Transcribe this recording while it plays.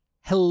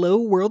Hello,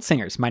 World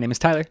Singers. My name is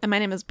Tyler. And my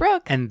name is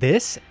Brooke. And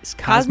this is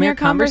Cosmere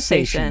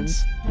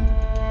Conversations.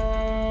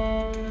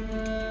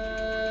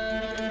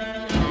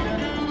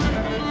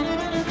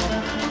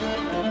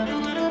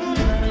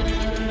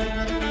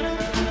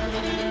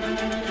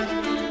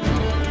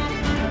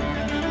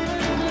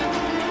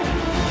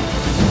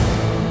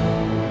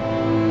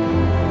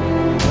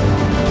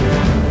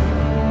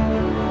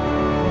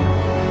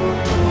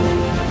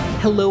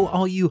 Hello,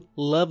 all you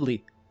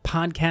lovely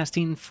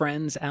podcasting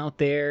friends out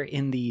there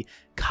in the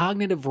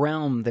cognitive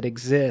realm that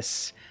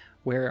exists,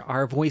 where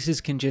our voices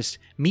can just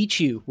meet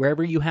you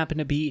wherever you happen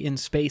to be in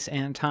space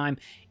and time.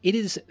 It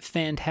is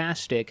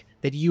fantastic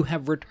that you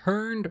have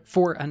returned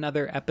for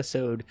another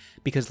episode,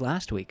 because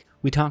last week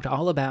we talked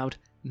all about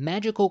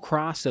magical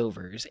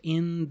crossovers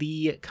in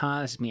the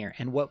Cosmere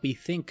and what we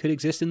think could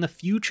exist in the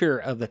future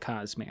of the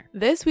Cosmere.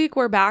 This week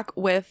we're back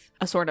with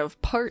a sort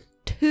of part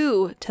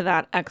 2 to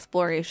that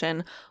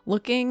exploration,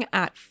 looking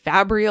at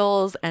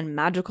fabrials and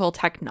magical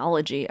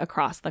technology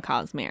across the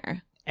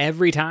Cosmere.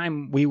 Every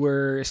time we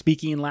were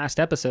speaking last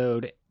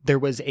episode, there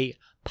was a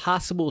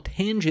possible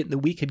tangent that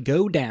we could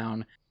go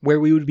down where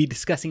we would be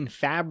discussing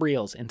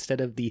fabrials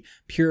instead of the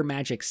pure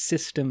magic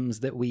systems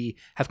that we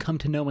have come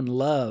to know and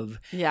love.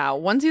 Yeah,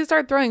 once you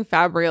start throwing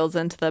fabrials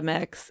into the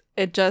mix,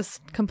 it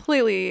just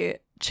completely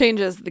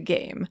changes the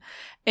game.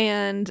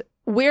 And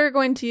we're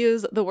going to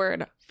use the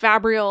word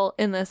fabrial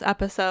in this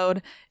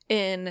episode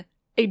in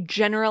a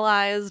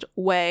generalized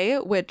way,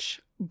 which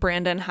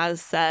Brandon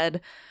has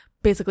said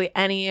basically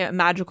any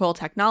magical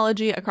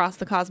technology across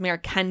the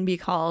Cosmere can be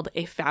called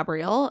a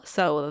fabrial.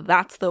 So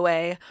that's the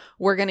way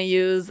we're going to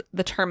use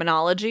the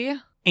terminology.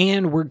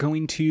 And we're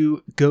going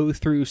to go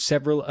through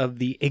several of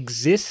the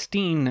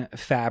existing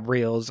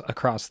fabrials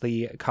across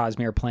the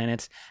Cosmere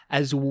planets,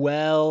 as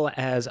well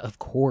as, of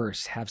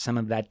course, have some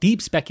of that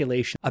deep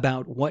speculation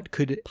about what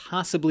could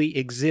possibly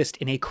exist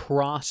in a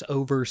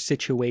crossover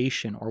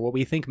situation, or what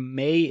we think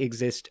may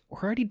exist,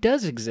 or already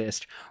does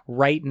exist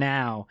right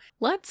now.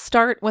 Let's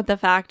start with the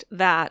fact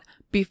that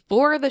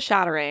before the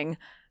shattering,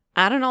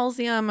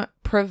 Adonalsium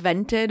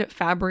prevented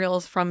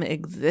fabrials from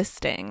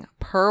existing,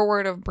 per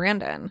word of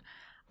Brandon.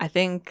 I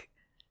think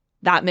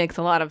that makes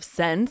a lot of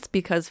sense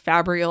because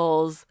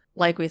fabrials,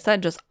 like we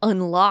said, just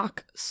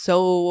unlock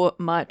so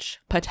much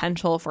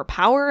potential for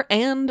power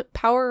and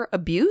power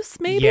abuse,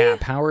 maybe? Yeah,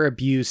 power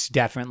abuse,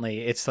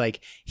 definitely. It's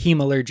like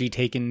hemalurgy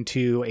taken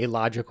to a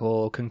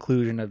logical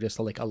conclusion of just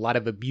like a lot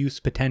of abuse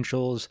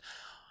potentials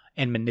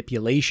and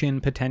manipulation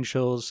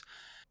potentials.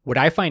 What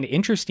I find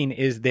interesting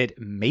is that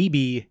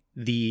maybe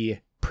the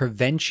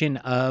prevention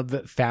of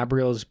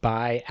fabrials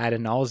by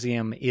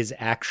Adonalsium is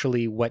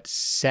actually what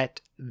set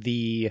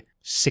the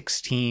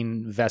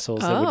 16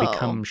 vessels that would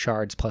become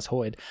shards plus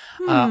Hoid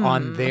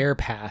on their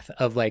path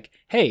of like,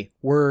 hey,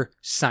 we're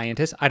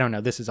scientists. I don't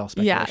know. This is all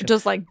speculation. Yeah,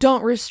 just like,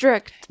 don't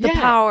restrict the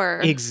power.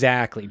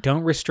 Exactly.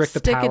 Don't restrict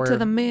the power. Stick it to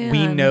the man.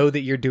 We know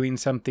that you're doing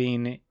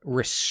something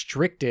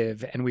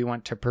restrictive and we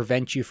want to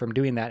prevent you from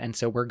doing that. And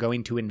so we're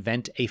going to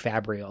invent a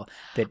fabrial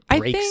that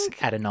breaks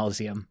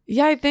Adonalsium.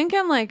 Yeah, I think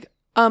in like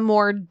a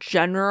more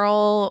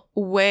general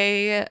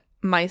way,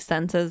 my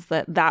sense is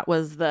that that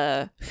was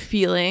the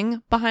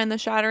feeling behind the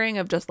shattering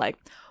of just like,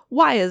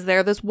 why is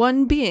there this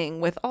one being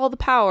with all the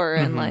power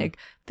and like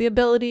the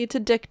ability to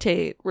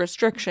dictate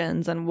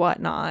restrictions and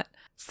whatnot?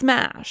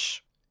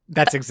 Smash.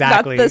 That's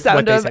exactly That's the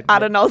sound what of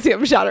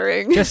Adonalsium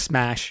shattering. Just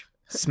smash.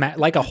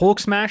 Like a Hulk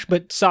smash,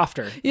 but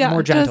softer,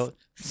 more gentle.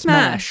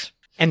 Smash.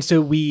 And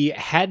so we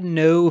had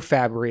no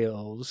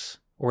fabrials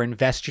or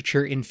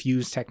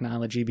investiture-infused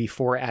technology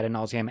before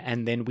Adonalsium,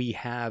 and then we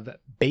have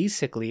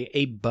basically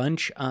a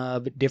bunch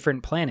of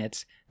different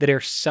planets that are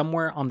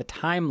somewhere on the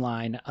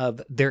timeline of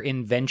their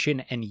invention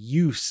and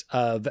use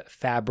of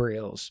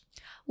fabrials.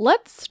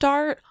 Let's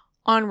start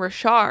on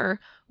Roshar,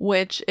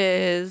 which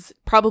is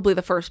probably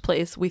the first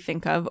place we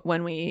think of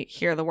when we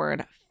hear the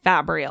word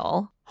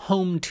fabrial.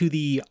 Home to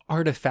the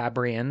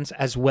Artifabrians,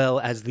 as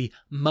well as the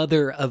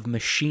mother of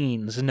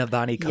machines,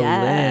 Navani Kholin.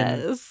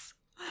 Yes.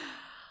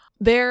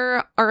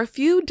 There are a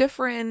few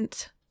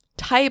different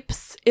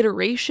types,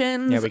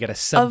 iterations we gotta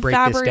sub-break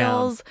this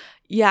down.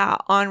 Yeah,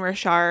 on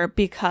Roshar,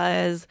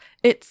 because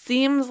it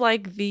seems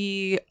like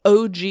the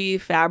OG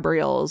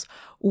fabrials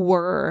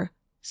were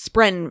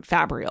Spren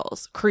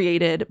fabrials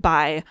created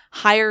by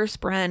higher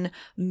Spren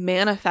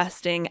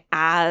manifesting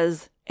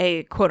as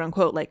a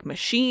quote-unquote like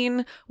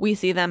machine. We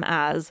see them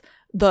as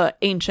the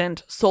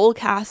ancient soul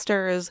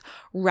casters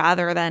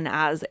rather than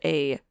as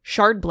a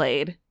shard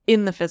blade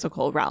in the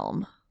physical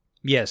realm.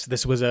 Yes,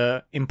 this was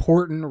a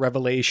important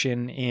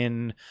revelation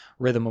in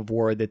Rhythm of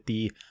War that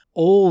the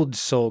old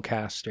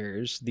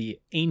soulcasters, the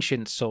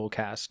ancient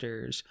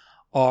soulcasters,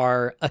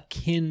 are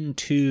akin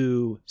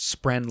to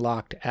Spren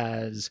locked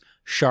as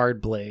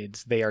shard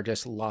blades. They are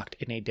just locked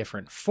in a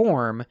different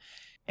form,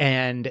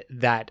 and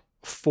that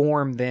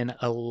form then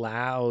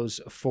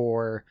allows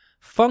for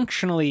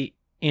functionally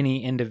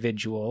any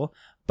individual,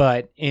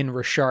 but in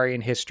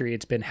Rosharian history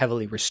it's been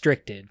heavily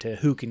restricted to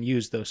who can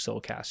use those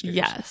soulcasters.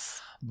 Yes.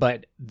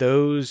 But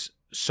those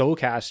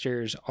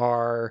soulcasters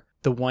are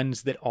the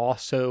ones that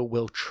also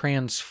will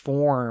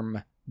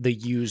transform the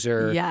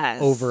user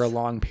Yes. over a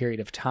long period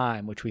of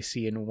time, which we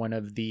see in one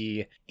of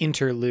the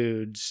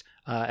interludes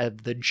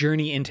of the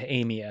journey into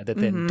Amia that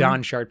then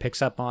Dawn Shard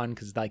picks up on,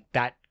 because like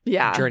that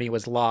journey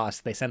was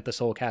lost. They sent the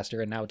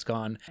Soulcaster and now it's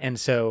gone. And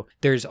so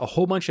there's a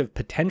whole bunch of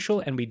potential,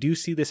 and we do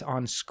see this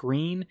on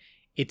screen.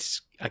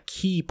 It's a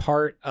key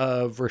part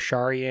of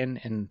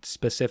Rasharian and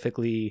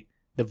specifically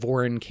the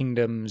Vorin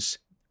Kingdom's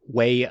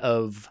way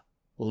of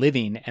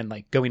living and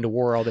like going to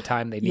war all the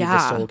time. They need the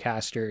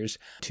Soulcasters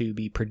to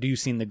be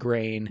producing the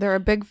grain. They're a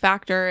big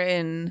factor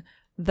in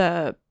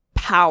the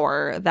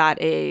power that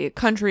a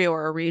country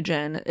or a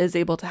region is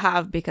able to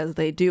have, because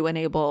they do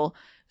enable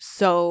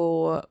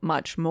so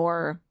much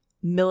more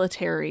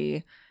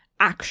military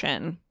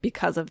action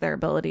because of their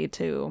ability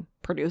to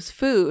produce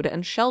food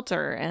and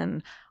shelter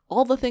and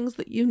all the things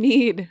that you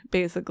need,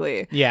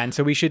 basically. Yeah, and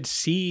so we should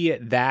see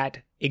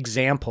that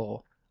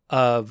example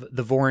of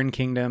the Vorin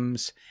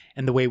Kingdoms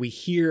and the way we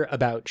hear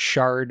about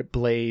shard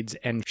blades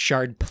and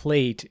shard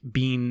plate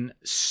being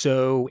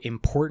so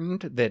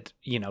important that,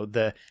 you know,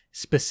 the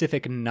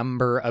specific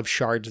number of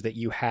shards that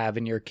you have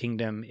in your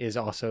kingdom is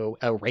also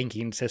a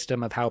ranking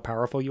system of how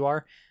powerful you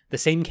are. The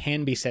same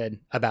can be said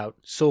about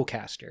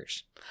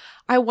Soulcasters.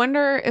 I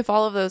wonder if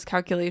all of those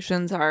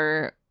calculations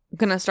are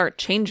going to start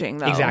changing,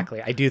 though.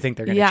 Exactly. I do think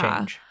they're going to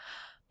change.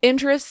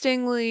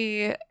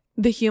 Interestingly,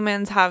 the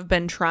humans have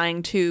been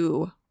trying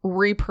to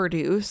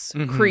reproduce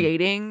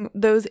creating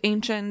those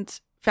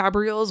ancient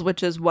fabrials,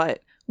 which is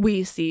what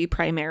we see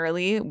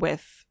primarily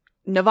with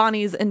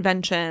Navani's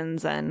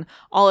inventions and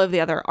all of the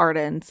other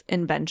Ardent's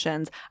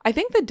inventions. I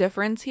think the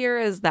difference here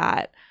is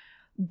that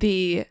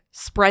the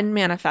Spren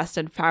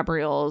manifested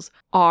fabrials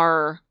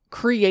are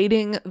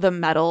creating the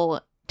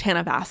metal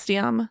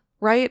Tanavastium,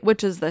 right?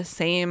 Which is the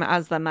same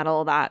as the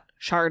metal that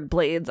shard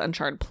blades and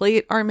shard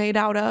plate are made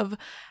out of.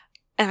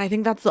 And I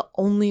think that's the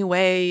only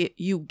way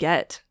you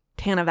get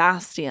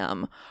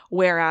Tanavastium,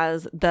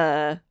 whereas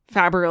the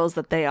fabrials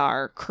that they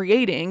are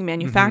creating,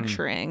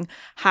 manufacturing,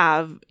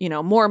 have, you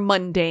know, more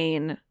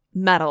mundane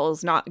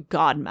metals, not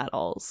god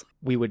metals.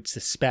 We would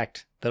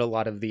suspect that a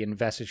lot of the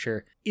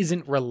investiture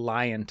isn't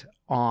reliant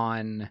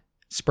on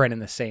Spren in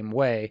the same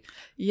way.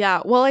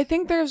 Yeah, well, I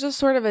think there's just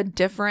sort of a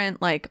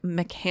different like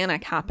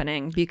mechanic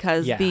happening,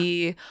 because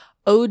the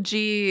OG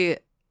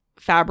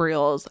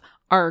fabrials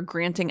are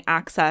granting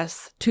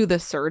access to the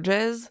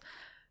surges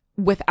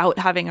without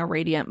having a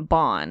radiant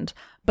bond.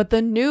 But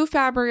the new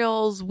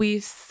fabrials we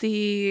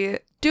see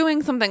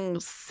doing something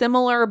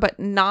similar, but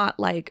not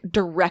like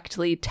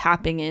directly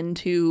tapping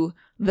into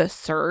the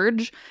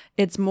surge.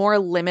 It's more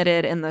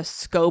limited in the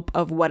scope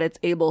of what it's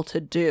able to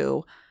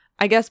do.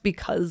 I guess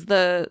because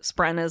the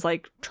Spren is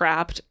like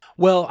trapped.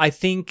 Well, I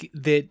think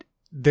that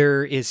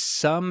there is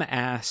some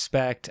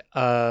aspect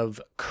of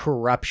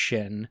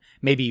corruption.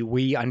 Maybe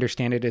we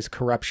understand it as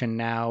corruption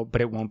now, but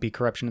it won't be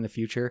corruption in the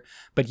future.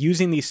 But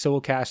using these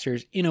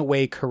Soulcasters in a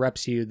way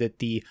corrupts you that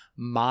the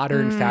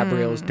modern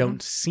fabrials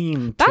don't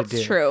seem to do.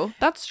 That's true.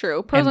 That's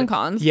true. Pros and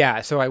cons.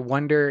 Yeah, so I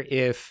wonder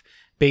if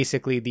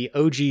basically the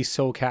OG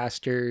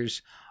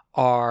Soulcasters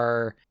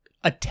are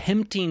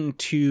attempting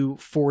to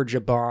forge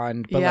a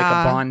bond, but like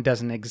a bond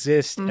doesn't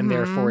exist, and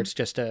therefore it's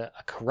just a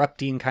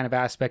corrupting kind of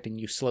aspect, and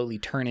you slowly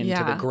turn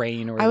into the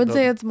grain. Or I would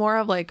say it's more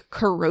of like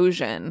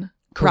corrosion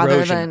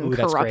rather than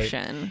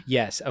corruption.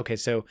 Yes. Okay.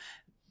 So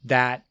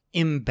that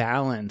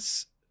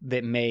imbalance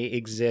that may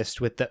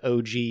exist with the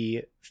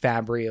OG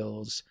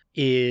fabrials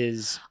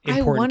is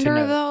important to know. I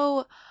wonder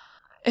though,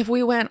 if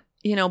we went,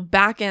 you know,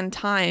 back in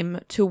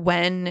time to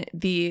when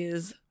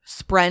these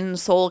Spren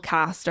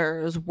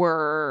Soulcasters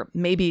were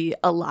maybe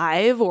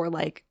alive or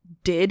like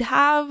did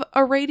have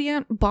a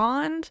radiant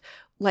bond,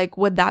 like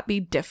would that be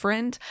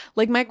different?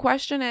 Like my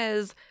question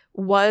is,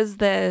 was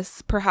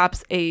this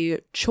perhaps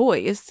a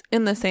choice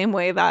in the same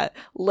way that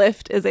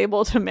Lift is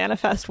able to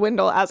manifest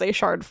Wendell as a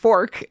shard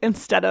fork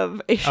instead of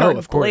a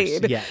shard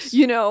blade? Yes.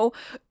 You know,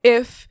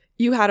 if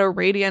you had a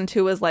Radiant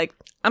who was like,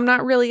 I'm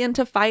not really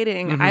into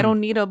fighting. I don't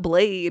need a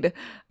blade.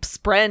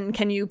 Spren,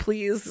 can you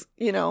please,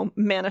 you know,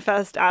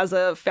 manifest as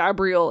a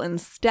fabrial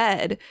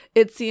instead?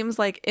 It seems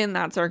like in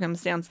that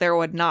circumstance, there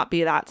would not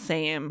be that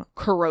same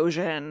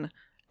corrosion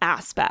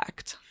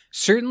aspect.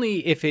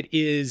 Certainly if it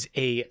is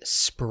a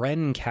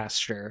Spren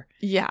caster,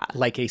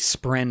 like a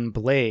Spren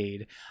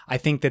blade, I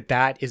think that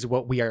that is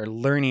what we are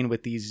learning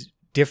with these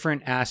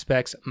different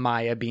aspects,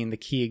 Maya being the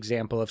key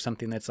example of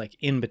something that's like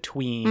in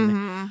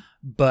between.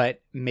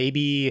 But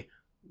maybe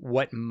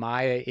what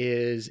Maya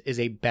is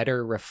a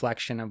better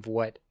reflection of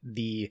what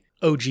the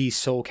OG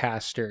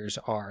Soulcasters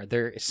are.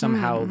 They're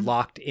somehow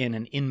locked in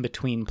an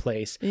in-between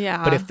place.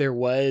 Yeah. But if there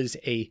was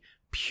a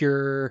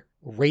pure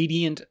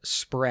radiant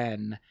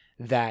Spren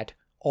that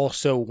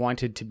also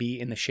wanted to be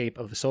in the shape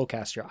of a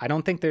Soulcaster, I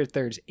don't think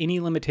there's any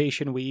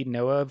limitation we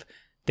know of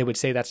that would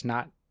say that's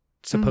not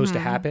supposed to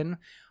happen.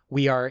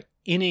 We are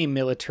in a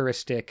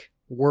militaristic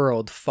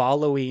world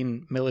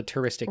following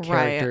militaristic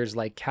characters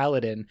like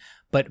Kaladin,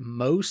 but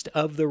most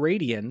of the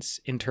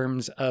Radiants, in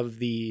terms of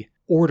the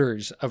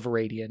orders of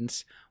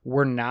Radiance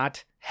were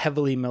not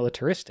heavily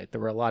militaristic.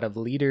 There were a lot of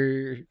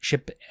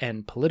leadership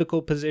and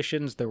political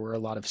positions. There were a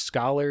lot of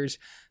scholars.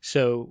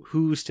 So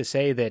who's to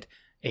say that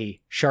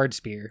a shard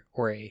spear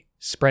or a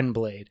spren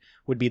blade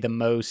would be the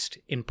most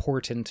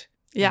important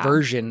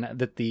version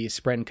that the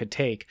spren could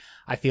take?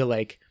 I feel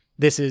like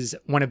this is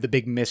one of the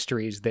big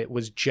mysteries that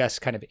was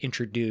just kind of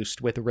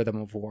introduced with Rhythm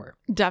of War.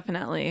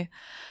 Definitely.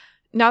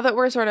 Now that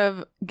we're sort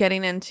of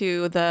getting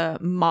into the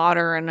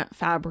modern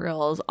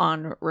Fabrials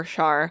on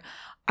Roshar,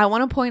 I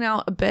want to point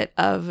out a bit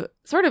of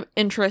sort of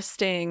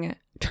interesting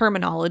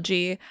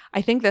terminology.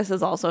 I think this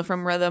is also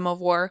from Rhythm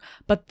of War,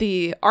 but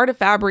the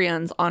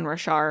Artifabrians on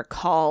Roshar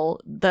call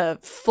the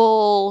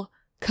full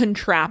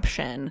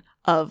contraption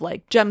of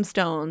like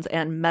gemstones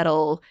and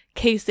metal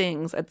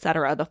casings,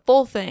 etc. The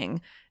full thing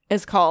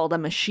is called a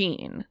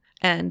machine,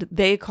 and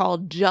they call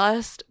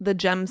just the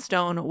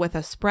gemstone with a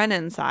spren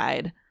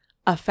inside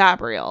a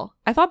Fabrial.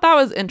 I thought that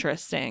was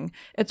interesting.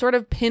 It sort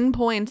of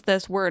pinpoints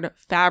this word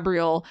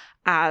Fabrial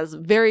as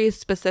very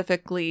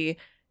specifically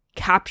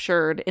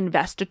captured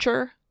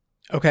investiture.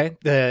 Okay,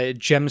 the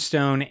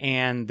gemstone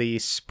and the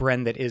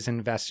spren that is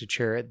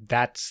investiture,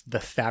 that's the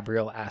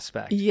Fabrial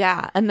aspect.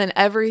 Yeah, and then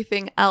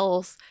everything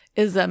else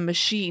is a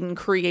machine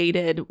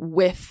created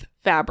with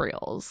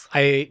Fabrials.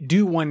 I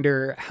do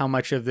wonder how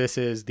much of this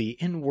is the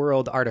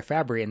in-world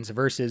Artifabrians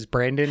versus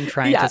Brandon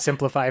trying to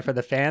simplify for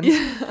the fans.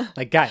 Yeah.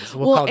 Like, guys,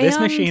 we'll call this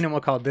machine and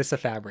we'll call this a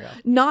Fabrial.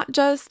 Not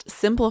just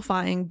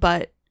simplifying,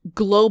 but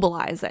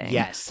globalizing.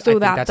 Yes. So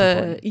that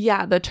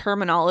the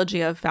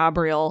terminology of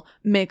Fabrial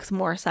makes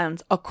more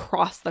sense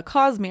across the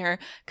Cosmere,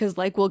 because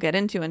like we'll get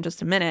into in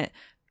just a minute,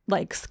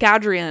 like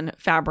Scadrian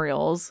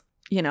Fabrials,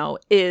 you know,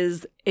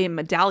 is a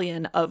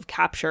medallion of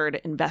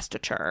captured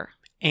investiture.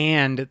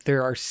 And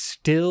there are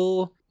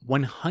still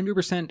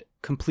 100%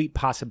 complete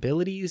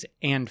possibilities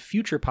and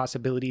future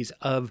possibilities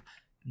of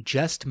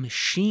just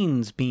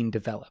machines being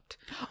developed.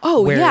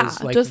 Oh, whereas,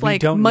 yeah, just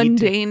like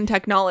mundane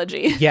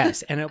technology.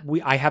 Yes, and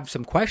I have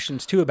some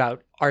questions too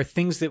about, are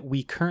things that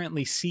we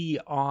currently see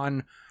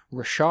on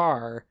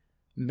Roshar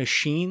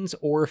machines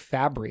or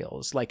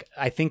Fabrials? Like,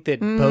 I think that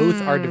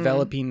both are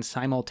developing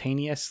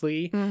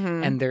simultaneously,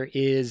 and there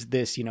is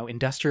this, you know,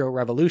 industrial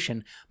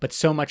revolution, but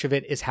so much of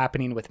it is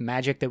happening with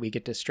magic that we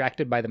get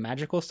distracted by the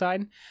magical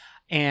side.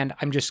 And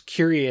I'm just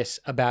curious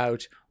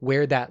about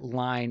where that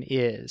line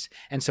is.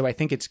 And so I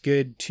think it's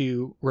good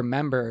to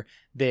remember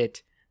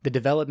that the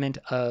development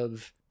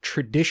of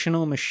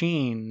traditional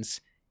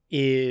machines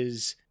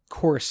is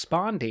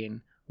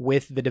corresponding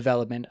with the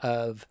development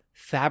of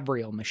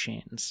Fabrial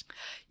machines.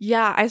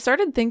 Yeah, I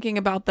started thinking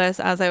about this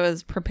as I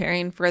was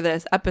preparing for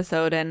this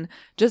episode, and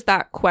just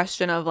that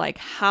question of like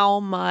how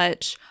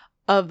much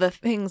of the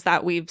things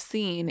that we've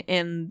seen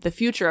in the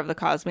future of the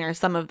Cosmere,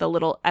 some of the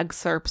little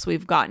excerpts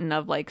we've gotten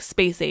of like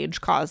space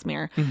age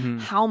Cosmere,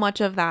 how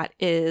much of that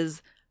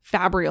is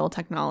Fabrial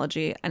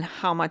technology and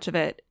how much of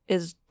it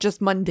is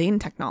just mundane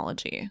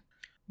technology.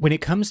 When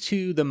it comes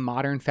to the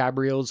modern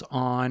Fabrials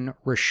on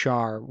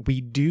Roshar, we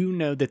do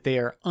know that they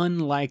are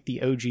unlike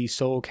the OG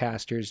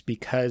Soulcasters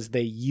because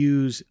they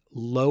use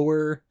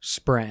lower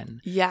spren.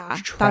 Yeah,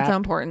 that's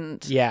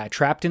important. Yeah,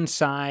 trapped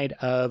inside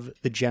of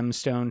the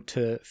gemstone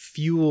to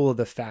fuel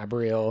the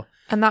Fabrial.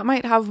 And that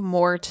might have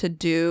more to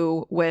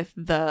do with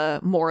the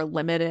more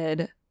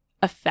limited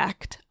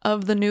effect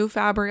of the new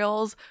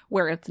Fabrials,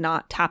 where it's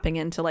not tapping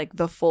into like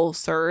the full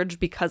surge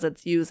because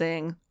it's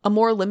using a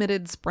more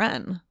limited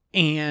spren.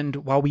 And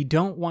while we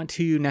don't want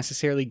to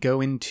necessarily go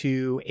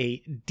into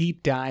a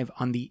deep dive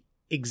on the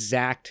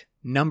exact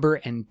number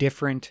and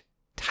different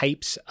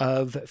types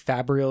of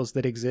Fabrials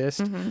that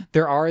exist,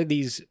 there are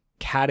these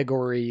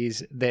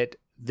categories that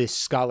the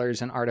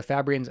scholars and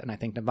Artifabrians, and I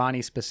think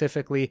Navani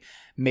specifically,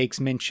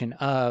 makes mention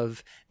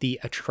of: the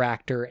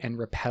attractor and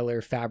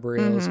repeller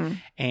Fabrials.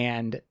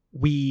 And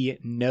we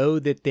know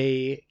that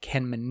they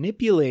can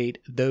manipulate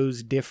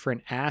those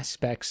different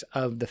aspects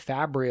of the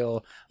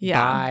Fabrial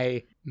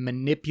by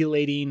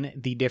manipulating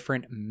the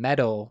different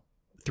metal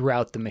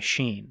throughout the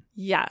machine.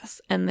 Yes,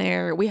 and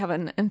we have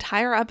an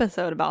entire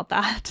episode about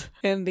that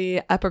in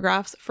the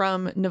epigraphs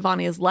from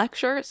Navani's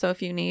lecture. So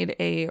if you need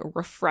a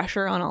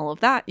refresher on all of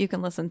that, you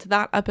can listen to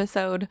that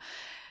episode.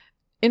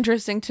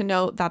 Interesting to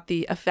note that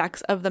the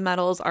effects of the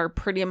metals are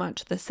pretty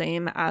much the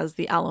same as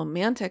the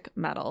allomantic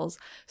metals.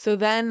 So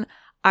then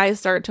I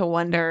start to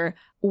wonder,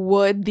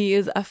 would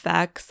these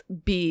effects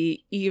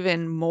be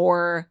even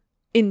more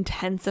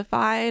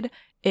intensified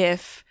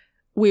if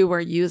we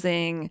were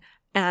using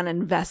an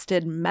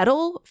invested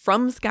metal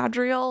from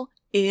Scadrial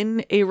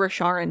in a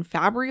Rosharan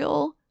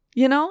Fabrial,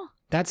 you know?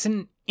 That's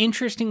an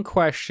interesting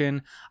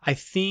question. I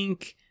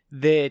think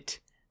that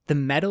the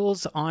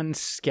metals on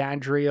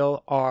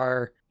Scadrial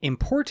are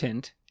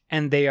important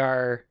and they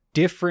are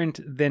different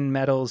than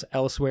metals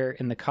elsewhere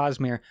in the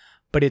Cosmere,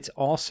 but it's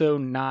also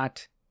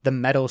not the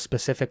metal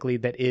specifically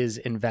that is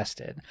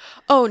invested.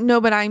 Oh, no,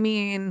 but I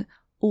mean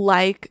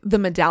like the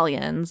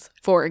medallions,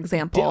 for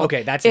example.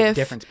 Okay, that's a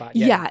different spot.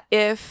 Yeah,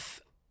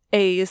 if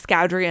a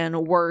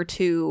Scadrian were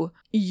to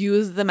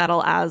use the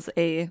metal as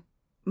a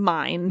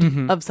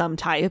mined of some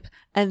type,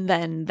 and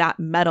then that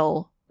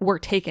metal were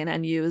taken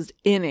and used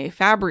in a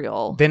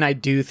fabrial, then I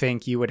do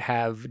think you would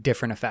have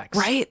different effects.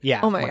 Right? Yeah.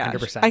 Oh my 100%.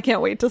 gosh. I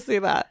can't wait to see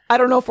that. I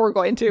don't know if we're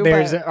going to.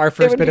 There's but our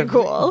first bit of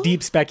cool.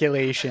 deep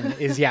speculation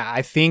is,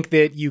 I think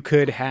that you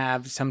could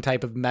have some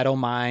type of metal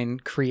mine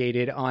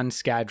created on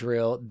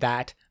Scadrial,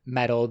 that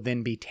metal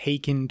then be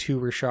taken to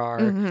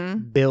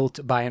Roshar, built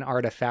by an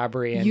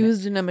Artifabrian.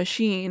 Used in a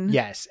machine.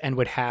 Yes, and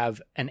would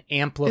have an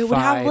amplified... It would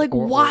have like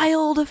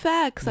wild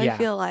effects, Yeah. I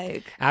feel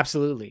like.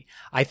 Absolutely.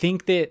 I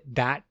think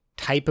that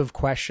type of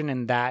question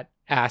and that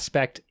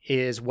aspect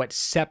is what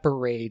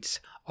separates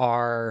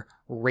our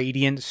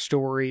Radiant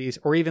stories,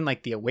 or even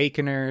like the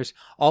Awakeners,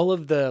 all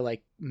of the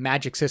like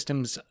magic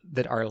systems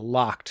that are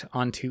locked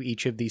onto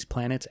each of these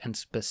planets and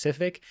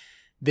specific.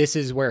 This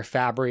is where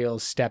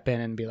Fabrials step in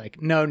and be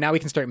like, no, now we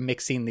can start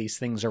mixing these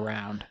things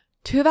around.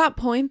 To that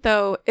point,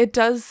 though, it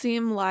does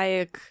seem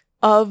like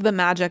of the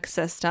magic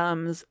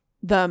systems,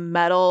 the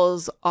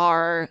metals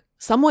are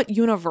somewhat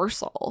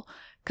universal.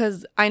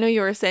 Because I know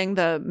you were saying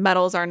the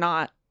metals are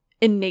not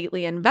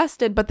innately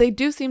invested, but they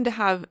do seem to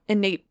have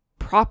innate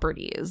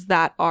properties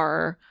that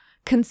are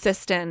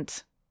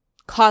consistent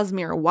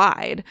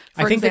Cosmere-wide.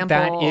 I think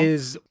that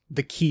is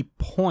the key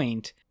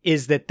point,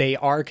 is that they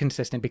are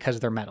consistent because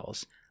they're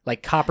metals.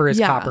 Like copper is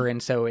copper,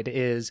 and so it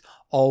is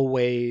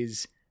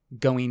always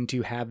going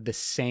to have the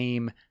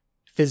same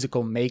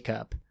physical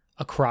makeup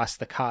across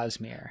the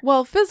Cosmere.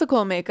 Well,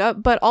 physical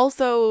makeup, but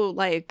also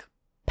like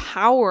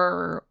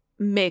power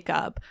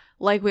makeup.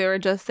 Like we were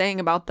just saying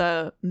about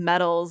the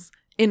metals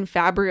in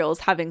Fabrials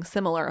having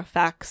similar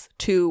effects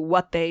to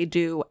what they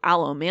do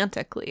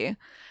allomantically.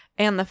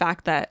 And the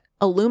fact that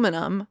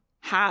aluminum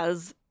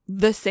has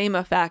the same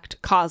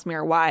effect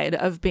Cosmere-wide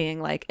of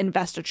being like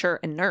investiture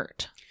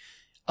inert.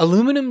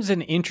 Aluminum's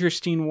an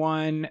interesting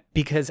one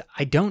because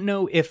I don't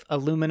know if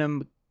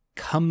aluminum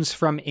comes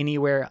from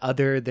anywhere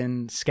other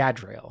than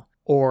Scadrial,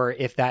 or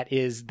if that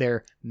is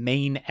their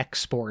main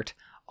export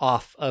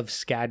off of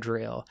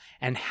Scadrial,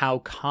 and how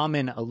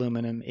common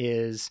aluminum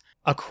is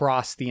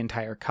across the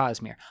entire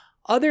Cosmere.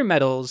 Other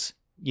metals,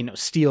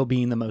 steel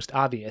being the most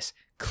obvious,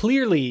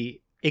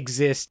 clearly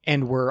exist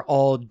and were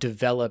all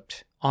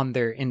developed on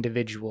their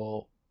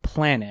individual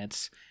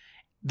planets.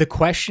 The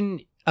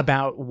question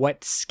about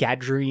what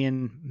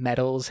Scadrian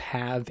metals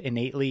have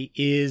innately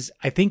is,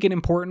 I think, an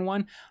important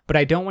one, but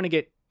I don't want to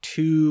get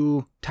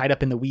too tied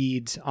up in the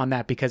weeds on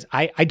that, because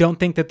I don't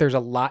think that there's a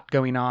lot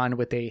going on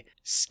with a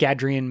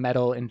Scadrian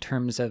metal in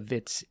terms of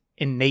its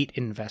innate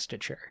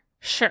investiture.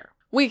 Sure.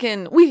 We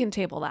can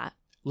table that.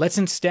 Let's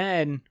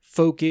instead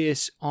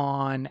focus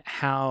on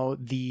how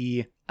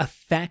the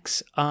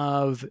effects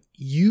of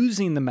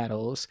using the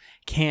metals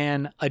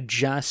can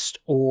adjust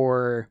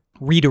or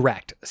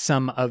redirect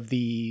some of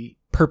the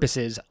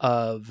purposes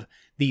of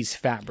these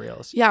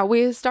Fabrials. Yeah,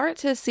 we start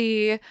to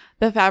see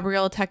the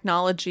Fabrial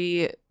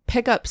technology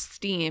pick up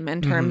steam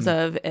in terms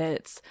of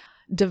its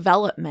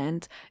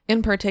development,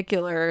 in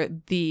particular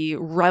the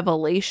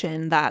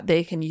revelation that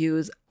they can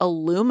use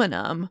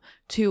aluminum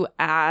to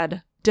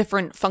add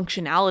different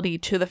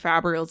functionality to the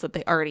Fabrials that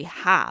they already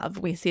have.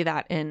 We see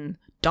that in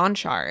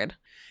Dawnshard.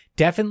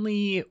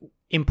 Definitely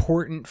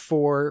important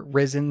for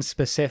Risen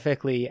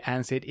specifically,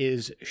 as it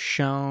is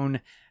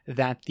shown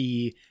that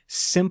the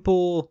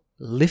simple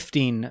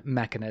lifting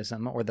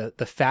mechanism, or the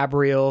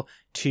Fabrial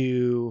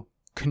to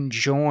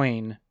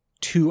conjoin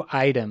two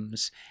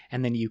items,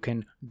 and then you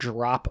can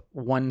drop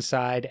one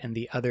side and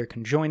the other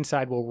conjoined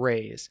side will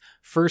raise.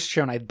 First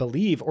shown, I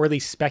believe, or at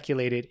least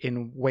speculated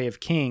in Way of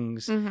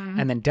Kings,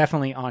 and then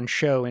definitely on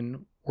show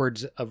in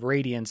Words of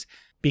Radiance,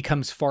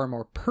 becomes far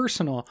more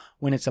personal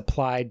when it's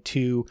applied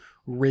to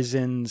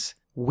Risen's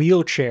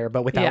wheelchair,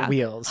 but without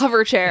wheels.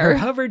 Hover chair. Her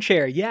hover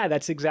chair. Yeah,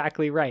 that's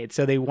exactly right.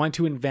 So they want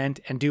to invent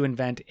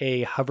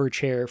a hover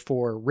chair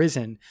for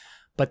Risen,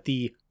 but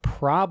the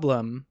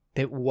problem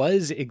that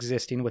was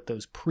existing with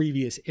those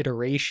previous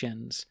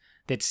iterations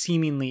that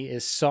seemingly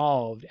is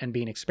solved and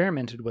being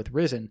experimented with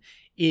Risen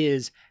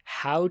is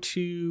how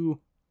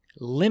to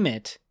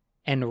limit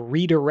and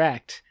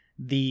redirect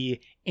the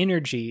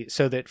energy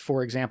so that,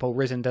 for example,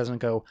 Risen doesn't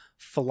go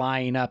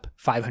flying up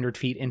 500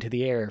 feet into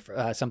the air,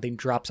 something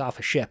drops off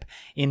a ship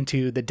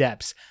into the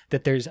depths,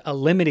 that there's a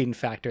limiting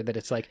factor, that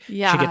it's like she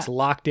gets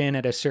locked in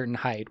at a certain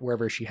height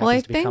wherever she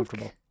happens to be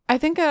comfortable. I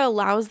think it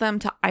allows them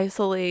to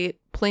isolate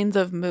planes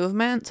of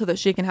movement so that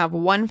she can have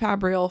one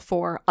Fabrial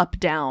for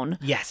up-down.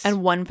 Yes.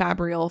 And one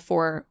Fabrial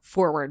for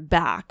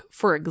forward-back,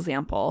 for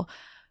example.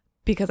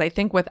 Because I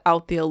think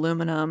without the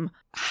aluminum,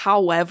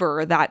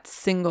 however that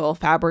single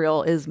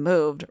Fabrial is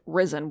moved,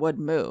 Risen would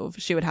move.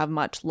 She would have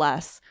much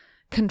less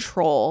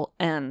control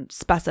and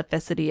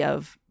specificity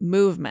of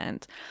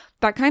movement.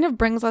 That kind of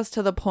brings us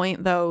to the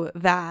point, though,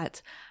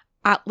 that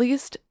at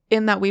least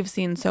in that we've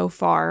seen so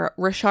far,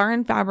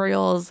 Roshar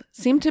Fabrials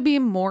seem to be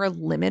more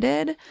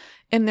limited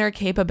in their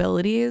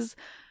capabilities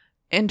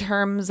in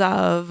terms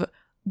of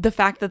the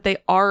fact that they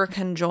are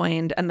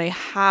conjoined and they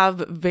have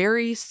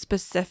very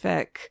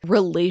specific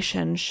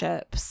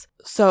relationships.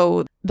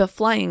 So the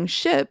flying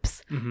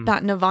ships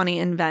that Navani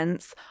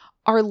invents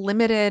are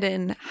limited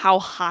in how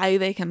high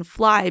they can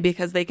fly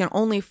because they can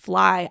only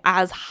fly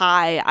as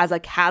high as a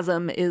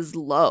chasm is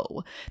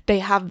low. They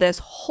have this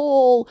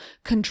whole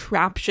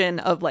contraption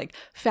of like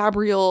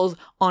fabrioles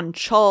on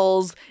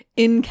chulls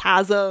in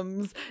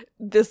chasms,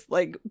 this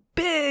like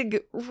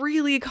big,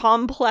 really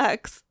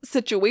complex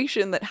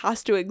situation that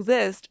has to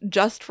exist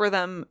just for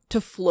them to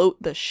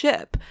float the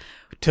ship.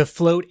 To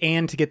float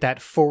and to get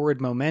that forward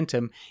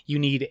momentum, you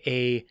need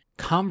a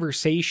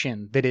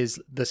conversation that is,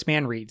 the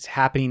span reads,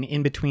 happening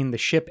in between the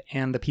ship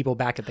and the people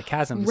back at the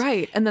chasms.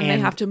 Right. And then they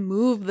have to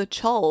move the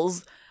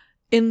chulls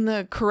in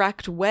the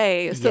correct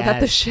way so that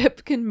the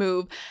ship can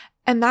move.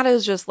 And that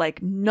is just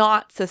like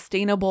not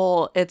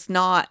sustainable. It's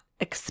not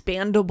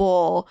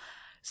expandable.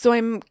 So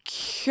I'm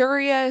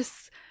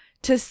curious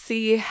to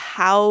see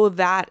how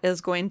that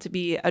is going to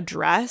be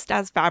addressed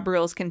as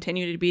fabrioles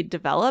continue to be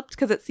developed,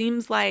 because it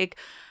seems like,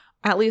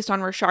 at least on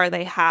Roshar,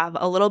 they have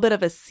a little bit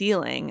of a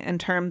ceiling in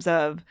terms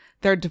of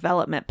their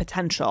development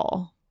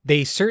potential.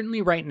 They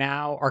certainly right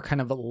now are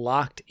kind of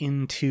locked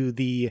into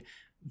the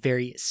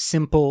very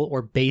simple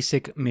or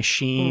basic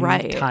machine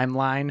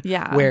timeline,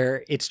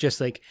 where it's just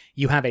like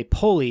you have a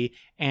pulley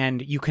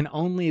and you can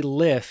only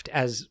lift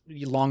as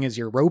long as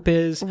your rope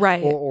is,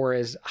 or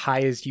as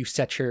high as you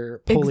set your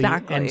pulley.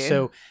 Exactly. And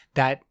so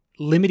that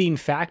limiting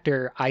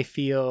factor, I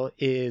feel,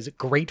 is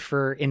great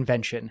for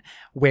invention,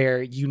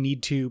 where you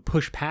need to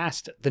push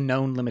past the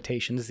known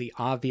limitations, the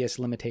obvious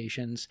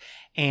limitations,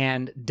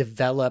 and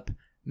develop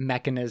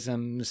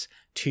mechanisms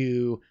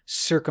to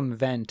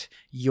circumvent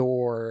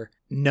your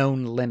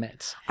known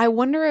limits. I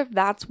wonder if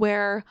that's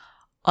where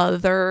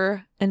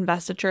other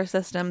investiture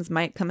systems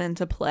might come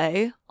into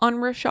play on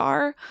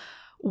Roshar,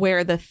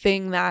 where the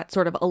thing that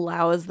sort of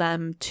allows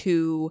them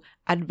to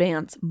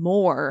advance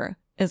more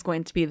is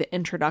going to be the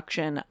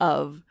introduction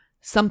of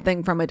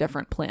something from a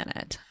different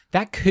planet.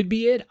 That could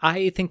be it.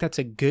 I think that's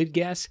a good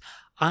guess.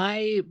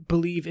 I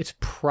believe it's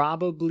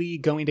probably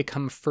going to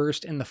come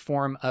first in the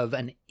form of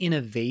an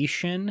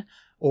innovation,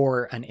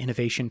 or an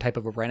innovation type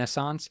of a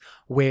renaissance,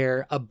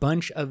 where a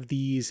bunch of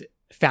these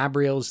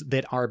fabrioles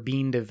that are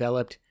being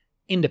developed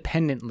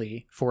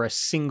independently for a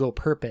single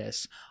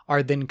purpose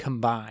are then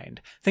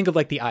combined. Think of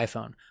like the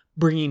iPhone,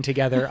 bringing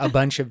together a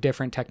bunch of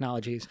different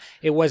technologies.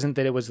 It wasn't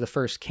that it was the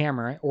first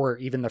camera, or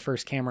even the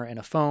first camera in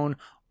a phone,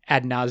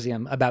 ad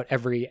nauseum about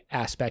every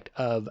aspect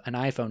of an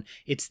iPhone.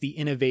 It's the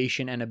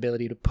innovation and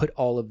ability to put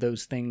all of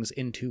those things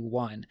into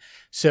one.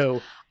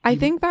 So I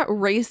think that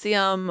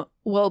Racium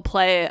will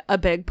play a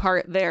big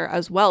part there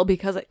as well,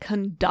 because it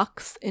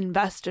conducts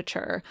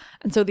investiture.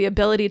 And so the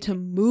ability to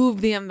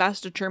move the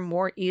investiture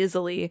more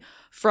easily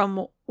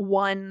from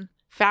one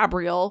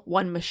fabriole,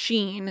 one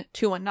machine,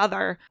 to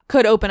another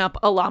could open up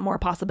a lot more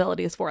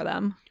possibilities for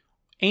them.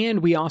 And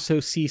we also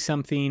see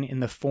something in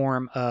the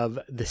form of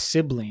the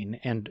sibling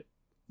and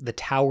the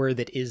tower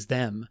that is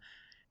them,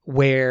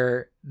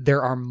 where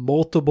there are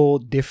multiple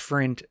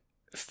different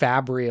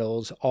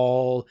fabrioles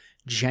all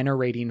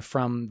generating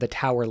from the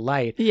tower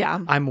light. Yeah.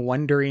 I'm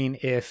wondering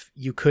if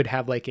you could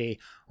have like a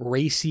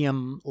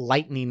Racium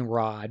lightning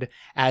rod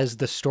as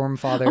the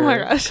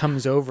Stormfather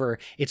comes over.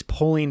 It's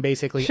pulling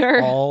basically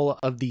all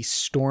of the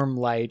storm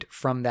light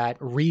from that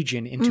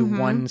region into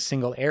one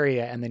single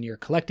area, and then you're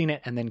collecting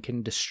it and then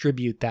can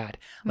distribute that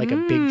like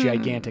a big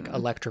gigantic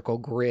electrical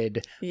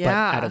grid, but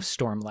out of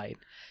storm light.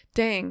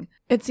 Dang.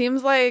 It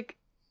seems like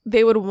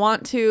they would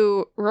want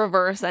to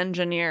reverse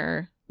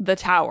engineer the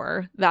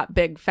tower, that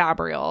big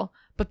fabriole,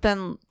 but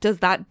then does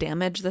that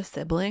damage the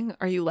sibling?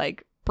 Are you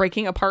like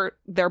breaking apart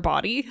their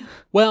body?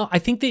 Well, I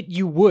think that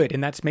you would,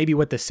 and that's maybe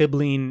what the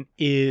sibling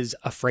is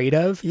afraid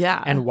of.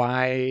 Yeah. And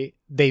why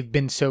they've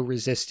been so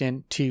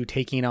resistant to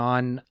taking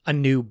on a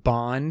new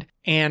bond,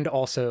 and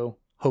also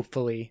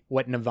hopefully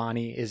what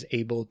Navani is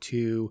able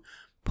to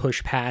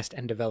push past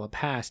and develop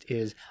past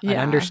is an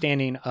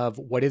understanding of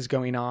what is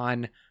going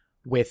on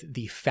with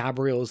the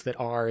fabrioles that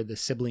are the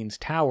siblings'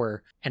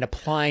 tower, and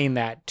applying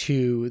that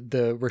to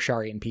the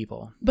Rosharian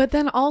people. But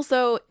then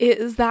also,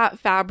 is that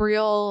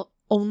fabriole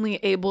only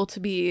able to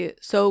be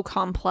so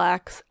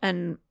complex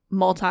and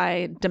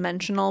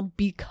multi-dimensional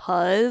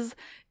because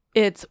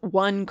it's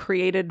one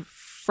created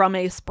from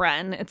a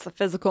spren, it's a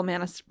physical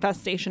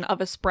manifestation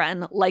of a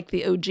spren like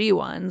the OG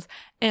ones,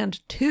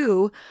 and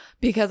two,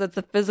 because it's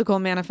a physical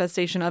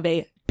manifestation of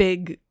a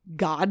big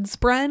god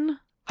spren?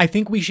 I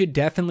think we should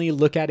definitely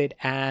look at it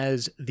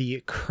as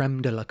the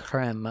creme de la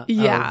creme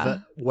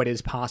of what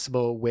is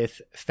possible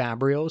with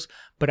fabrioles.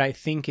 But I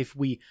think if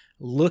we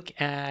look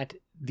at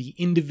the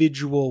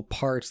individual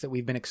parts that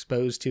we've been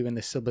exposed to in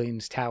the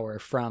siblings' tower,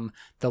 from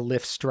the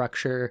lift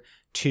structure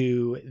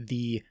to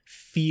the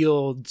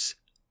fields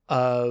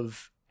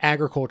of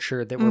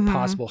agriculture that were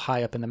possible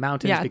high up in the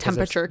mountains. Yeah,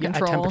 temperature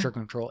control. Temperature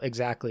control,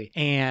 exactly.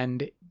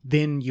 And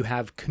then you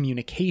have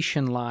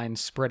communication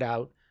lines spread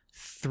out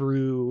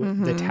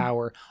through the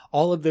tower.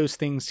 All of those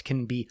things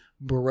can be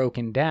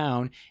broken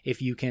down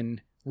if you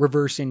can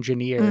reverse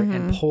engineer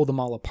and pull them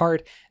all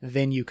apart.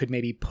 Then you could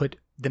maybe put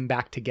them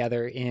back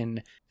together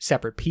in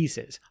separate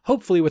pieces,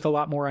 hopefully with a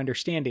lot more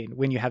understanding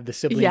when you have the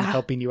sibling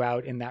helping you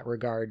out in that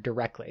regard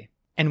directly.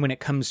 And when it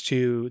comes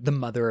to the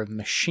mother of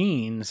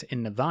machines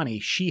in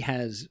Navani, she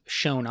has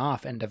shown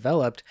off and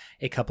developed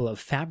a couple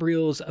of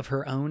fabrials of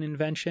her own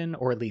invention,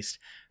 or at least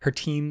her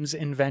team's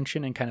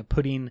invention, and kind of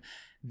putting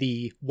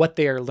what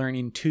they are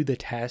learning to the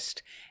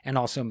test, and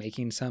also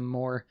making some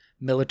more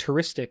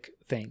militaristic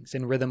things.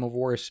 In Rhythm of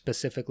War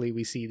specifically,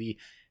 we see the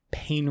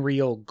pain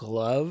reel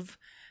glove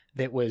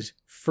that was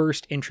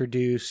first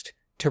introduced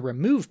to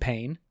remove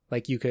pain.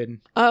 Like you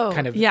could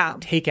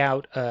take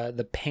out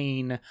the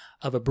pain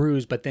of a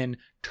bruise, but then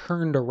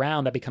turned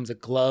around, that becomes a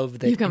glove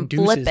that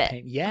induces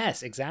pain.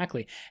 Yes,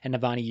 exactly. And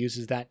Navani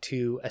uses that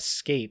to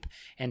escape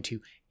and to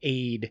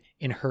aid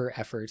in her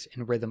efforts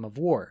in Rhythm of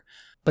War.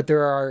 But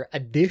there are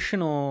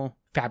additional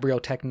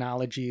fabrial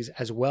technologies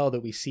as well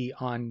that we see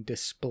on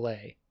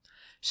display.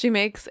 She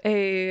makes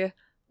a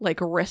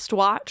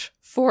wristwatch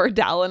for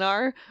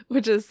Dalinar,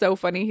 which is so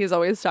funny. He's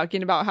always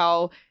talking about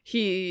how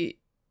he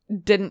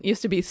didn't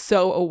used to be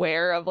so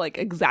aware of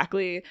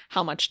exactly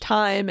how much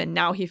time, and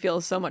now he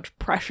feels so much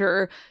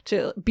pressure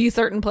to be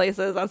certain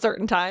places at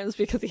certain times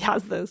because he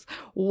has this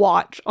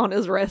watch on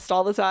his wrist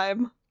all the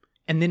time.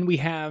 And then we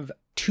have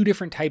two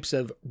different types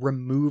of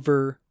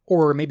remover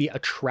or maybe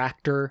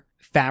attractor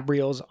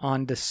fabrials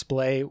on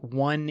display.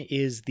 One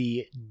is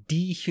the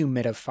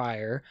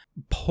dehumidifier,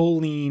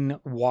 pulling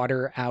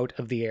water out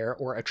of the air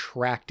or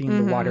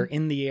attracting the water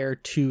in the air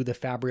to the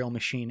fabrial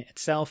machine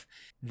itself.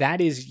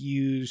 That is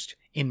used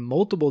in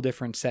multiple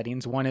different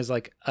settings. One is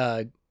like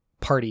a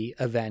party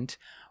event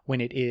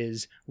when it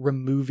is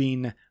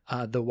removing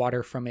the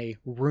water from a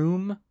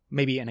room,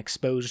 maybe an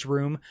exposed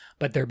room,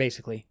 but they're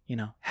basically,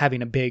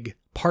 having a big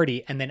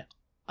party. And then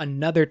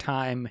another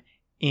time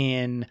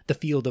in the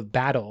field of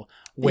battle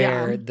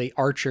where the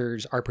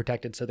archers are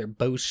protected so their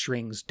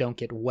bowstrings don't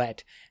get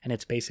wet, and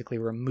it's basically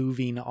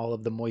removing all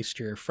of the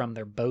moisture from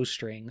their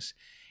bowstrings.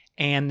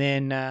 And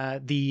then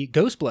the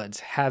Ghostbloods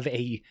have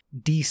a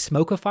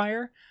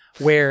desmokifier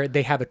where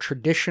they have a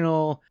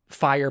traditional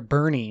fire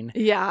burning,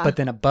 but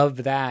then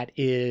above that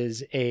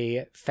is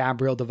a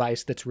fabrial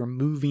device that's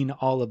removing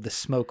all of the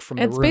smoke from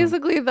the room. It's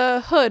basically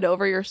the hood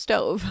over your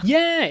stove.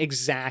 Yeah,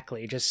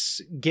 exactly.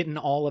 Just getting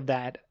all of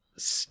that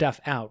stuff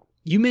out.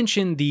 You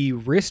mentioned the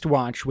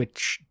wristwatch,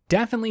 which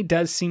definitely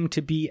does seem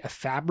to be a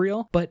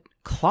fabrial, but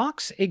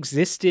clocks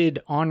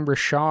existed on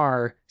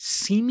Roshar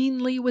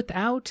seemingly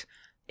without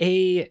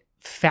a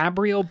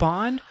fabrial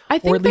bond,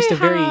 or at least a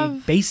very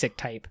basic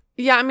type.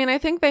 Yeah, I mean, I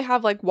think they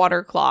have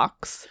water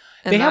clocks.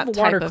 They have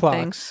water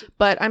clocks.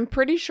 But I'm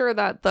pretty sure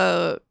that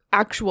the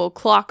actual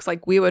clocks,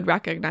 we would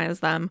recognize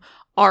them,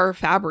 are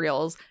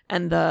fabrials,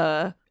 and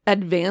the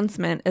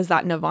advancement is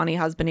that Navani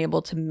has been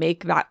able to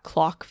make that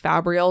clock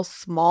fabrial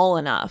small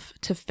enough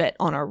to fit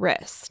on a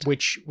wrist.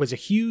 Which was a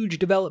huge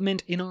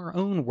development in our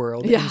own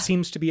world, and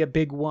seems to be a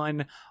big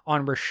one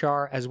on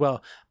Roshar as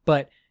well.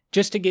 But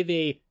just to give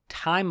a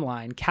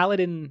timeline,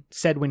 Kaladin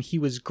said when he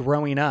was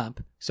growing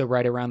up, so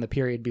right around the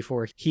period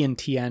before he and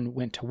Tien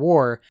went to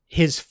war,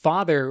 his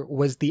father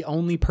was the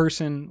only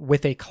person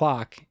with a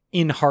clock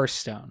in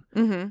Hearthstone.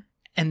 Mm-hmm.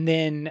 And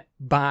then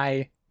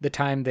by the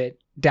time that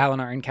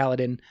Dalinar and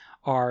Kaladin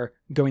are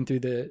going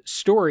through the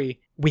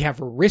story, we have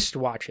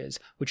wristwatches,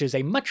 which is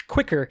a much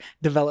quicker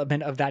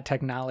development of that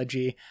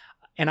technology.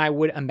 And I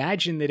would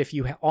imagine that if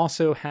you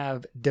also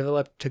have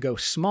developed to go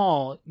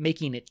small,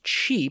 making it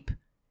cheap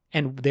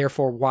and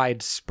therefore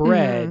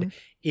widespread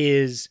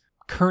is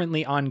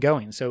currently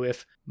ongoing. So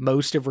if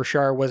most of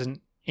Roshar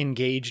wasn't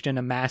engaged in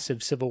a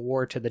massive civil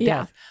war to the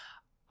death,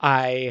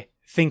 I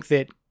think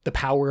that the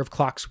power of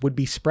clocks would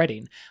be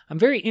spreading. I'm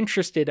very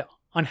interested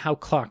on how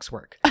clocks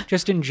work,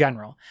 just in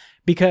general,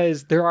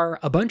 because there are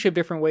a bunch of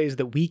different ways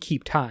that we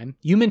keep time.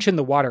 You mentioned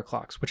the water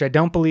clocks, which I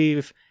don't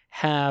believe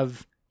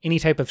have any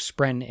type of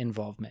spren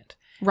involvement.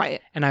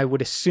 Right. And I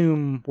would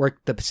assume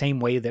work the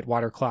same way that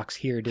water clocks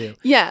here do.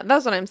 Yeah,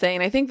 that's what I'm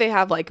saying. I think they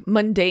have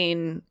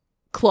mundane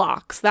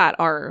clocks that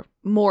are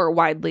more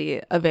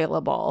widely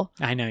available.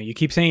 I know, you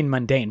keep saying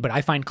mundane, but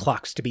I find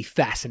clocks to be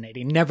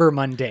fascinating, never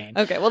mundane.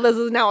 Okay, well, this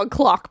is now a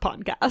clock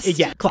podcast.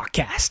 Yeah,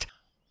 Clockcast.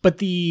 But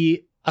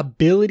the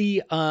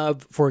ability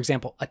of, for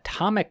example,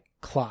 atomic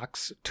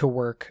clocks to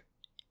work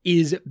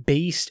is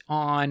based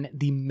on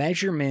the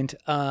measurement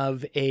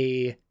of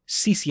a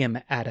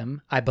cesium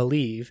atom, I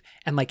believe,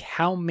 and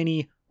how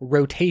many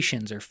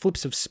rotations or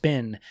flips of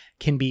spin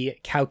can be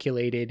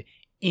calculated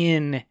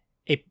in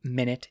a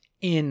minute,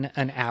 in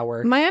an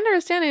hour. My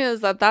understanding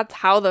is that that's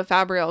how the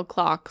fabrial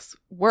clocks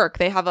work.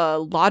 They have a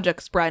logic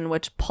spren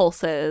which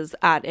pulses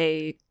at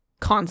a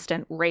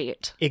constant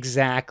rate.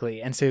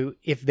 Exactly. And so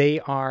if they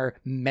are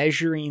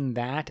measuring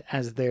that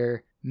as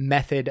their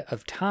method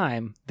of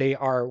time, they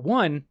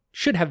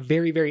should have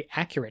very, very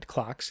accurate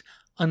clocks,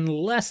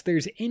 unless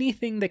there's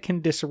anything that can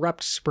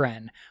disrupt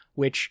spren,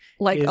 which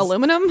is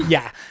aluminum?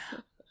 Yeah,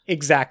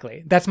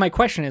 exactly. That's my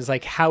question, is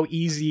how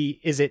easy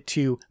is it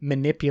to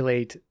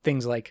manipulate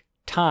things like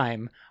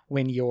time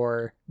when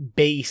your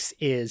base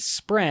is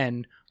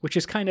spren, which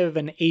is kind of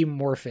an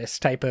amorphous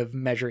type of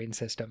measuring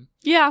system.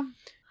 Yeah.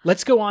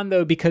 Let's go on,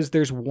 though, because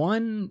there's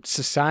one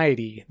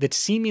society that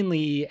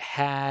seemingly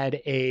had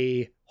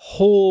a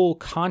whole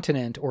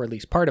continent, or at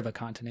least part of a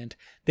continent,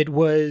 that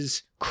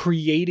was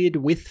created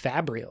with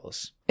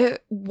fabrials.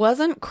 It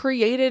wasn't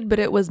created, but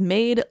it was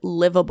made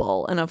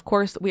livable. And of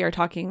course, we are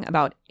talking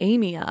about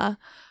Aimia.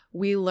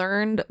 We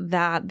learned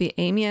that the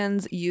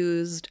Aimians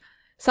used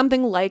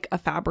something like a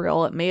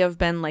fabrial. It may have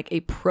been like a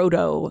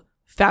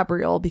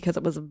proto-fabrial because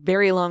it was a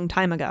very long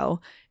time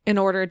ago, in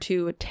order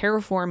to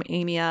terraform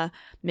Aimia,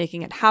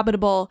 making it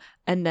habitable.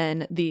 And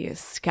then the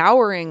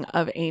scouring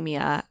of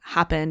Aimia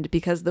happened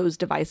because those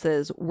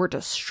devices were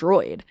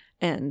destroyed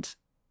and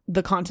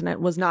the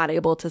continent was not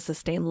able to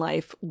sustain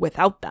life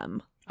without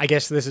them. I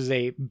guess this is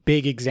a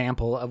big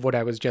example of what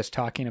I was just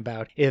talking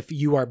about. If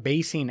you are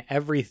basing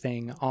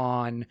everything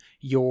on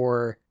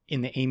your,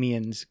 in the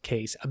Aimians'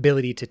 case,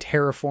 ability to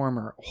terraform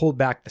or hold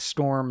back the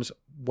storms,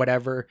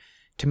 whatever,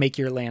 to make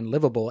your land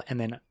livable, and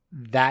then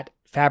that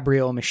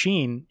fabrial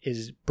machine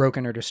is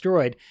broken or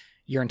destroyed,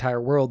 your entire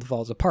world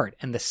falls apart.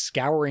 And the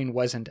scouring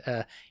wasn't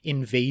a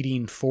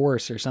invading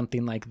force or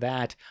something like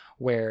that,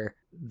 where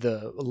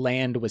the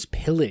land was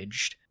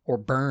pillaged or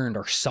burned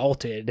or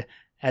salted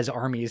as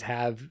armies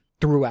have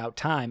throughout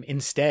time.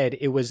 Instead,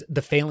 it was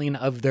the failing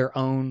of their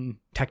own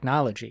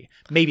technology.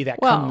 Maybe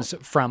that comes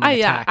from an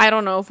attack. I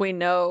don't know if we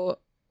know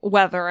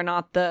whether or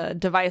not the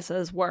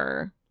devices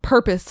were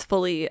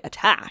purposefully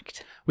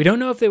attacked. We don't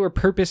know if they were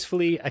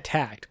purposefully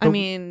attacked. I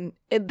mean,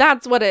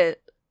 that's what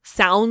it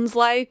sounds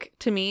like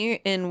to me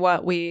in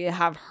what we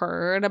have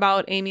heard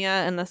about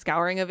Aimia and the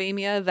scouring of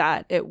Aimia,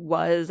 that it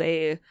was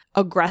a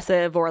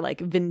aggressive or like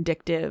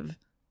vindictive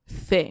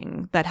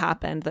thing that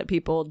happened, that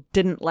people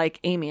didn't like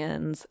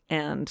Aimians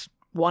and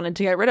wanted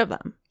to get rid of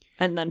them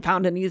and then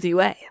found an easy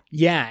way.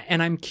 Yeah,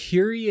 and I'm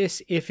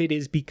curious if it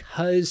is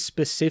because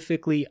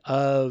specifically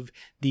of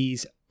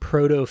these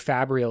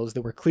proto-fabrials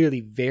that were clearly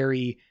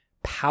very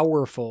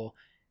powerful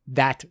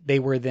that they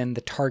were then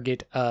the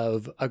target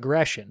of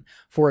aggression.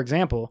 For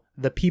example,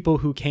 the people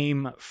who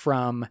came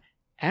from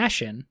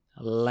Ashen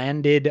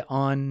landed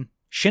on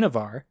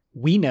Shinovar,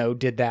 we know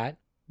did that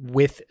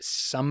with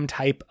some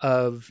type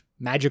of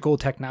magical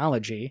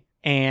technology,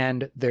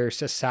 and their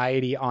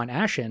society on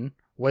Ashen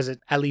was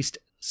at least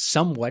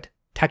somewhat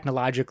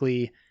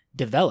technologically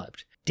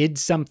developed, did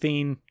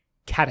something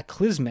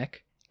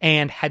cataclysmic,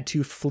 and had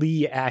to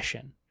flee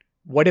Ashen.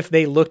 What if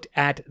they looked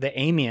at the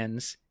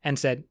Aimians and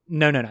said,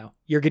 no,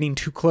 you're getting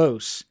too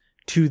close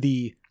to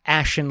the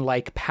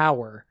Ashen-like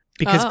power?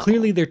 Because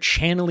clearly they're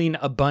channeling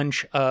a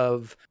bunch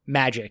of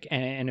magic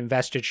and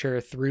investiture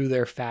through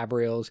their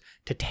fabrials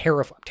to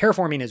terraform.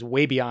 Terraforming is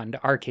way beyond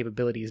our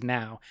capabilities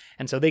now.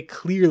 And so they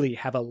clearly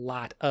have a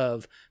lot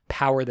of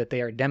power that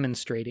they are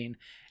demonstrating.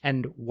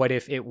 And what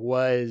if it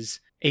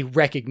was a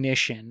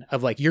recognition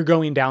of like, you're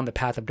going down the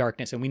path of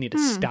darkness and we need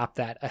to stop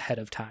that ahead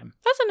of time?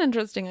 That's an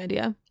interesting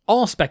idea.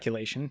 All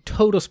speculation,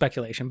 total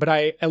speculation. But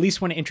I at least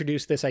want to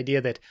introduce this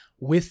idea that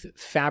with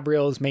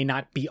fabrials may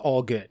not be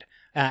all good.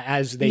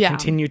 As they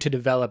continue to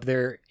develop,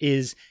 there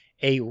is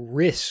a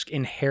risk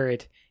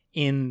inherent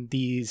in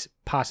these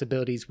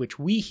possibilities, which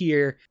we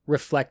hear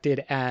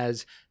reflected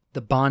as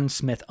the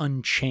bondsmith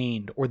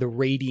unchained or the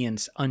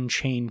radiance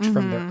unchanged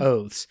from their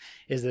oaths,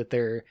 is that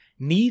there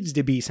needs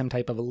to be some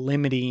type of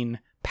limiting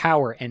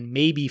power, and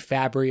maybe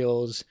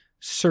fabrials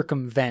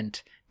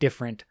circumvent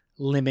different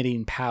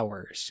limiting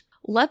powers.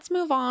 Let's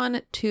move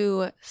on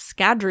to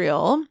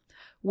Scadrial,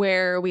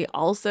 where we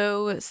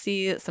also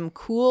see some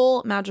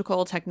cool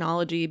magical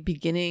technology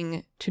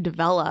beginning to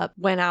develop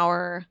when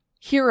our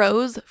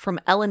heroes from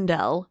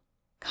Elendel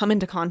come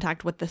into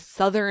contact with the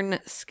southern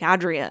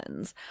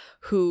Scadrians,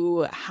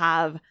 who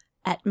have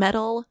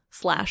Etmetal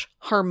 /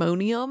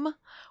 Harmonium,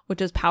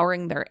 which is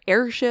powering their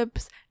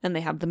airships, and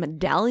they have the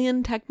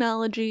medallion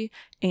technology,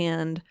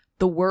 and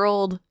the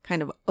world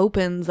kind of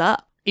opens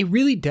up. It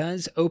really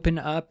does open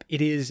up.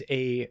 It is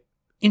a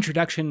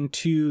introduction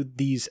to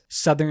these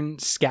southern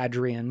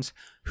Scadrians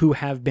who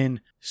have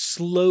been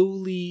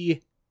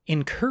slowly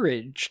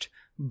encouraged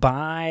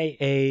by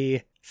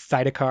a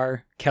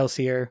Thydakar,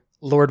 Kelsier,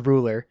 Lord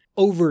Ruler,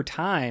 over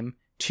time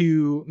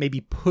to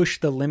maybe push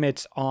the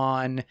limits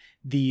on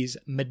these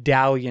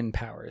medallion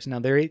powers. Now,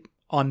 they're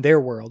on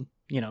their world,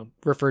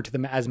 refer to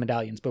them as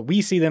medallions, but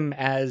we see them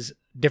as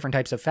different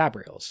types of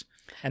fabrials.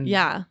 And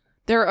yeah,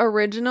 they're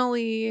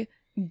originally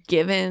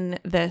given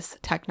this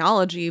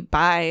technology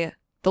by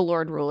the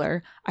Lord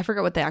Ruler. I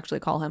forget what they actually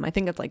call him. I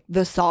think it's like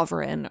the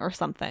Sovereign or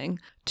something,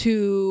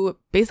 to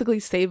basically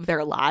save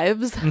their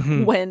lives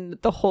when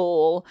the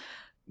whole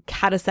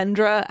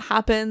Catacendra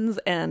happens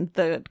and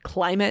the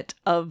climate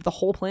of the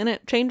whole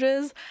planet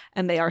changes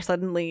and they are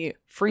suddenly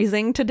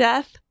freezing to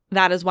death.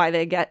 That is why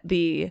they get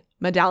the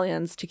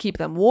medallions, to keep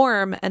them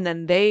warm, and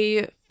then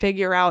they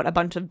figure out a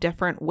bunch of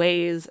different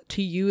ways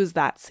to use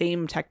that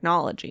same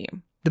technology.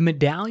 The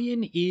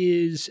medallion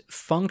is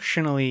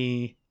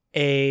functionally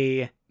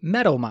a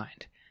metal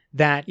mind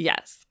that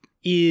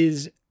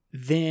is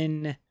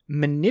then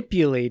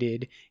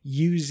manipulated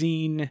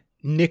using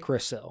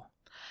Nicrosil.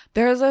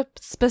 There's a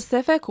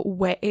specific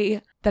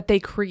way that they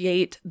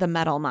create the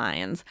metal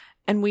mines,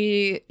 and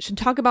we should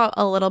talk about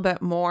a little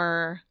bit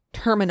more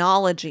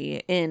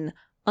terminology in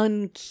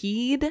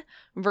unkeyed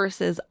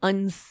versus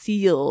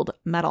unsealed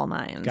metal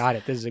mines. Got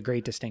it. This is a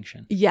great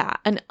distinction. Yeah,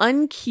 an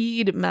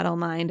unkeyed metal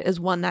mine is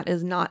one that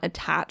is not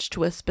attached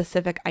to a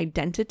specific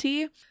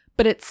identity,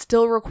 but it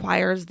still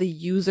requires the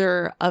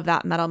user of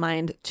that metal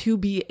mine to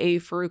be a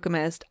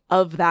Feruchemist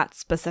of that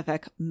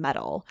specific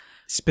metal.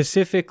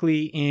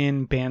 Specifically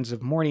in Bands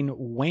of Mourning,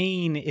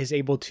 Wayne is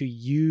able to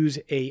use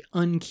a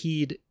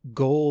unkeyed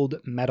gold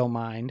metal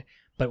mine,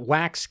 but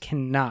Wax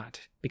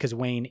cannot, because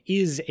Wayne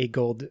is a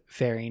gold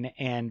fairing,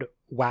 and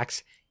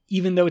Wax,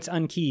 even though it's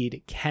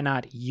unkeyed,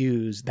 cannot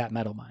use that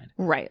metal mine.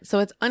 Right. So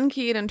it's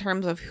unkeyed in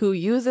terms of who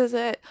uses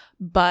it,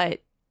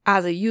 but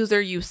as a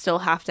user, you still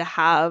have to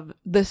have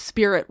the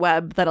spirit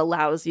web that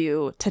allows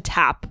you to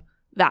tap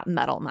that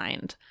metal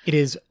mine. It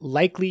is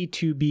likely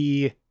to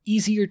be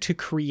easier to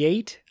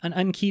create an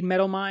unkeyed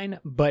metal mine,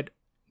 but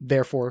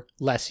therefore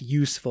less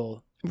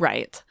useful.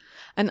 Right.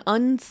 An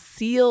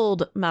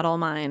unsealed metal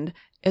mine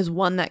is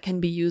one that can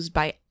be used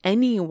by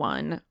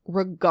anyone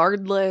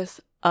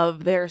regardless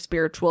of their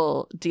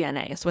spiritual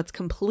DNA. So it's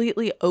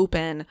completely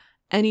open.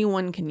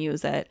 Anyone can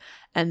use it.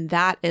 And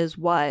that is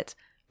what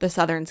the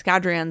Southern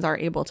Scadrians are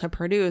able to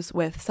produce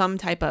with some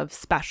type of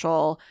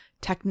special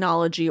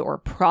technology or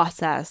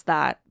process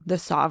that the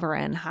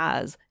Sovereign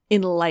has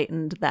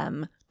enlightened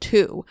them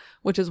to,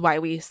 which is why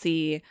we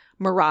see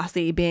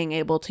Marasi being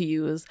able to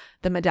use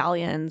the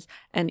medallions,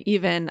 and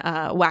even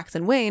Wax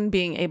and Wayne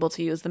being able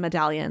to use the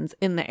medallions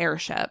in the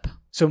airship.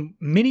 So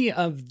many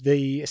of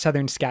the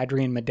Southern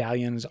Scadrian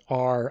medallions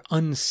are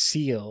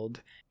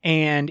unsealed,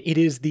 and it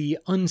is the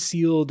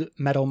unsealed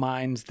metal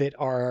mines that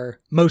are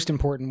most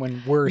important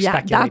when we're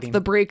speculating. That's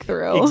the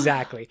breakthrough.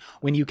 Exactly.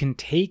 When you can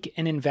take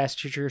an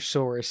investiture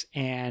source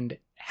and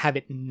have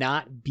it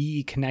not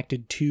be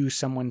connected to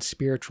someone's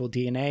spiritual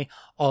DNA,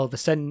 all of a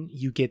sudden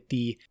you get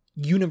the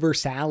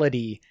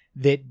universality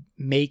that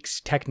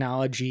makes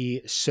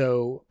technology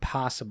so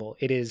possible.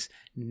 It is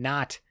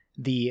not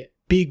the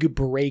big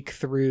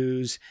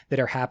breakthroughs that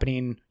are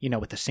happening,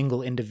 with a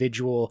single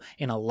individual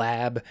in a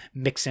lab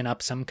mixing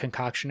up some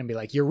concoction and be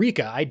like,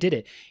 Eureka, I did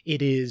it.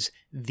 It is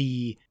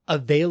the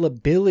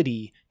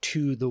availability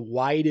to the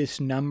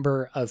widest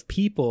number of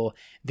people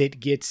that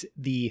gets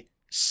the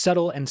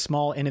subtle and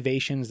small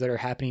innovations that are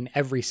happening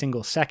every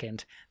single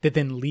second that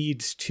then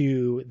leads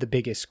to the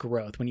biggest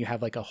growth when you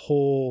have like a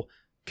whole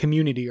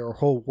community or a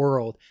whole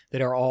world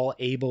that are all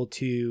able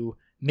to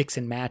mix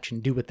and match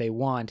and do what they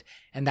want.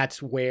 And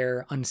that's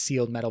where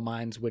unsealed metal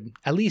mines would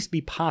at least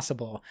be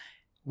possible.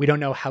 We don't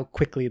know how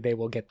quickly they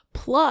will get.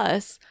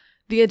 Plus,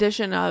 the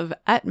addition of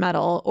et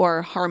metal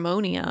or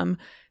harmonium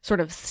sort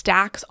of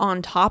stacks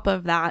on top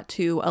of that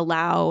to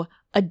allow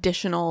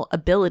additional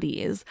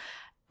abilities.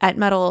 Et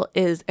metal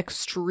is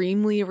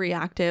extremely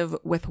reactive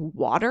with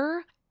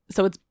water,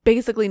 so it's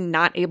basically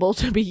not able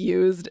to be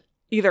used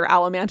either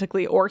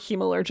allomantically or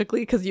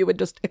hemalurgically because you would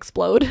just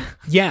explode.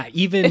 Yeah,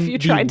 even if you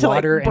tried the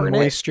water to burn and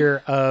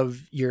moisture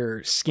of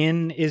your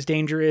skin is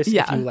dangerous.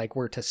 Yeah. If you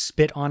were to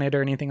spit on it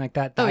or anything like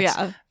that,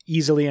 that's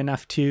easily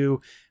enough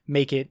to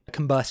make it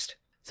combust.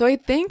 So I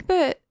think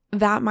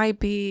that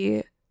might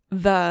be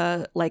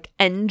the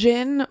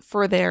engine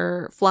for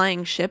their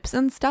flying ships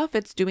and stuff.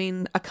 It's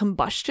doing a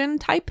combustion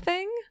type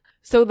thing.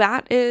 So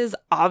that is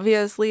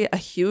obviously a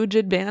huge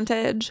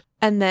advantage.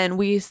 And then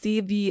we see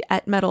the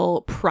et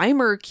metal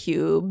primer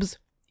cubes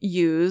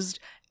used,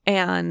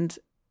 and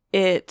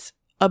it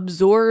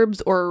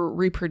absorbs or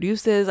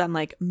reproduces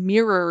and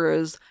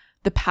mirrors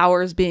the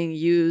powers being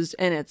used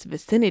in its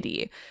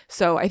vicinity.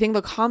 So I think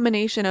the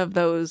combination of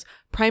those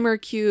primer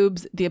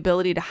cubes, the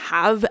ability to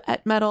have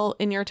et metal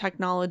in your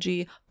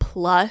technology,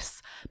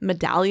 plus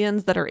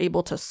medallions that are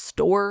able to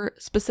store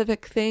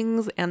specific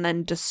things and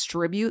then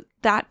distribute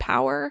that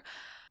power,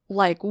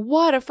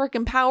 what a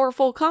freaking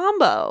powerful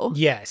combo.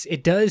 Yes,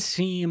 it does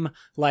seem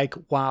like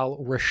while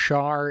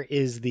Roshar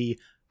is the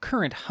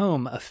current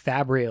home of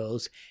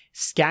Fabrials,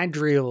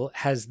 Scadrial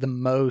has the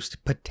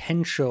most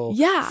potential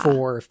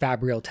for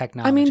Fabrial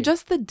technology. I mean,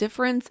 just the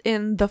difference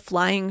in the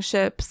flying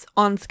ships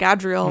on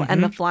Scadrial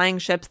and the flying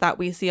ships that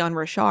we see on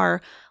Roshar.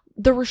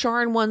 The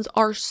Rosharan ones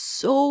are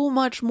so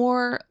much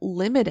more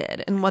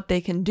limited in what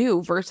they can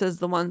do versus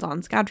the ones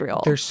on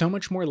Scadrial. They're so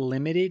much more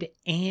limited,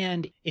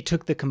 and it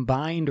took the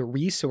combined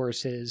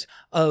resources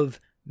of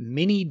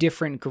many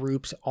different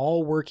groups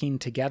all working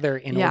together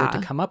in order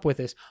to come up with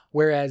this,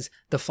 whereas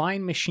the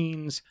flying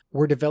machines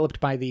were developed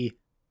by the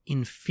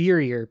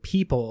inferior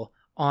people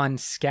on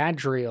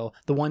Scadrial,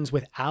 the ones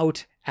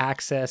without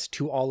access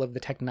to all of the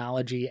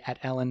technology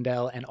at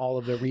Elendel and all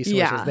of the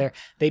resources there.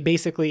 They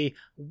basically,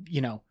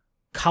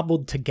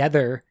 cobbled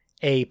together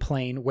a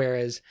plane,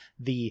 whereas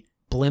the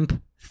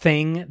blimp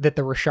thing that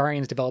the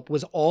Rosharians developed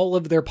was all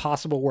of their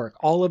possible work,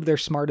 all of their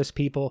smartest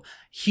people,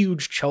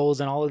 huge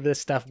chols and all of this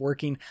stuff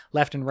working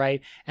left and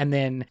right. And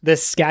then the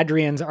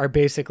Scadrians are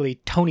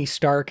basically Tony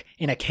Stark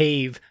in a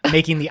cave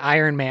making the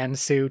Iron Man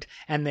suit.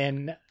 And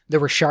then the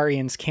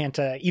Rasharians can't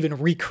even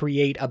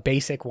recreate a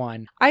basic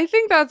one. I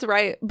think that's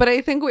right. But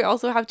I think we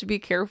also have to be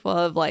careful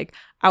of like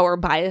our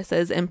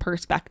biases in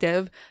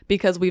perspective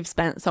because we've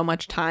spent so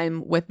much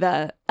time with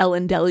the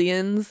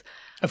Elendelians.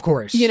 Of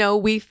course. You know,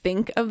 we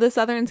think of the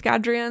Southern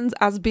Scadrians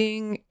as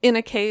being in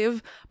a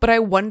cave, but I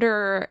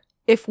wonder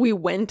if we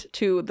went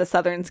to the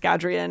Southern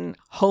Scadrian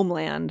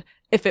homeland,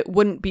 if it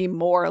wouldn't be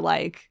more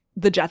like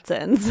the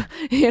Jetsons,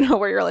 you know,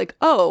 where you're like,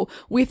 oh,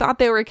 we thought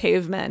they were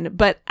cavemen,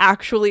 but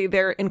actually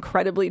they're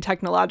incredibly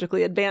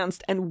technologically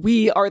advanced and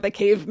we are the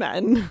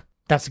cavemen.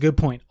 That's a good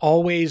point.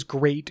 Always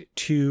great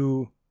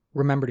to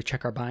remember to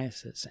check our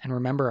biases and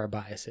remember our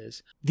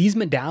biases. These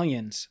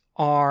medallions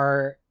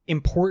are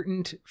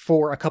important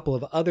for a couple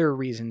of other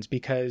reasons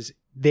because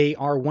they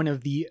are one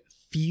of the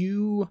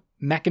few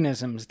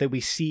mechanisms that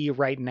we see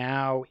right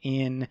now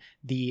in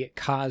the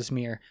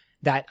Cosmere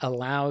that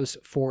allows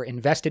for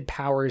invested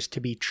powers to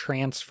be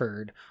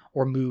transferred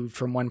or moved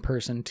from one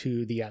person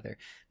to the other.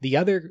 The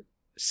other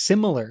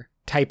similar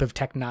type of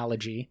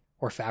technology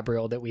or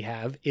fabrial that we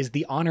have is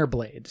the honor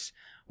blades,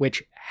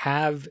 which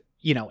have,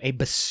 you know, a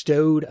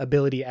bestowed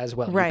ability as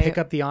well. Right. You pick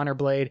up the honor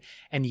blade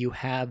and you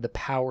have the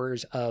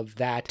powers of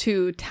that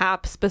to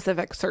tap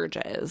specific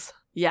surges.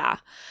 Yeah.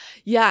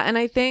 Yeah. And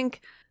I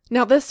think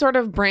now this sort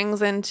of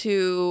brings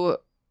into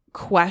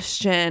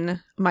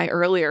question my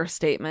earlier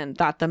statement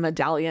that the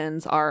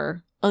medallions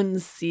are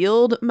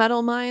unsealed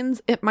metal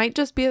mines. It might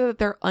just be that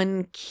they're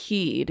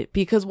unkeyed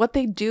because what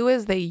they do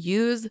is they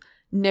use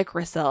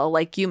Nigrosil,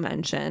 like you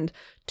mentioned,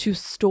 to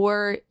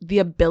store the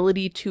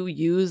ability to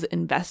use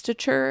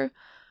investiture,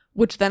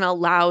 which then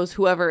allows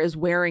whoever is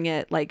wearing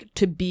it like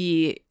to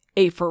be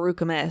a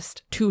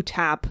Feruchemist to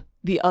tap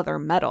the other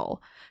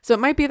metal. So it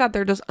might be that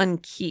they're just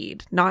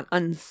unkeyed, not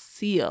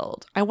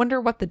unsealed. I wonder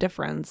what the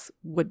difference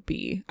would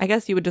be. I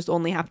guess you would just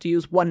only have to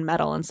use one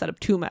metal instead of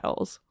two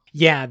metals.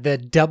 Yeah, the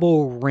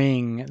double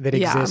ring that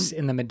exists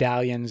in the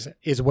medallions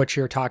is what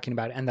you're talking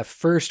about. And the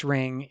first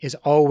ring is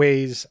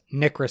always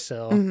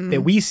Nigrosil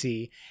that we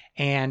see.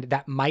 And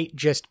that might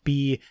just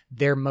be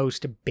their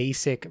most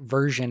basic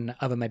version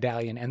of a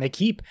medallion. And they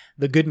keep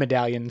the good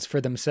medallions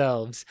for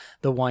themselves,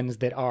 the ones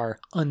that are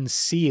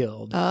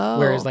unsealed. Oh,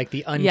 whereas like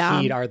the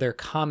unkeyed are their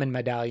common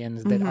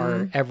medallions that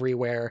are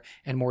everywhere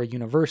and more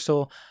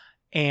universal.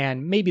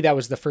 And maybe that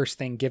was the first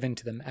thing given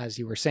to them, as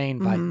you were saying,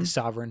 by the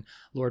sovereign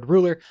Lord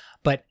Ruler.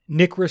 But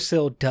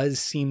Nigrosil does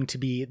seem to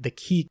be the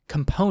key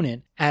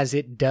component as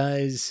it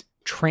does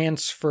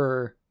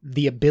transfer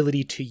the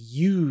ability to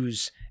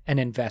use an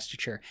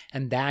investiture.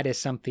 And that is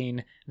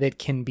something that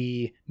can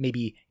be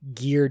maybe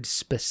geared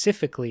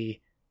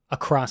specifically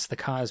across the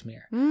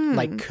Cosmere.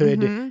 Like,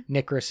 could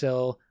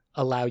Nigrosil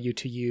allow you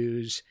to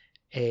use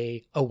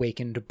a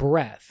awakened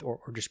breath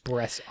or just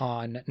breaths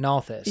on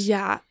Nalthis?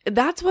 Yeah,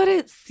 that's what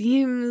it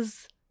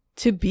seems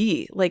to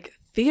be. Like,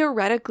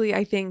 theoretically,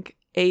 I think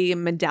a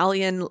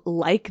medallion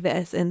like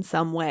this in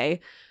some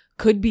way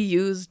could be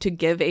used to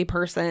give a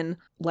person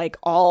like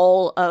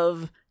all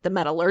of the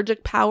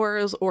metallurgic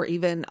powers or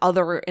even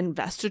other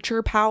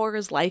investiture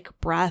powers like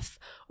breath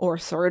or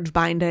surge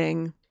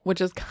binding, which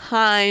is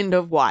kind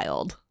of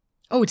wild.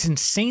 Oh, it's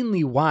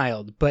insanely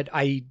wild, but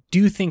I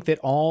do think that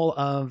all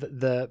of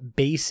the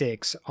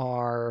basics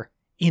are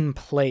in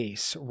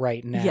place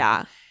right now.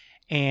 Yeah.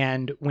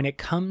 And when it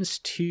comes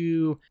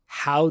to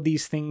how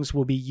these things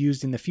will be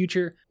used in the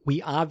future,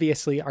 we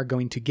obviously are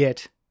going to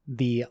get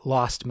the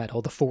Lost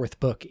Metal, the fourth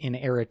book in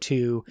Era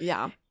 2,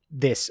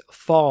 this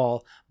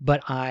fall.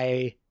 But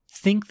I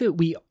think that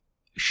we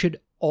should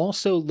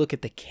also look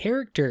at the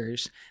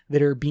characters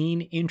that are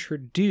being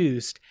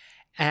introduced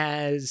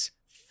as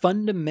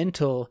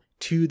fundamental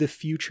to the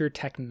future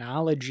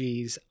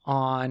technologies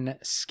on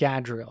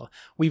Scadrial.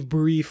 We've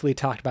briefly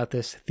talked about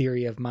this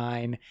theory of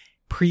mine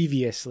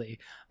previously,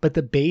 but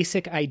the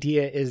basic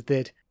idea is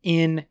that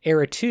in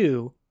Era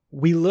 2,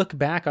 we look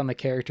back on the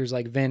characters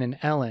like Vin and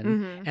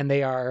Ellen, and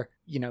they are,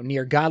 you know,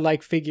 near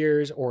godlike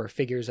figures or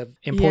figures of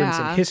importance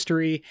in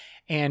history,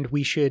 and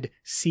we should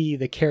see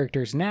the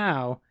characters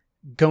now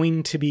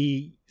going to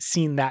be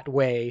seen that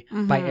way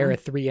by Era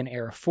 3 and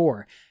Era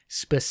 4.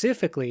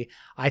 Specifically,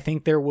 I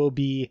think there will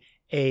be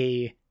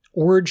a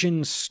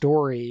origin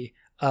story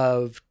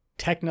of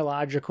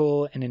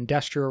technological and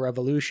industrial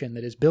revolution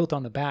that is built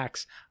on the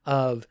backs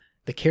of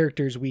the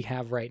characters we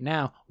have right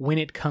now when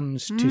it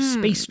comes to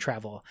space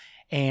travel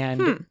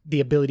and the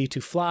ability to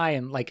fly,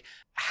 and like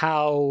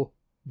how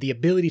the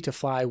ability to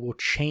fly will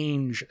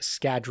change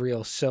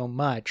Scadrial so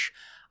much.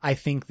 I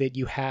think that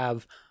you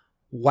have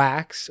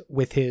Wax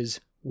with his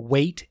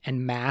weight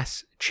and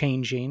mass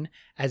changing,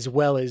 as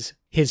well as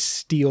his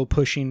steel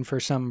pushing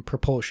for some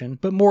propulsion,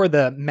 but more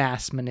the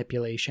mass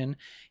manipulation.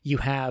 You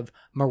have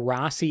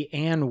Marasi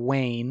and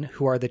Wayne,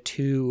 who are the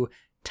two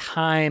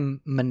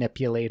time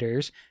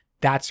manipulators.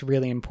 That's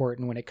really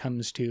important when it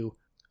comes to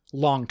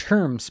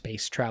long-term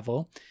space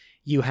travel.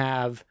 You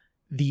have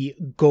the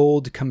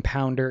gold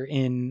compounder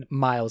in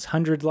Miles'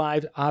 100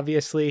 Lives,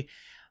 obviously,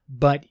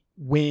 but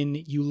when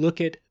you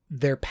look at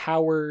their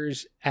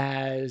powers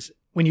as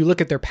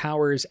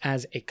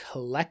a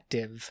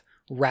collective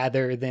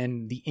rather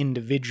than the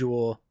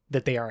individual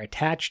that they are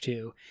attached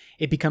to,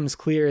 it becomes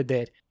clear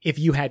that if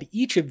you had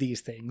each of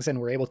these things and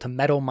were able to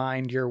metal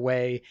mind your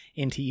way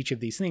into each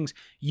of these things,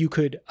 you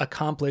could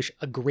accomplish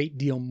a great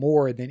deal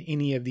more than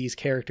any of these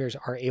characters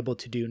are able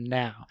to do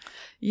now.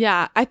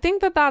 Yeah, I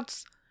think that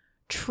that's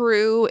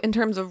true in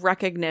terms of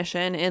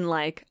recognition in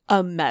like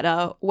a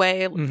meta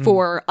way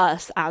for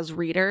us as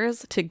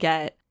readers to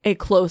get a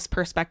close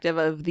perspective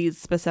of these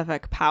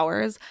specific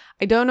powers.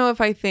 I don't know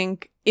if I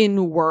think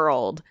in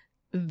world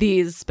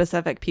these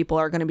specific people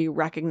are going to be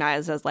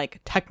recognized as like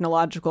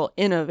technological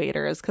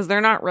innovators, because they're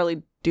not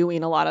really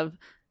doing a lot of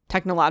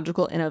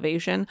technological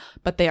innovation,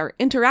 but they are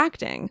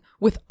interacting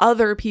with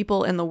other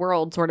people in the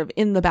world sort of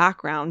in the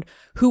background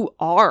who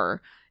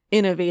are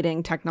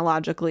innovating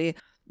technologically.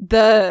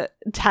 The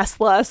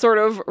Tesla sort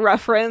of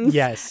reference.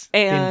 Yes,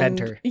 and, the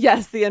inventor.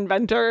 Yes, the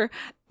inventor.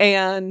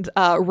 And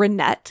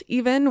Renette,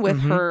 even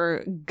with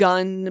her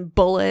gun,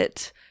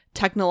 bullet,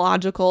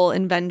 technological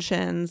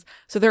inventions.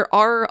 So there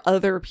are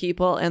other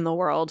people in the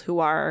world who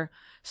are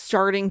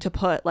starting to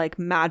put like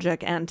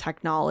magic and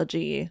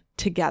technology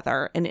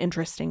together in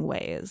interesting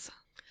ways.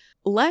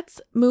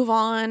 Let's move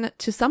on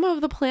to some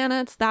of the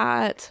planets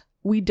that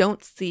we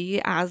don't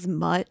see as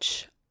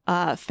much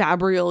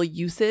Fabrial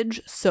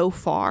usage so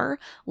far,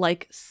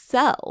 like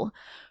Cell.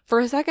 For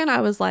a second,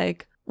 I was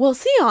like, well,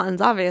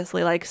 Scions,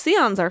 obviously, like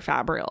Scions are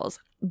Fabrials,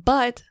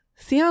 but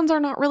Scions are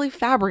not really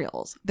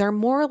Fabrials. They're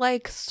more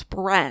like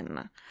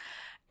Spren.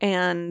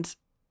 And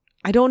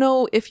I don't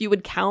know if you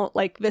would count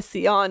like the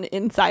Scion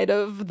inside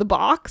of the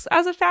box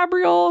as a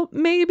Fabrial,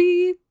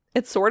 maybe.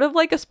 It's sort of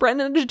like a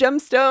Sprenage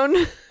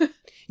gemstone.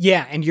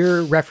 Yeah, and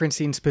you're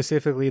referencing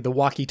specifically the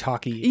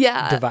walkie-talkie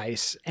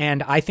device.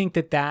 And I think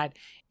that that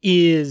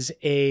is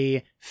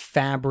a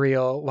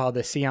Fabrial, while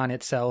the Scion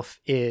itself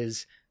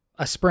is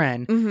a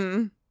Spren.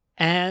 Mm-hmm.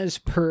 As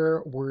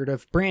per word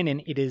of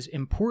Brandon, it is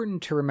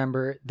important to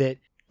remember that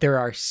there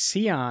are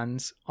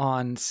Scions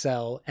on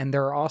Cell, and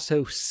there are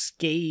also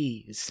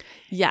Skays.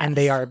 Yes. And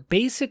they are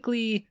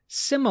basically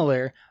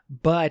similar,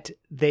 but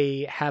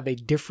they have a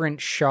different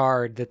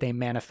shard that they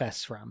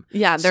manifest from.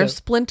 Yeah, they're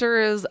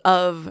splinters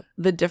of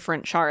the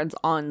different shards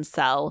on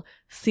Cell.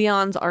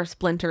 Scions are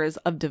splinters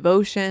of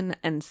devotion,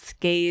 and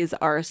Skays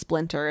are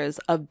splinters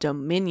of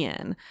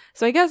dominion.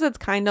 So I guess it's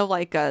kind of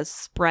like a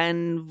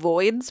Spren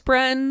Void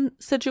Spren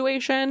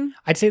situation.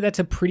 I'd say that's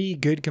a pretty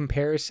good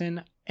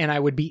comparison. And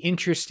I would be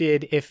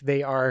interested if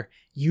they are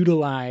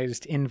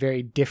utilized in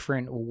very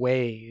different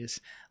ways.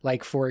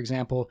 Like, for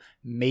example,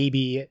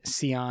 maybe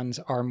Scions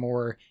are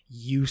more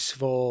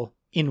useful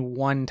in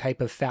one type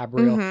of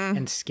Fabrial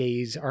and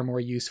Skays are more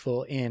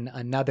useful in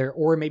another.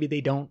 Or maybe they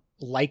don't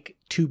like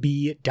to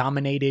be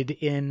dominated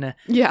in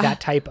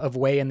that type of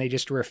way and they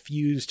just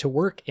refuse to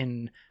work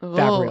in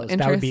Fabrials.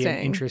 That would be an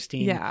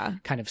interesting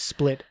kind of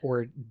split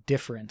or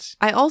difference.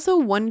 I also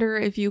wonder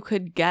if you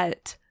could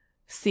get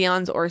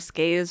Scions or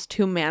Skays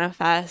to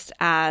manifest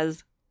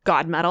as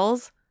god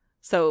metals.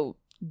 So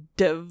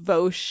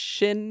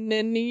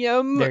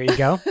Devotionium. There you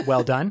go.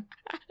 Well done.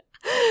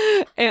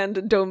 And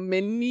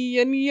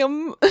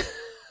Dominionium.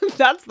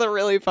 That's the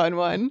really fun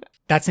one.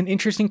 That's an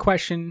interesting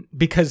question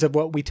because of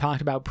what we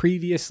talked about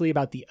previously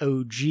about the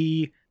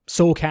OG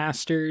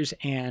soulcasters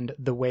and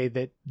the way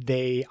that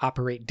they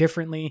operate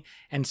differently.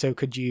 And so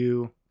could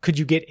you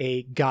get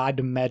a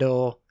god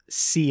metal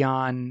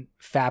Scion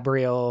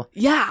Fabrial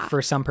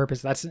for some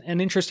purpose? That's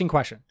an interesting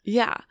question.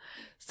 Yeah.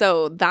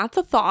 So that's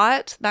a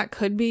thought that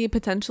could be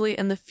potentially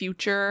in the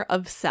future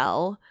of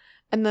Cell.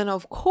 And then,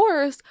 of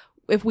course,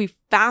 if we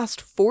fast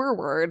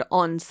forward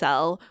on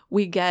Cell,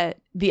 we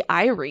get the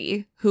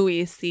Aerie, who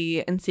we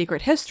see in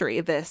Secret History,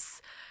 this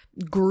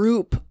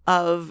group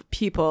of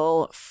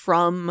people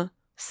from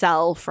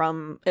Cell,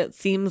 from, it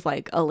seems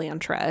like,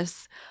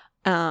 Elantris.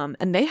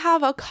 And they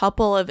have a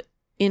couple of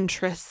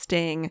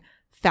interesting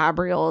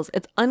Fabrials.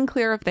 It's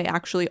unclear if they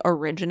actually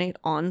originate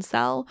on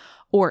Cell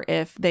or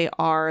if they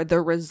are the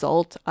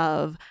result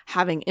of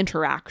having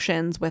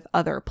interactions with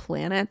other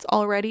planets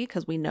already,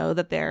 because we know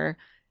that there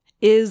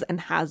is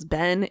and has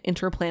been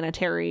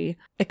interplanetary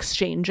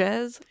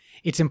exchanges.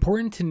 It's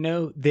important to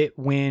note that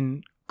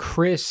when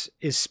Chris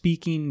is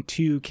speaking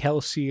to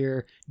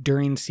Kelsier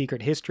during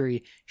Secret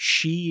History,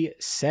 she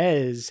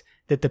says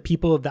that the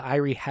people of the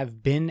Aerie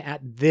have been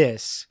at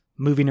this,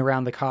 moving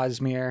around the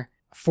Cosmere,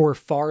 for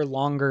far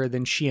longer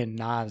than she and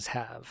Nas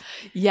have.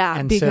 Yeah,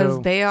 and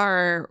because they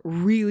are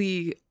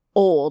really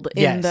old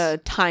in the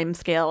time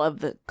scale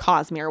of the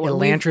Cosmere.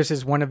 Elantris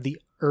is one of the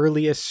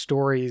earliest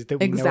stories that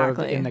we know of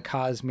in the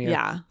Cosmere.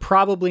 Yeah.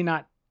 Probably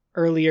not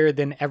earlier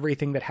than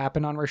everything that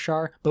happened on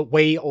Roshar, but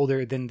way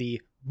older than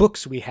the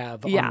books we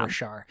have on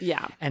Roshar.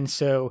 Yeah. And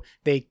so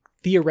they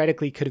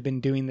theoretically could have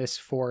been doing this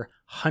for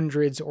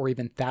hundreds or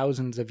even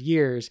thousands of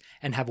years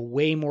and have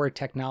way more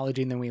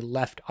technology than we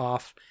left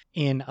off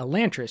in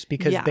Elantris,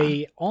 because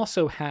they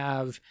also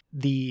have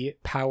the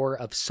power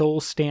of soul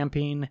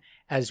stamping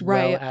as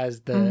well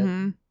as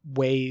the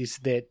ways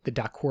that the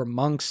Dakhor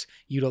monks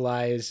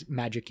utilize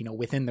magic,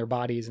 within their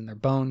bodies and their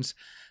bones.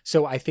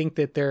 So I think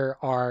that there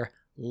are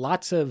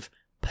lots of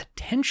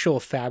potential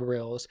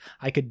Fabrials,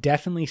 I could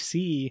definitely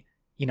see,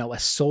 a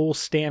soul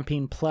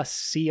stamping plus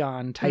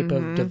Scion type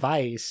of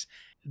device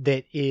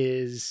that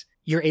is,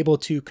 you're able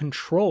to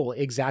control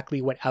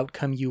exactly what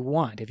outcome you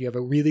want. If you have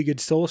a really good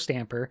soul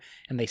stamper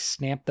and they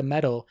stamp the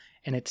metal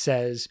and it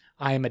says,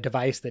 I am a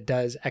device that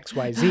does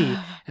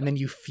XYZ, and then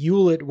you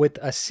fuel it with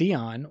a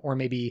Scion, or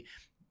maybe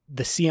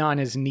the Scion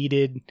is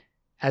needed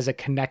as a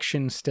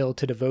connection still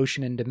to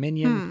devotion and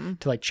dominion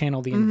to like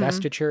channel the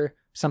investiture,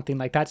 something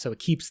like that. So it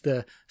keeps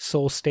the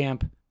soul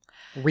stamp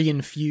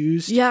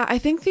reinfused. Yeah, I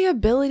think the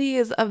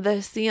abilities of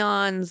the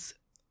Scions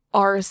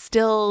are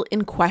still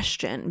in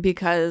question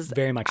because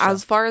Very much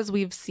as so. far as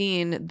we've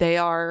seen, they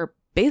are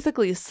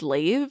basically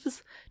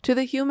slaves to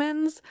the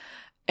humans.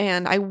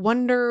 And I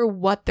wonder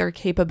what their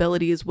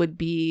capabilities would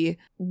be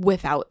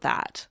without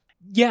that.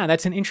 Yeah,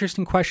 that's an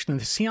interesting question.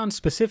 The Scions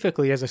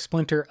specifically, as a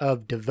splinter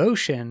of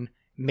devotion,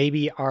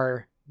 maybe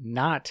are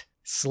not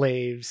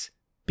slaves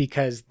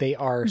because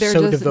they're just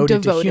so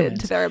devoted to humans.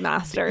 to their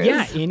masters.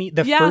 Yeah,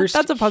 first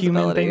that's a human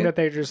possibility. thing that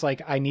they're just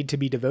like, I need to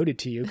be devoted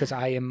to you because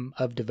I am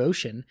of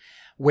devotion.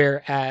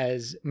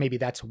 Whereas maybe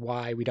that's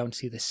why we don't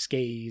see the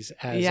Skaze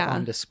as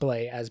on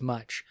display as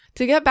much.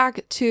 To get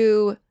back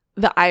to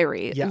the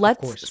Eyrie, Yeah, of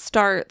let's course.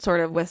 start sort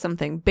of with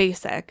something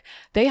basic.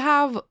 They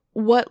have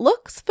what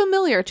looks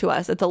familiar to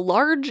us. It's a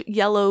large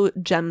yellow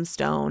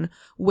gemstone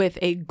with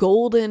a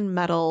golden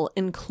metal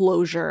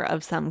enclosure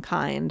of some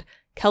kind.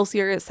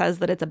 Kelsier says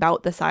that it's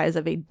about the size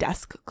of a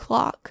desk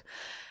clock.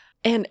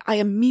 And I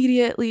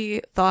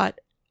immediately thought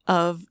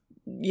of,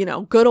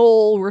 good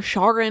old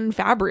Rasharan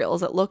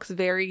Fabrials. It looks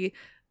very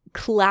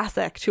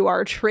classic to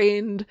our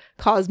trained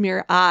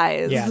Cosmere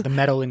eyes. Yeah, the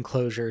metal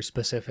enclosure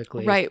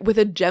specifically. Right, with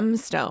a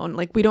gemstone.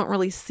 Like, we don't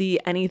really see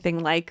anything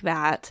like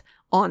that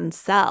on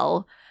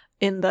Cell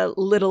in the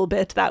little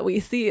bit that we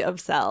see of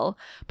Cell.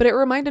 But it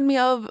reminded me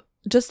of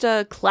just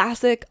a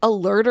classic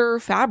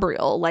alerter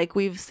Fabrial like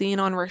we've seen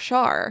on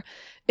Rashar.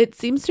 It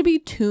seems to be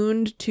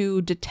tuned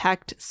to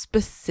detect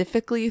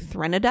specifically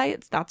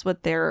Threnodites. That's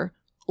what they're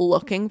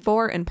looking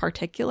for in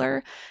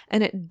particular.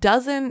 And it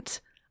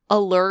doesn't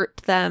alert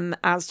them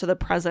as to the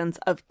presence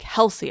of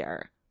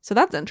Kelsier. So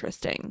that's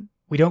interesting.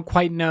 We don't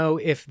quite know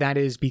if that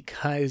is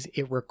because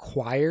it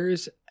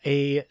requires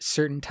a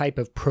certain type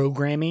of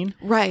programming.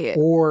 Right.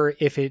 Or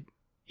if it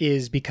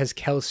is because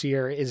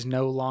Kelsier is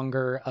no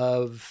longer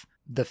of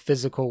the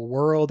physical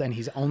world and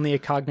he's only a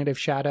cognitive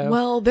shadow.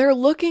 Well, they're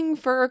looking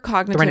for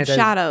cognitive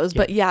shadows,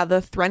 but yeah,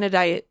 the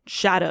Threnodite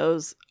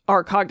shadows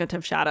are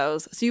cognitive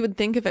shadows. So you would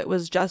think if it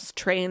was just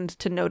trained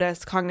to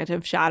notice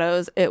cognitive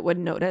shadows, it would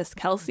notice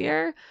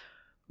Kelsier.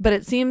 But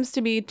it seems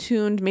to be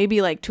tuned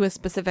maybe like to a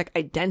specific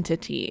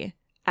identity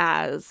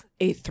as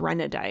a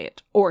Threnodite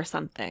or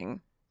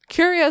something.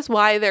 Curious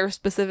why they're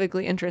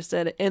specifically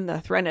interested in the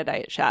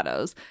Threnodite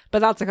shadows, but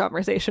that's a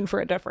conversation for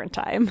a different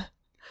time.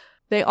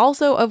 They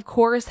also, of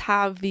course,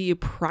 have the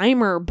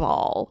primer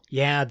ball.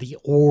 Yeah, the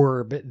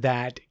orb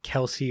that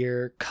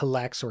Kelsier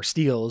collects or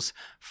steals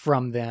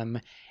from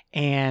them.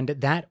 And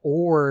that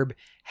orb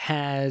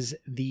has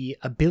the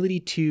ability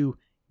to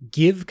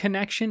give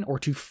connection or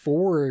to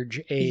forge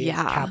a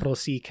capital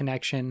C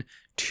connection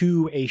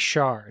to a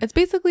shard. It's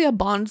basically a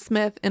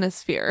bondsmith in a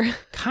sphere.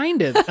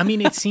 Kind of. I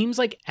mean, it seems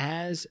like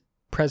as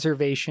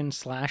Preservation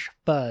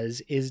 /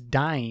 Fuzz is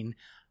dying,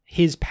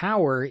 his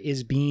power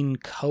is being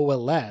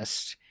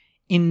coalesced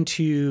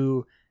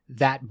into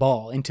that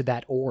ball, into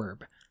that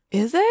orb.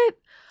 Is it?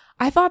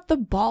 I thought the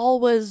ball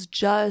was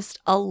just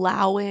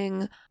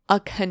allowing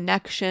a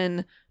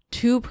connection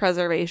to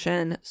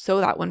Preservation so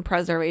that when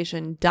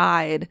Preservation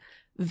died,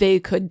 they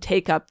could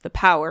take up the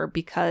power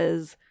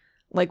because,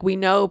 like, we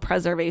know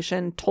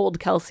Preservation told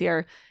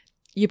Kelsier,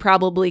 you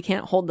probably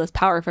can't hold this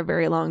power for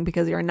very long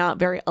because you're not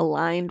very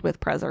aligned with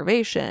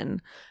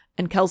Preservation.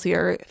 And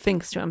Kelsier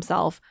thinks to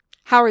himself,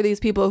 how are these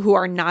people who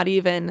are not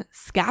even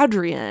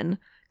Scadrian,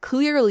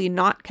 clearly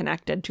not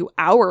connected to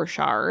our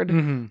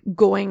shard,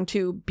 going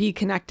to be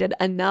connected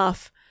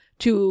enough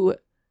to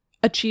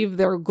achieve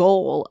their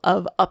goal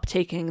of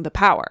uptaking the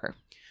power?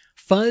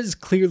 Fuzz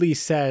clearly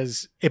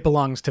says it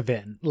belongs to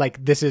Vin.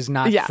 Like, this is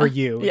not for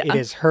you. Yeah. It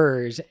is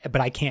hers, but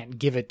I can't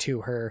give it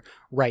to her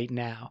right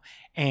now.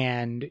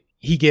 And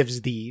he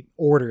gives the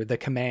order, the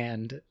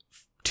command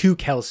to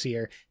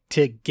Kelsier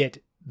to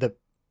get the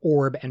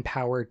orb and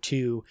power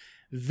to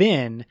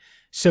Vin.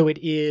 So it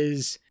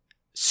is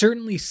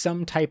certainly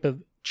some type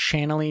of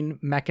channeling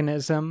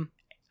mechanism.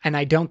 And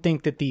I don't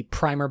think that the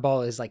primer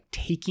ball is like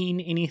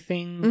taking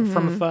anything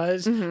from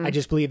Fuzz. I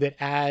just believe that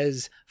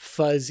as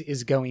Fuzz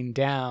is going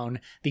down,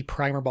 the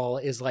primer ball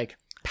is like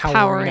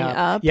powering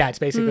up. Yeah, it's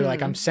basically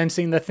like, I'm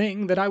sensing the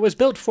thing that I was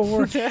built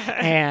for.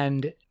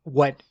 And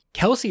what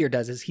Kelsier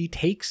does is he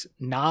takes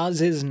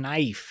Naz's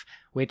knife,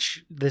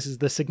 which this is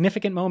the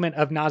significant moment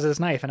of Naz's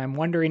knife. And I'm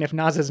wondering if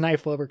Naz's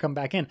knife will ever come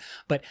back in.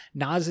 But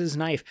Naz's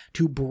knife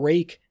to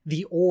break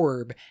the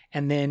orb,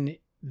 and then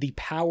the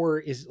power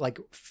is like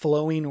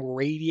flowing,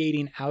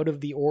 radiating out of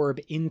the orb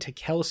into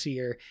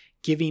Kelsier,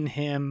 giving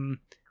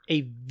him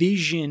a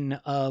vision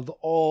of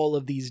all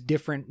of these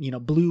different,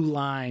 blue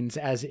lines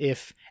as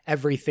if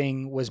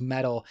everything was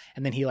metal.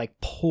 And then he like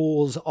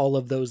pulls all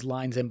of those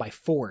lines in by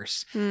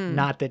force.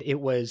 Not that it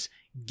was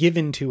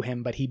given to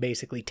him, but he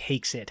basically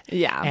takes it.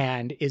 Yeah.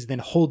 And is then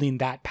holding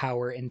that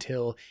power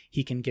until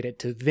he can get it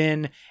to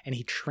Vin, and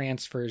he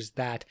transfers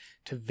that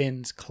to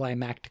Vin's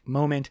climactic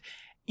moment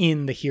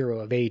in the Hero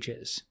of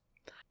Ages.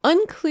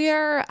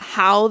 Unclear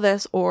how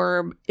this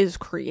orb is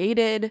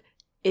created.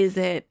 Is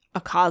it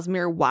a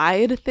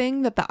Cosmere-wide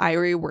thing that the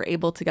Airi were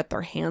able to get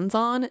their hands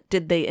on?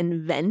 Did they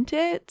invent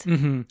it?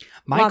 Mm-hmm.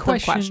 Lots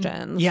of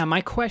questions. Yeah,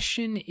 my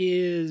question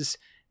is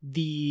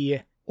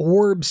the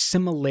orb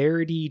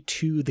similarity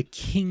to the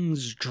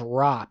King's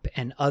Drop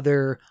and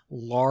other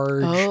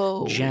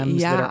large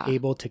gems that are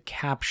able to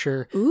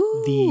capture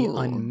the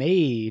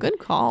Unmade. Good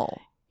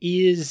call.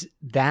 Is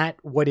that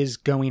what is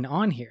going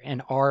on here?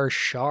 And are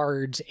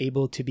shards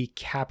able to be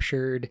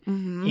captured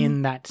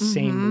in that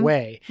same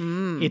way?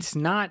 It's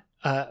not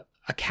a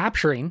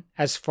capturing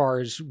as far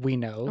as we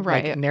know.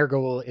 Right. Like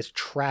Nergal is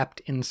trapped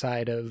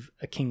inside of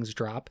a King's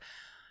Drop.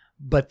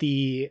 But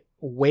the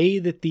way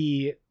that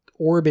the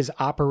orb is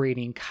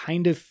operating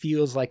kind of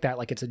feels like that,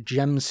 like it's a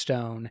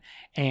gemstone,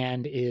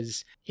 and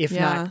is, if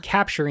not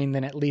capturing,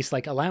 then at least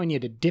like allowing you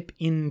to dip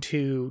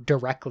into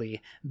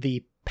directly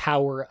the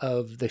power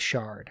of the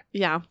shard.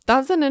 Yeah,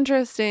 that's an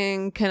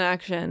interesting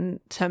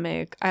connection to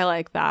make. I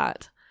like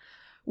that.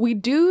 We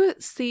do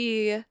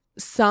see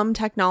some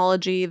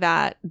technology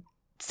that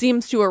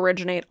seems to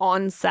originate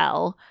on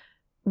Cell,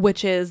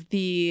 which is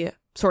the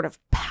sort of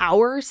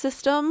power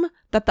system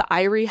that the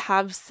Airi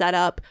have set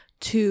up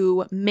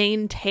to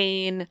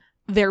maintain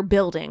their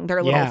building,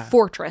 their little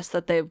fortress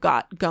that they've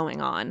got going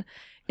on.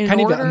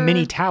 Kind of a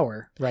mini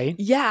tower, right?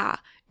 Yeah.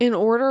 In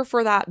order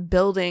for that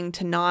building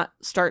to not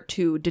start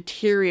to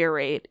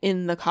deteriorate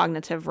in the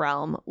cognitive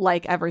realm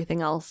like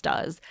everything else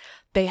does,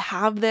 they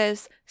have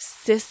this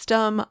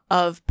system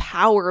of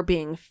power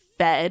being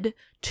fed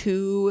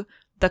to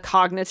the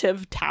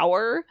cognitive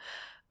tower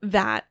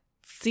that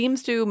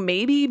seems to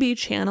maybe be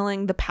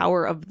channeling the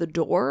power of the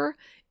door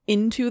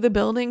into the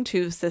building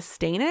to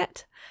sustain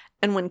it.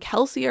 And when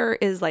Kelsier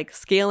is like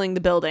scaling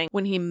the building,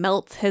 when he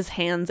melts his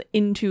hands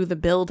into the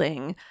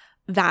building,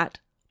 that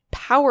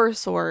power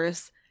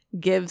source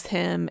gives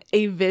him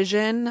a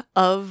vision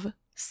of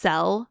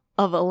Cell,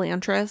 of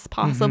Elantris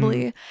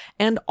possibly,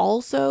 and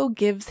also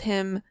gives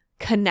him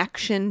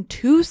connection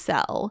to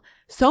Cell,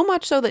 so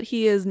much so that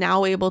he is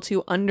now able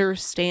to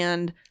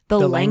understand the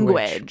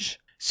language.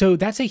 So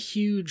that's a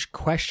huge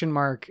question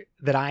mark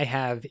that I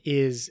have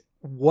is,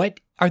 what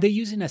are they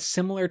using? A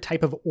similar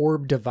type of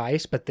orb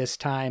device, but this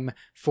time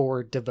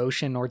for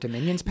devotion or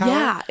Dominion's power?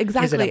 Yeah,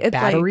 exactly. Is it a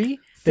battery?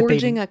 Like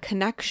forging a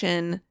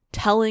connection,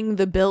 telling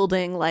the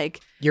building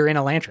like, you're in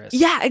Elantris.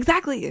 Yeah,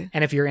 exactly.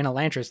 And if you're in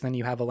Elantris, then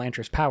you have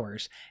Elantris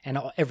powers, and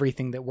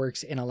everything that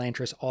works in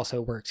Elantris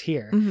also works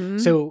here.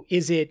 So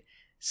is it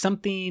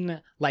something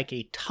like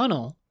a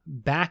tunnel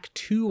back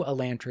to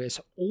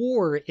Elantris,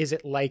 or is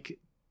it like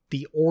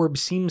the orb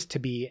seems to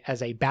be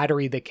as a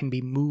battery that can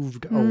be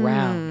moved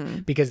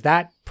around? Because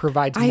that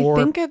provides more.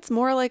 I think it's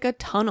more like a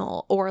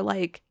tunnel or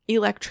like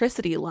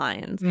electricity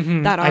lines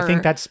that are, I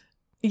think that's,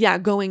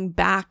 going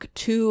back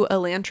to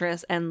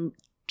Elantris and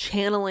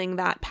channeling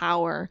that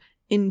power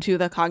into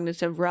the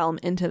cognitive realm,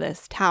 into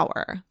this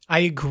tower. I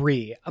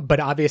agree. But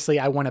obviously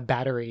I want a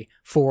battery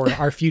for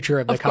our future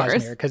of the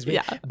Cosmere, because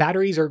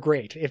batteries are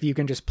great. If you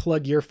can just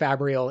plug your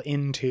Fabrial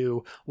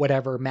into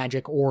whatever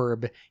magic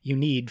orb you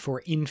need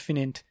for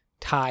infinite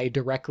tie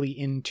directly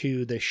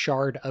into the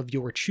shard of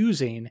your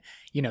choosing,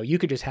 you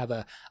could just have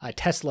a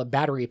Tesla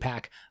battery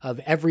pack of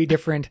every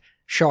different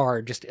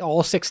shard, just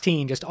all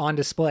 16 just on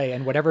display,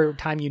 and whatever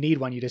time you need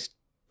one, you just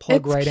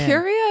plug right in. It's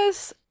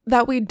curious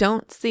that we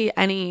don't see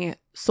any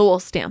soul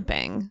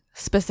stamping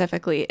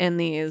specifically in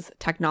these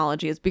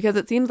technologies, because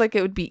it seems like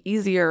it would be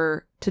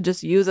easier to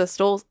just use a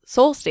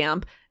soul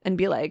stamp and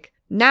be like,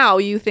 now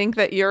you think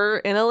that you're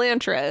in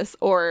Elantris,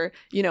 or,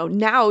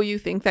 now you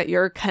think that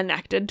you're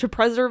connected to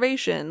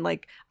preservation.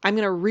 Like, I'm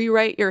going to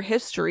rewrite your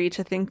history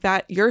to think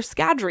that you're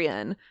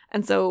Scadrian.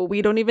 And so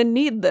we don't even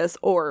need this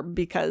orb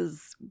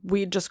because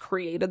we just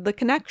created the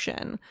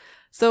connection.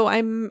 So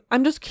I'm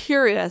just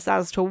curious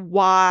as to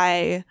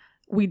why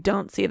we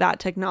don't see that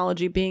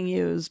technology being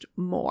used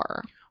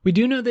more. We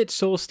do know that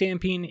soul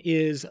stamping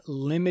is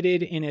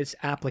limited in its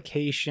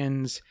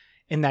applications,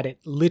 in that it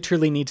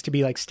literally needs to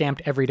be like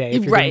stamped every day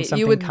if you're doing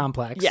something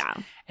complex. Yeah.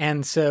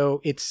 And so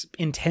it's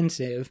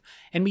intensive.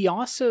 And we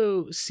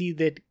also see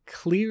that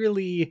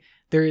clearly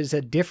there is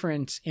a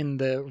difference in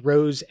the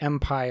Rose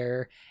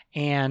Empire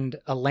and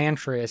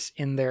Elantris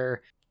in the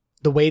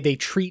way they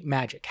treat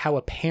magic, how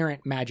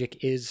apparent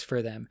magic is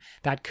for them.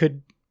 That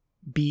could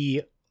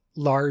be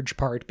large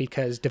part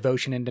because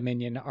Devotion and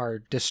Dominion are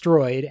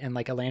destroyed, and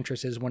like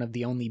Elantris is one of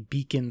the only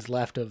beacons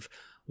left of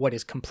what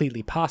is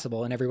completely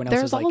possible, and everyone else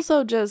There's is like... There's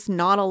also just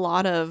not a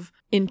lot of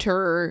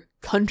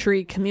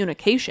inter-country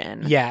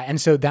communication. Yeah,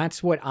 and so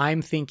that's what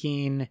I'm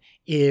thinking,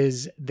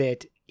 is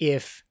that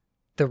if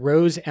the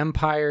Rose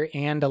Empire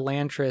and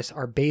Elantris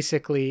are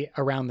basically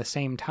around the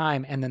same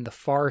time, and then the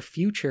far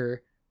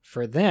future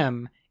for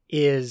them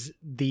is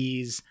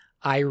these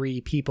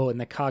Irie people in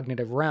the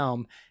cognitive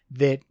realm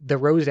that the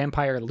Rose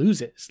Empire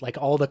loses. Like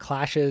all the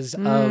clashes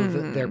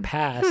of their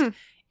past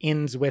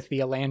ends with the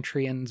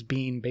Elantrians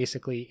being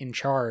basically in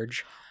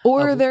charge.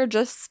 Or they're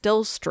just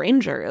still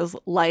strangers,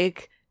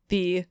 like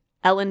the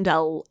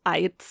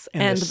Elendelites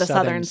and the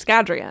Southern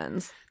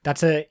Scadrians.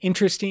 That's an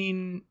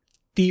interesting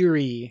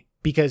theory,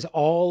 because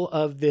all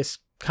of this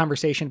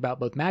conversation about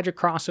both magic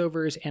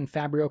crossovers and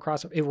Fabrial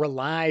crossovers, it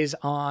relies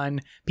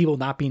on people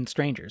not being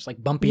strangers,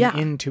 like bumping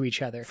into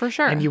each other. For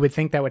sure. And you would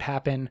think that would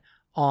happen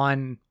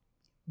on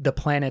the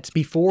planets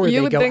before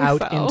they go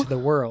out into the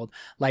world.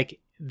 Like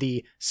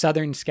the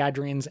Southern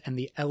Scadrians and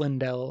the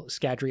Elendel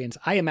Scadrians,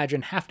 I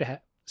imagine, have to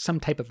have some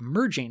type of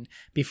merging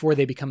before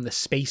they become the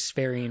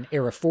spacefaring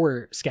Era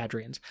 4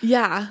 Scadrians.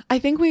 Yeah, I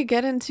think we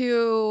get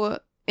into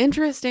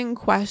interesting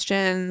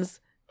questions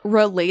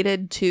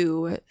related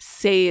to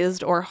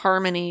Sazed or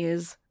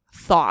Harmony's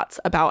thoughts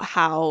about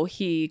how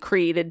he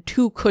created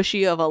too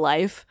cushy of a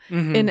life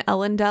in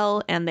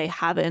Elendel, and they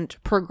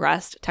haven't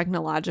progressed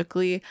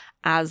technologically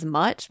as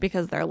much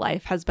because their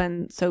life has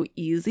been so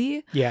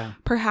easy. Yeah.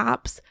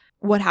 Perhaps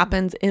what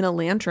happens in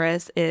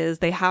Elantris is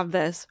they have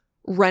this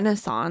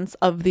renaissance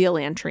of the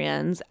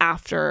Elantrians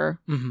after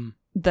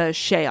the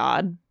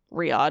Sheod,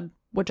 Riod,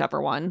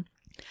 whichever one,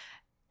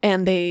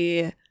 and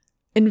they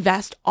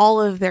invest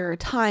all of their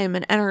time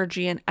and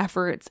energy and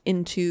efforts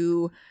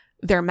into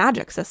their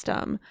magic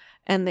system.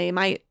 And they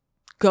might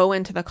go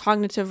into the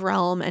cognitive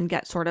realm and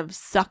get sort of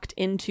sucked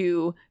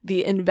into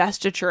the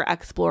investiture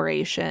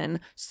exploration,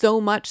 so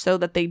much so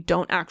that they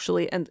don't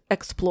actually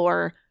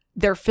explore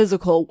their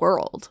physical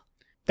world.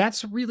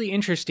 That's really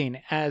interesting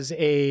as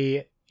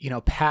a,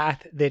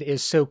 path that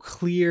is so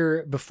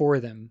clear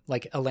before them,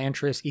 like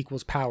Elantris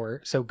equals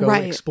power. So go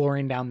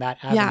exploring down that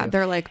avenue. Yeah,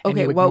 they're like,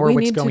 okay, what we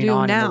need to do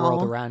on now in the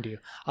world around you.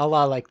 A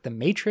la like the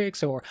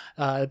Matrix or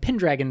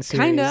Pendragon series,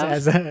 kind of,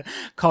 as a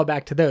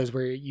callback to those,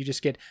 where you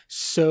just get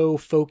so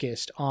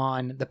focused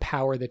on the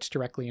power that's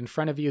directly in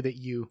front of you that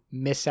you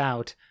miss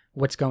out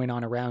what's going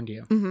on around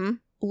you.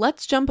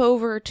 Let's jump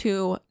over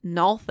to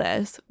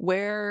Nalthis,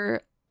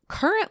 where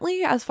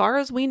currently, as far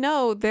as we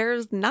know,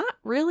 there's not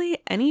really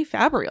any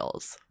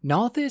Fabrials.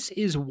 Nalthis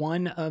is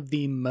one of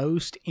the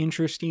most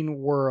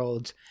interesting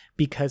worlds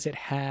because it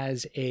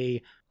has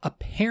a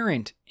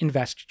apparent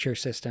investiture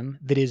system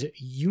that is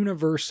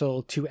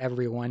universal to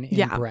everyone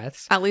in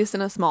breaths. At least in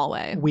a small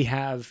way. We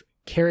have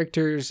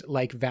characters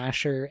like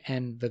Vasher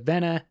and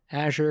Vivenna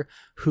Azure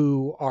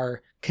who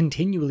are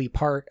continually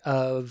part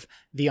of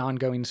the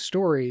ongoing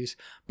stories,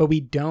 but we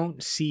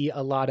don't see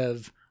a lot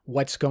of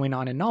what's going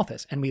on in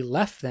Nalthis. And we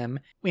left them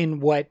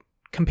in what,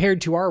 compared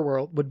to our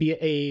world, would be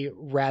a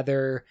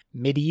rather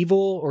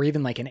medieval or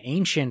even like an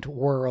ancient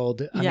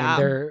world. I mean,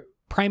 their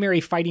primary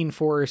fighting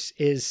force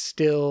is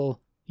still,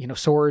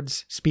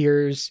 swords,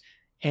 spears,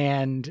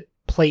 and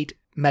plate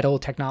metal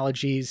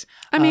technologies.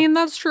 I mean,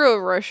 that's true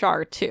of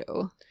Roshar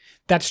too.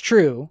 That's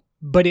true.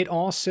 But it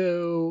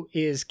also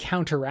is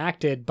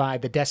counteracted by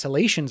the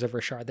desolations of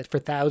Roshar that for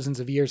thousands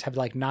of years have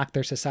knocked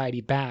their society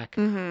back.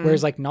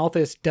 Whereas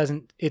Nalthis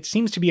doesn't, it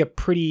seems to be a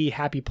pretty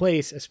happy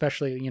place,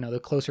 especially, the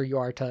closer you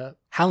are to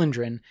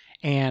Hallandren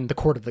and the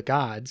Court of the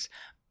Gods.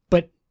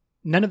 But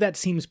none of that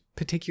seems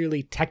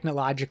particularly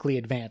technologically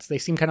advanced. They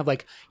seem kind of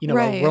like, a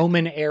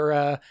Roman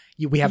era.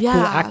 We have cool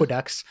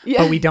aqueducts,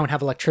 but we don't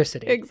have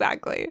electricity.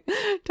 Exactly.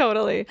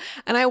 Totally.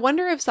 And I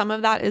wonder if some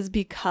of that is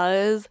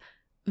because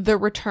the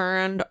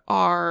returned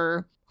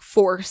are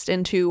forced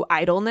into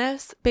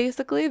idleness,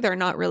 basically. They're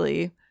not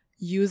really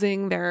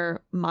using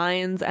their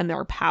minds and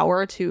their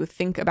power to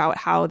think about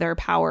how their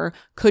power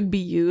could be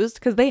used,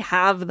 because they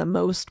have the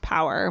most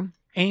power.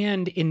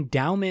 And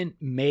endowment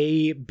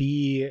may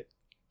be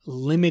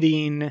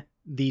limiting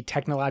the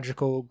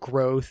technological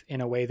growth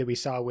in a way that we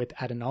saw with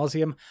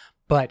Adonalsium,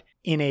 but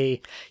in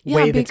a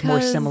way that's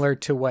more similar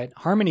to what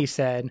Harmony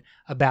said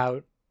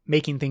about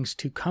making things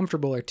too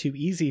comfortable or too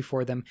easy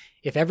for them.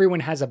 If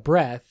everyone has a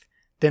breath,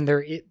 then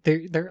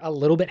they're a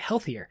little bit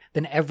healthier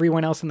than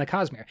everyone else in the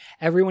Cosmere.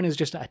 Everyone is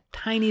just a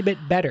tiny bit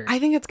better. I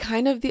think it's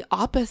kind of the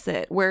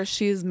opposite, where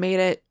she's made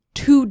it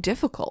too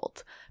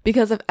difficult.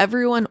 Because if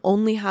everyone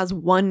only has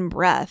one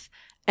breath,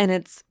 and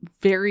it's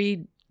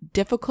very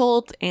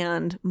difficult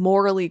and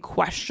morally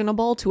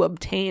questionable to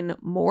obtain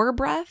more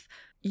breath,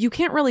 you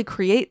can't really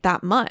create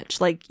that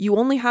much. Like, you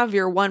only have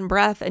your one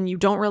breath, and you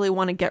don't really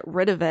want to get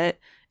rid of it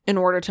in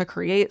order to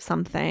create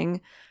something.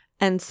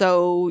 And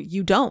so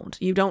you don't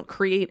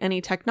create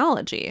any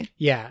technology.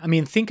 Yeah. I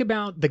mean, think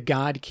about the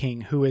God King,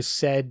 who is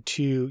said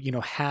to,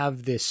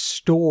 have this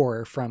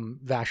store from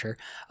Vasher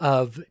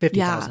of 50,000.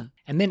 Yeah.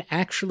 And then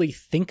actually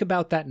think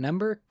about that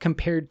number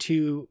compared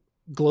to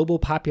global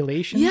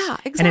populations. Yeah,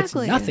 exactly. And it's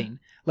nothing.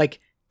 Like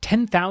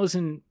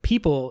 10,000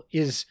 people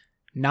is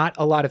not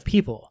a lot of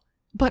people.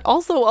 but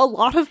also a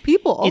lot of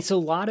people. It's a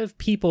lot of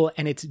people,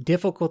 and it's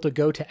difficult to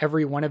go to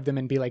every one of them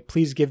and be like,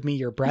 please give me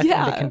your breath,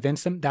 and to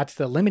convince them. That's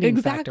the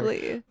limiting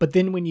factor. But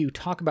then when you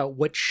talk about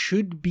what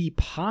should be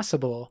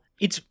possible,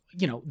 it's,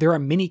 there are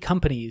many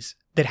companies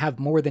that have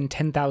more than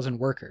 10,000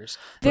 workers.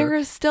 There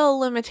is still a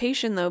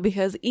limitation, though,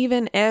 because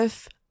even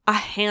if a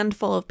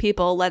handful of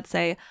people, let's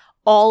say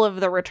all of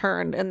the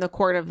returned in the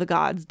court of the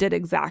gods did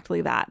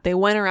exactly that. They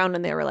went around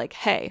and they were like,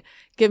 hey,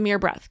 give me your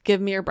breath,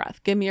 give me your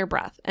breath, give me your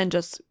breath, and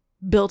just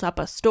built up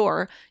a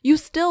store. You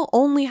still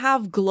only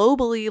have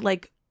globally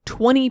like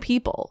 20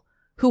 people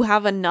who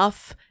have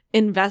enough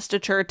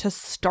investiture to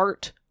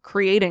start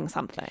creating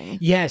something.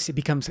 Yes, it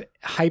becomes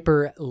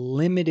hyper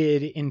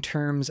limited in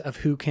terms of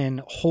who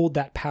can hold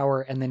that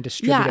power and then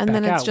distribute it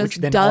back out, which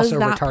then also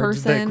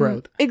retards the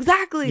growth.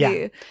 Exactly.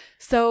 Yeah.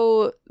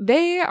 So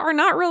they are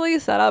not really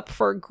set up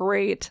for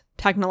great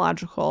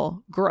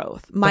technological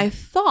growth. My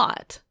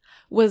thought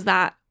was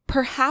that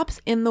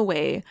perhaps in the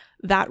way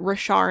that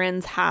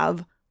Rasharans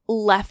have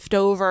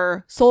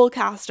leftover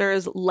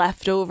soulcasters,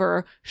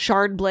 leftover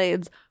shard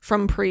blades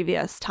from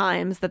previous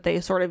times that they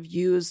sort of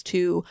use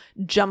to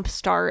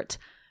jumpstart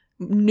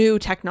new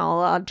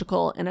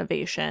technological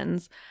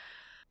innovations.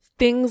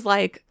 Things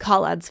like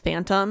Khalad's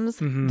phantoms,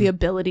 the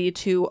ability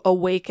to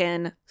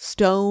awaken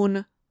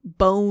stone,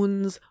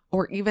 bones,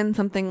 or even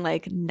something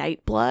like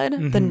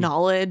Nightblood, the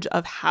knowledge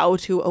of how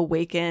to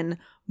awaken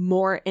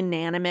more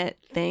inanimate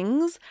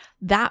things,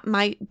 that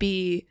might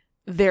be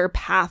their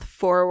path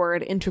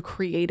forward into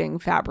creating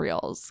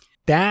Fabrials.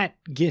 That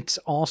gets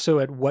also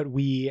at what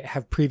we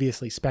have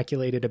previously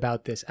speculated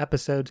about this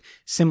episode,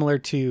 similar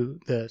to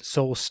the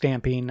soul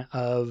stamping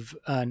of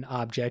an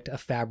object, a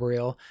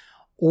Fabrial,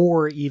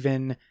 or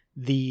even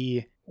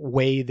the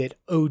way that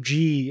OG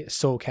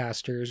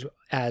soulcasters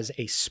as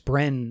a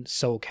Spren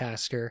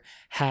soulcaster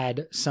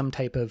had some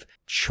type of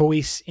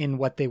choice in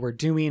what they were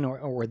doing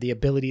or the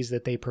abilities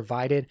that they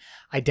provided.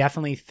 I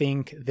definitely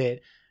think that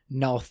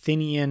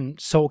Nalthinian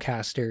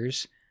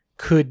soulcasters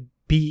could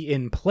be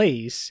in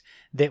place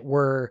that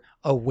were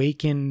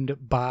awakened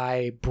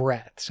by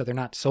breath. So they're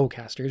not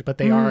soulcasters, but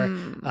they are,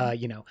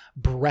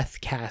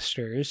 breath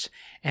casters.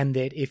 And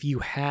that if you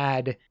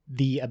had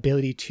the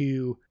ability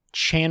to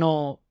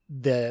channel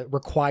the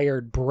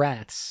required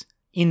breaths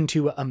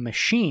into a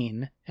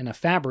machine and a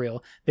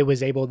Fabrial that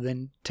was able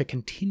then to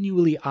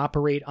continually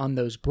operate on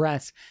those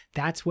breaths,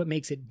 that's what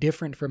makes it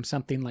different from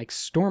something like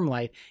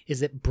Stormlight,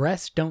 is that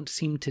breaths don't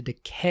seem to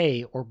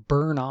decay or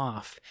burn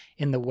off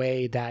in the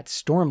way that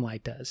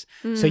Stormlight does.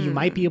 So you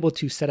might be able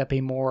to set up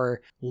a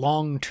more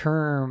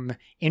long-term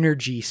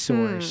energy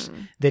source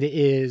that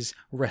is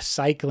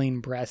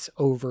recycling breaths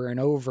over and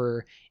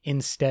over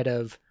instead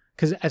of,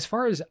 because as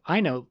far as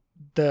I know,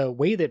 the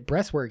way that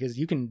breaths work is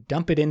you can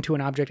dump it into an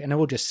object and it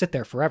will just sit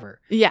there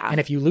forever. Yeah. And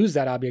if you lose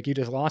that object, you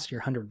just lost your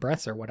 100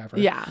 breaths or whatever.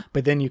 Yeah.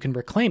 But then you can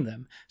reclaim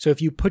them. So if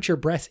you put your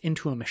breaths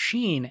into a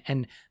machine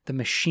and the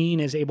machine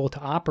is able to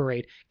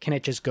operate, can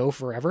it just go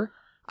forever?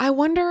 I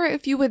wonder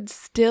if you would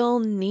still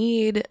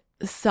need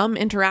some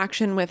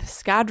interaction with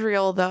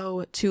Scadrial,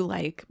 though, to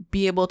like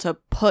be able to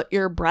put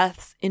your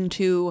breaths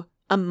into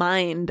a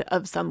mind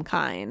of some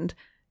kind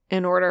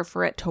in order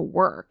for it to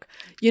work,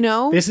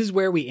 This is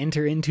where we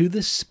enter into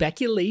the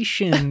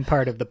speculation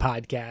part of the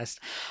podcast.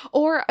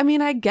 Or,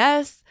 I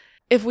guess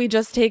if we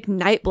just take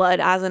Nightblood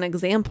as an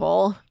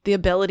example, the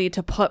ability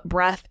to put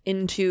breath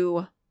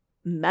into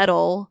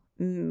metal,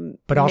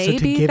 but also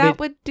maybe to give that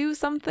would do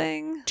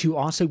something. To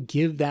also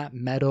give that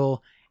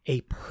metal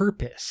a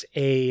purpose,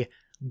 a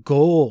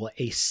goal,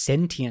 a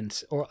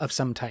sentience or of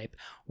some type,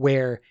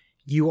 where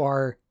you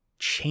are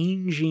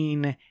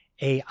changing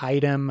a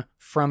item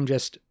from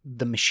just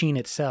the machine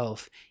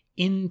itself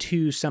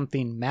into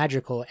something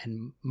magical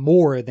and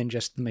more than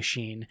just the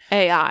machine.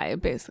 AI,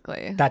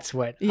 basically. That's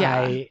what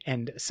I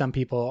and some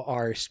people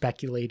are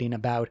speculating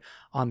about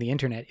on the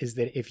internet, is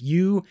that if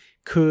you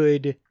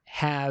could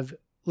have,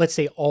 let's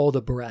say, all the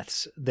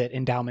breaths that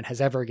Endowment has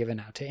ever given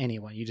out to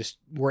anyone, you just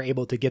were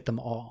able to get them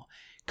all.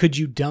 Could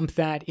you dump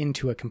that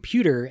into a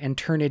computer and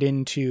turn it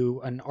into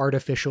an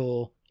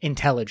artificial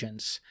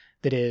intelligence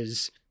that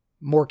is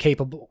more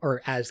capable or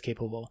as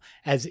capable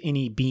as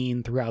any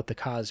being throughout the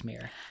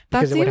Cosmere?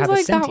 That seems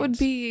like that would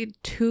be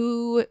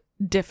too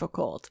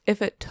difficult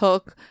if it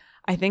took,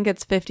 I think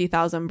it's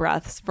 50,000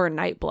 breaths for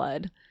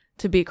Nightblood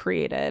to be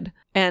created.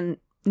 And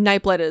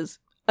Nightblood is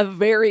a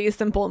very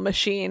simple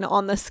machine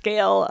on the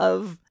scale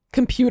of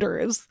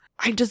computers.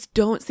 I just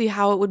don't see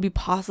how it would be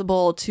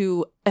possible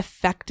to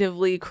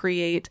effectively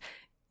create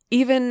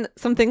even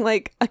something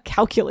like a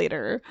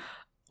calculator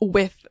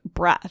with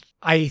breath.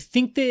 I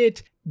think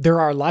that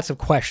there are lots of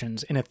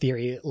questions in a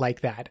theory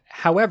like that.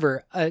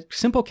 However, a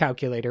simple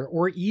calculator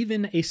or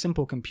even a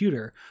simple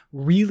computer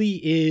really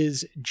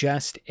is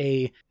just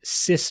a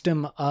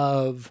system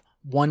of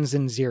ones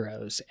and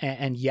zeros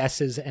and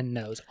yeses and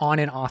nos, on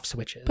and off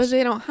switches. But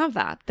they don't have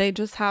that. They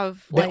just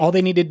have all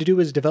they needed to do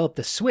is develop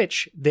the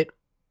switch that,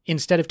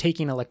 instead of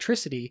taking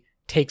electricity,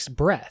 takes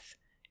breath.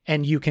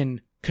 And you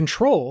can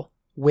control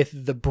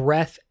with the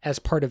breath as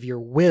part of your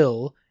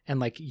will and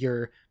like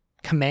your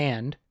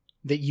command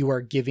that you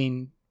are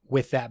giving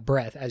with that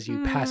breath as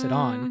you pass it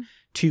on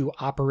to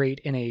operate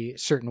in a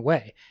certain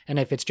way. And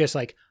if it's just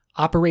like,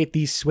 operate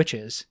these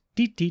switches,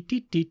 deet, deet,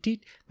 deet, deet,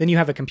 deet, then you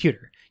have a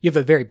computer. You have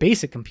a very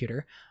basic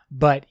computer,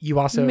 but you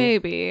also...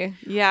 Maybe.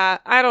 Yeah,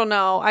 I don't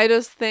know. I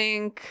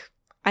think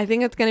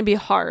it's going to be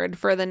hard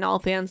for the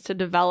Nalthians to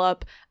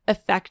develop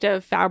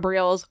effective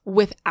Fabrials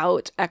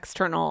without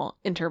external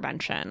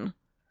intervention,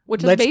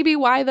 which is maybe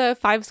why the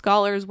 5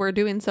 scholars were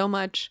doing so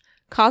much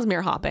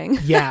Cosmere hopping.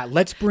 Yeah,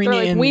 let's bring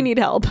in... we need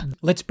help.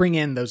 Let's bring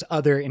in those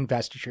other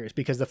investitures,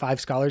 because the 5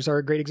 scholars are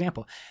a great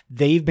example.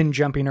 They've been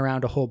jumping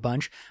around a whole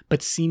bunch,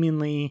 but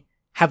seemingly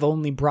have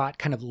only brought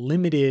kind of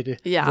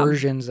limited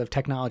versions of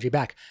technology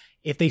back.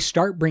 If they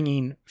start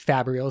bringing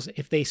Fabrials,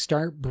 if they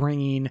start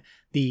bringing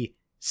the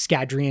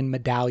Scadrian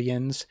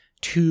medallions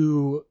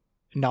to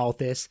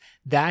Nalthis,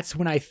 that's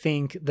when I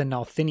think the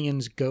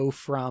Nalthinians go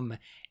from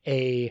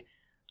a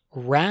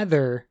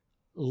rather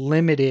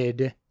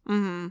limited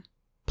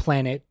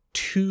planet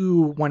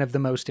to one of the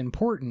most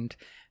important,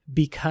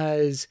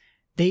 because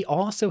they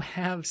also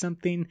have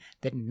something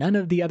that none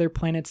of the other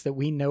planets that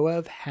we know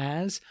of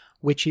has,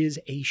 which is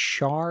a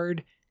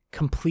shard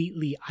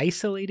completely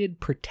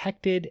isolated,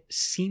 protected,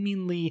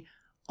 seemingly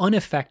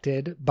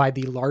unaffected by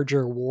the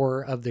larger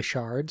war of the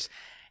shards,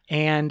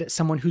 and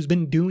someone who's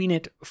been doing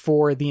it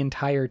for the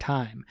entire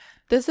time.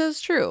 This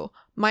is true.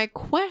 My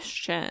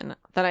question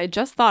that I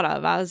just thought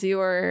of as you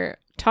were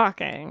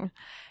talking,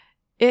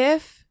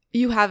 if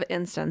you have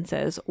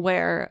instances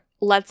where,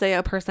 let's say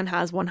a person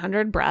has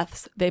 100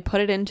 breaths, they put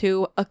it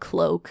into a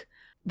cloak,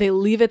 they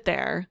leave it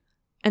there,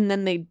 and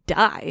then they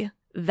die,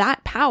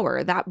 that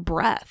power, that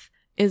breath,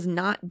 is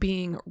not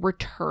being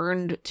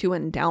returned to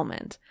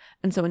endowment.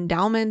 And so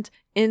endowment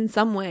in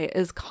some way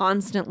is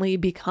constantly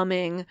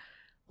becoming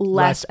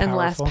less and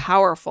less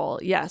powerful.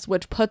 Yes,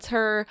 which puts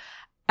her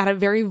at a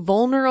very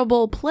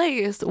vulnerable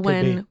place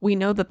when we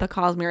know that the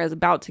Cosmere is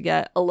about to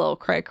get a little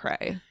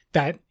cray-cray.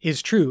 That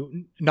is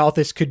true.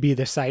 Nalthis could be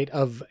the site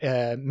of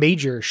a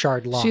major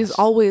shard loss. She's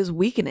always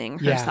weakening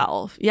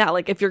herself. Yeah,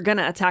 like if you're going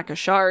to attack a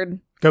shard,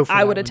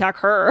 I would attack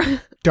her.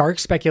 Dark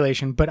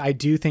speculation, but I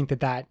do think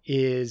that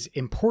is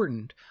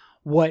important.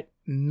 What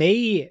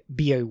may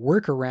be a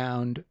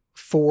workaround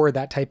for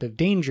that type of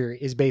danger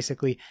is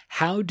basically,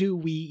 how do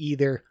we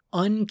either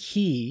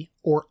unkey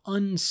or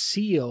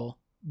unseal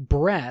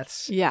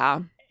breaths?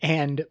 Yeah.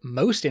 And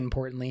most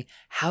importantly,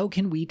 how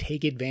can we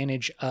take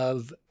advantage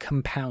of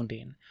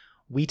compounding?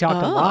 We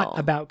talked a lot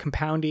about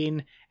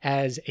compounding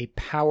as a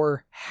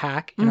power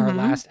hack in our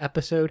last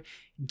episode,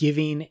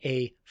 giving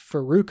a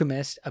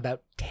Feruchemist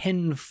about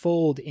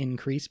 10-fold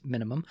increase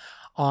minimum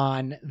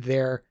on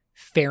their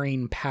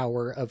faring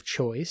power of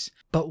choice.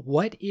 But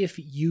what if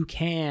you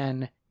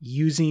can,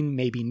 using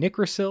maybe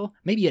Nigrosil,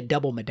 maybe a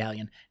double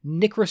medallion,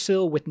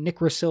 Nigrosil with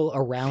Nigrosil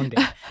around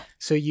it.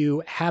 So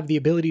you have the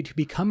ability to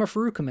become a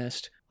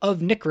Feruchemist of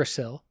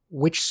Nigrosil,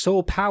 which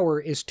sole power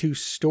is to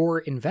store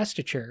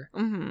investiture.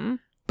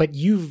 But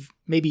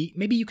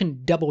maybe you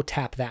can double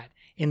tap that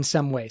in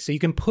some way. So you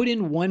can put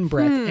in one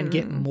breath and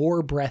get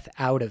more breath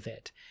out of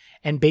it,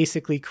 and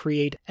basically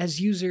create,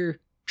 as user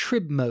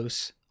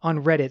Tribmos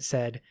on Reddit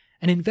said,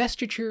 an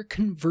investiture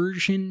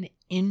conversion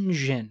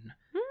engine.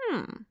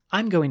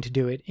 I'm going to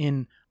do it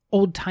in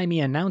old-timey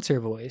announcer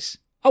voice.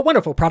 A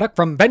wonderful product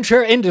from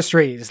Venture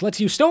Industries lets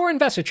you store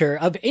investiture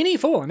of any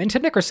form into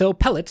Nigrosil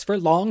pellets for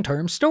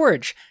long-term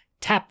storage.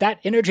 Tap that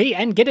energy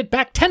and get it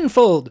back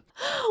tenfold.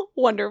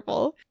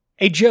 Wonderful.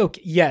 A joke,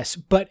 yes,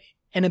 but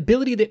an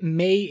ability that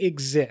may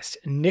exist.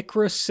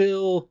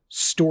 Nigrosil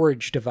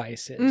storage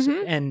devices.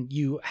 And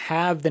you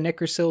have the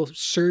Nigrosil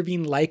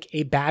serving like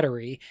a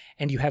battery,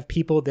 and you have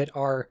people that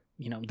are,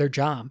 their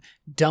job,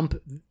 dump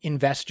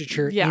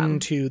investiture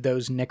into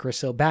those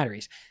Nigrosil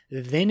batteries.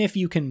 Then if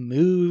you can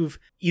move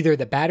either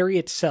the battery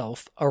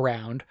itself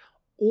around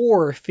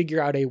or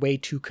figure out a way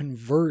to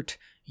convert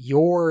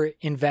your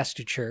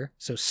investiture,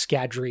 so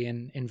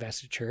Scadrian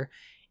investiture,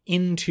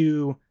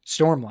 into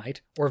Stormlight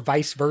or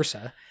vice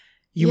versa,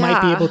 you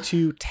might be able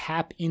to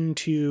tap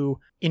into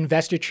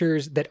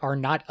investitures that are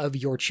not of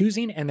your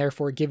choosing, and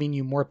therefore giving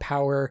you more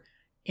power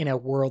in a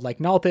world like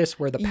Nalthis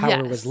where the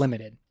power was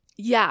limited.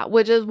 Yeah,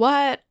 which is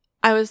what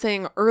I was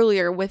saying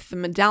earlier with the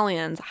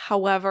medallions.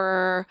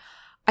 However,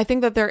 I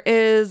think that there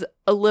is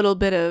a little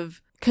bit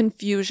of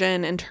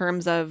confusion in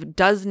terms of,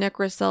 does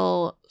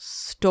Nigrosil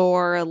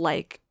store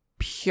like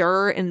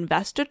pure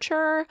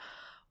investiture,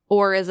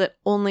 or is it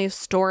only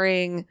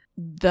storing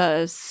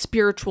the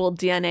spiritual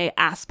DNA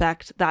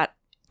aspect that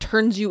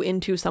turns you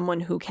into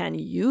someone who can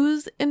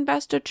use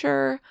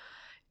investiture?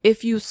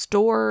 If you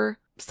store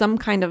some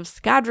kind of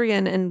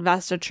Scadrian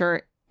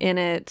investiture in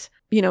it,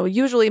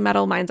 usually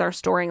metal mines are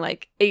storing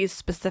like a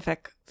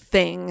specific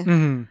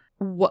thing.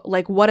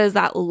 What does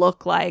that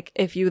look like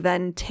if you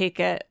then take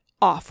it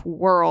off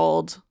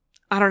world?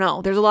 I don't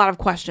know. There's a lot of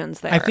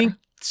questions there. I think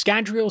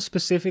Scadrial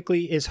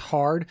specifically is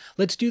hard.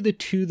 Let's do the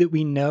two that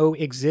we know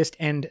exist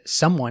and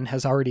someone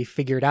has already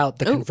figured out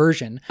the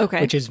conversion,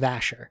 which is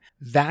Vasher.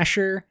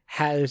 Vasher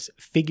has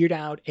figured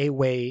out a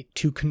way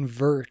to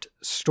convert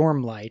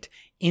Stormlight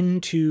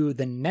into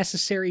the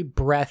necessary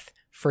breath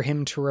for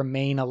him to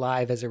remain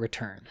alive as a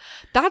return.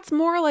 That's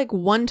more like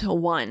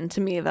 1-to-1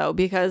 to me, though,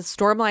 because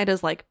Stormlight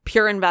is like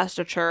pure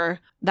investiture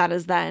that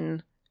is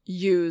then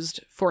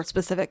used for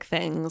specific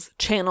things,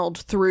 channeled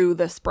through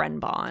the Spren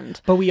bond.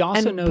 But we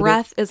also know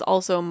breath is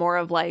also more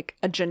of like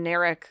a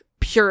generic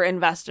pure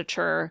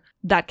investiture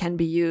that can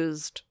be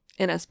used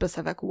in a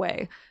specific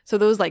way. So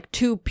those like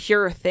two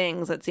pure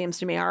things, it seems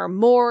to me, are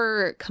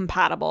more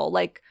compatible,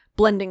 like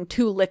blending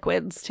two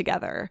liquids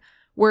together.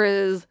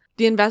 Whereas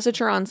the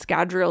investiture on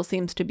Scadrial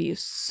seems to be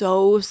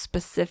so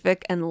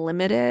specific and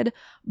limited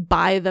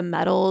by the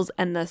metals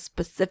and the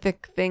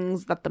specific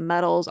things that the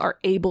metals are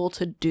able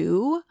to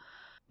do,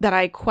 that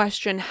I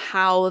question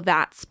how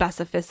that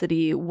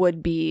specificity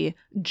would be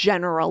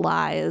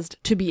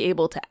generalized to be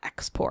able to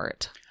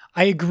export.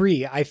 I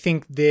agree. I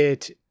think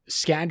that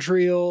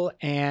Scadrial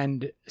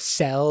and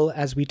Sel,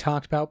 as we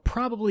talked about,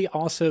 probably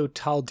also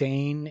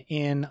Taldane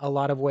in a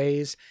lot of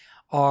ways,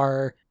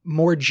 are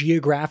more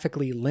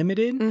geographically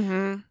limited.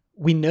 Mm-hmm.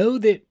 We know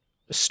that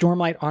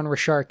Stormlight on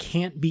Roshar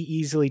can't be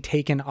easily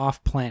taken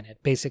off planet.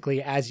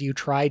 Basically, as you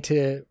try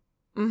to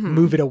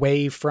move it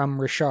away from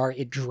Roshar,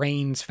 it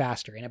drains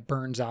faster and it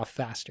burns off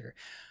faster.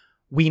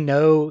 We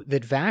know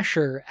that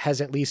Vasher has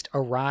at least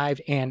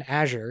arrived, and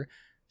Azure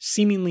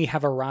seemingly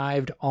have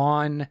arrived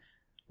on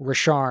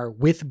Roshar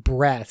with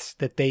breaths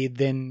that they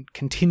then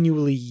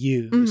continually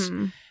use.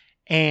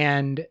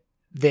 And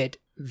that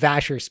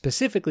Vasher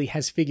specifically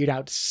has figured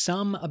out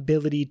some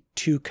ability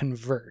to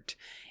convert.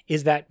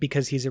 Is that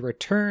because he's a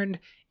returned?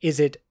 Is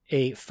it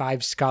a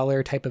 5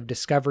 scholar type of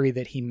discovery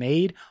that he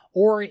made?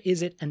 Or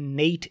is it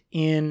innate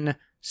in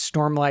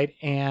Stormlight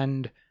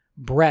and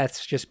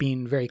breaths just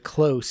being very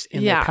close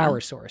in their power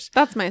source?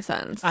 That's my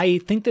sense. I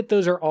think that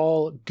those are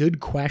all good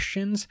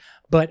questions,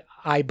 but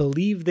I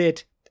believe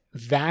that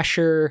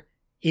Vasher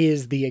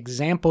is the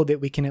example that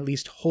we can at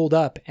least hold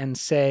up and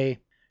say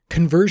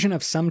conversion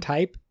of some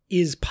type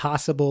is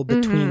possible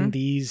between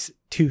these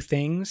two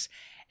things.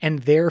 And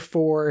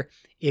therefore,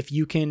 if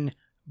you can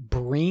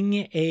bring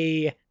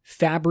a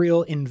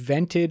Fabrial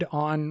invented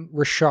on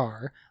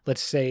Roshar,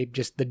 let's say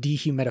just the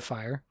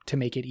dehumidifier to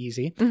make it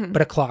easy,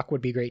 but a clock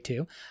would be great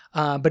too.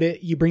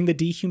 But you bring the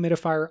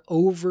dehumidifier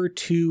over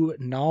to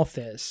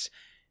Nalthis,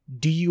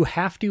 do you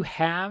have to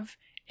have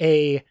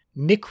a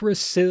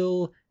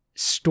Nikrasil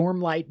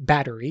Stormlight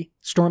battery,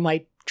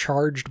 Stormlight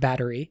charged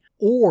battery,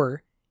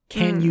 or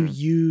can you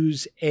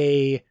use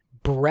a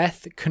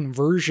breath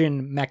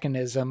conversion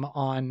mechanism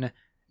on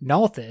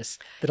Nalthis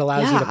that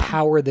allows you to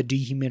power the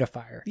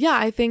dehumidifier? Yeah,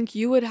 I think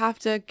you would have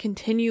to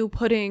continue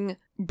putting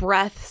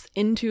breaths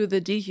into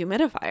the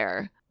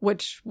dehumidifier,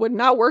 which would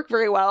not work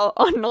very well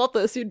on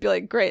Nalthis. You'd be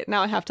like, great,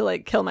 now I have to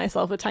like kill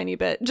myself a tiny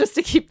bit just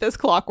to keep this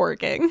clock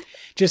working.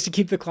 Just to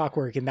keep the clock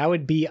working. That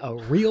would be a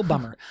real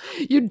bummer.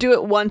 You'd do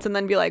it once and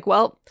then be like,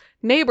 well,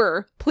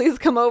 neighbor, please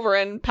come over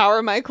and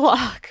power my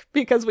clock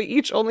because we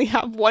each only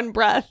have one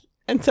breath.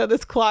 And so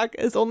this clock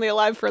is only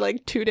alive for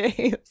like 2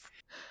 days.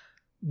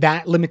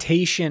 That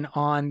limitation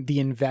on the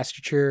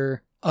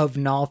investiture of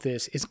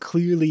Nalthis is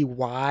clearly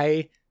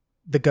why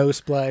the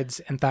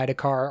Ghostbloods and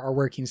Thydakar are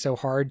working so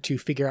hard to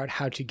figure out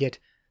how to get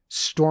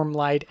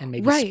Stormlight and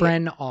maybe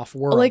Spren off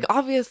world. Like,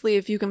 obviously,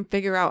 if you can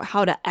figure out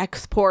how to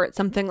export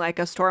something like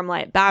a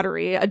Stormlight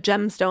battery, a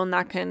gemstone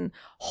that can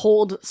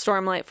hold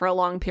Stormlight for a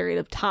long period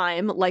of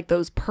time, like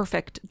those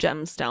perfect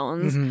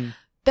gemstones,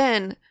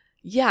 then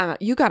yeah,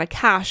 you got a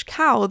cash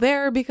cow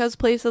there, because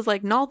places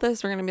like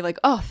Nalthis are going to be like,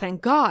 oh,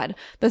 thank God.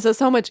 This is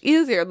so much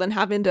easier than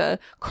having to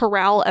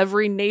corral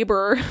every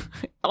neighbor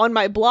on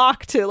my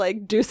block to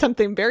like do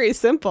something very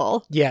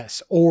simple.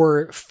 Yes,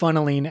 or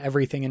funneling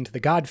everything into the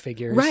god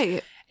figures.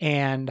 Right.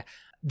 And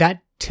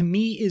that, to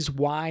me, is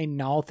why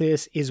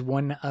Nalthis is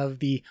one of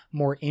the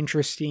more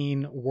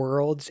interesting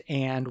worlds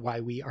and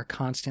why we are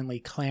constantly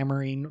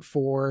clamoring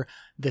for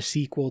the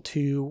sequel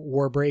to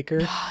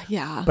Warbreaker.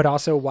 Yeah. But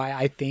also why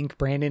I think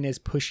Brandon is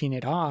pushing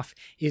it off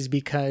is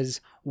because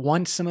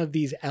once some of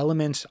these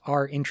elements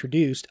are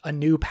introduced, a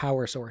new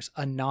power source,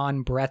 a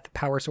non-breath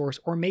power source,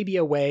 or maybe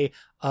a way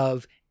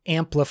of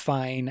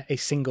amplifying a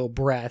single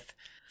breath,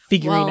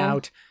 figuring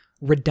out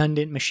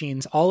redundant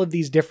machines, all of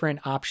these different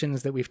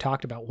options that we've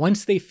talked about.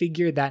 Once they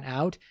figure that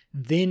out,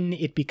 then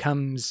it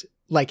becomes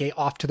like a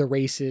off to the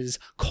races,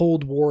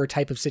 Cold War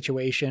type of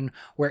situation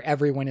where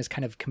everyone is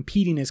kind of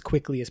competing as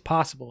quickly as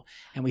possible.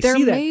 And we see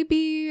that there may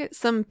be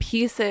some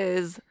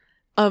pieces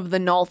of the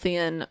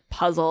Nalthian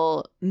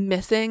puzzle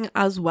missing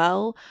as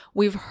well.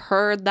 We've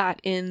heard that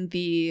in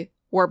the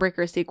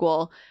Warbreaker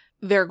sequel,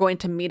 they're going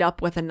to meet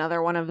up with another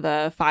one of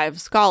the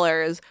 5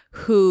 scholars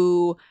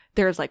who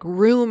there's like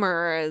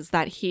rumors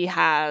that he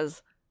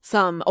has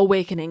some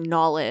awakening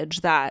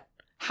knowledge that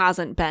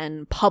hasn't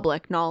been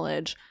public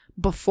knowledge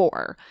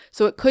before.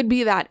 So it could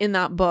be that in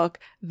that book,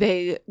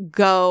 they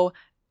go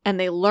and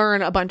they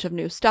learn a bunch of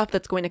new stuff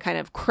that's going to kind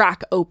of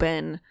crack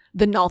open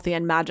the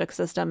Nalthian magic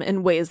system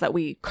in ways that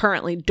we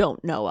currently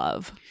don't know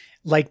of.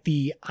 Like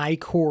the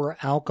ichor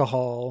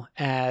alcohol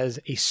as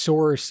a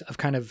source of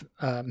kind of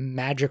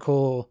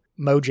magical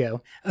mojo,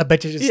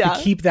 but to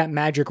keep that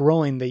magic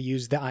rolling, they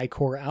use the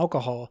ichor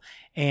alcohol,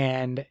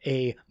 and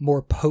a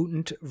more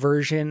potent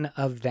version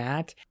of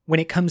that. When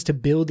it comes to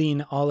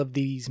building all of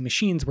these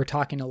machines, we're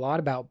talking a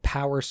lot about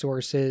power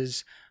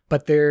sources,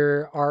 but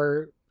there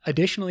are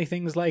additionally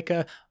things like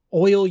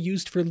oil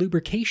used for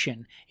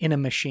lubrication in a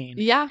machine.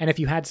 Yeah. And if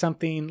you had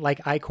something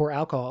like ichor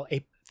alcohol,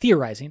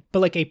 theorizing, but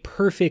like a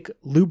perfect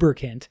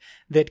lubricant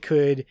that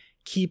could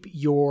keep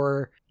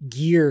your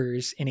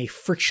gears in a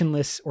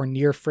frictionless or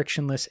near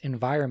frictionless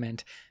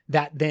environment,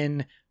 that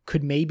then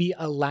could maybe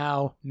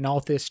allow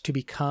Nalthis to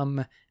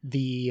become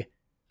the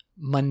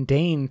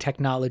mundane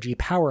technology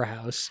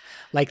powerhouse.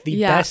 Like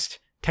the best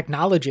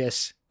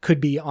technologists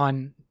could be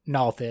on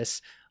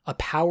Nalthis. A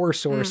power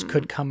source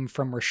could come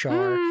from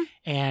Roshar,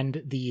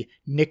 and the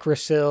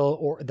Nikrasil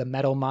or the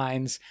metal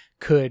mines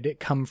could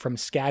come from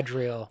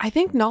Scadrial. I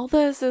think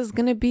Nalthis is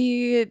going to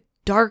be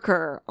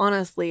darker,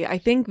 honestly. I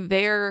think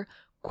their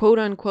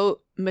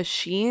quote-unquote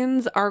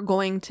machines are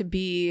going to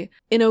be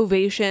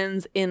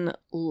innovations in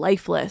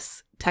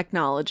lifeless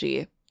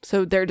technology.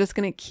 So they're just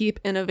going to keep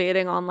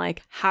innovating on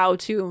like how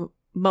to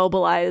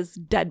mobilize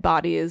dead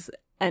bodies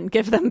and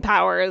give them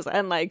powers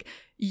and like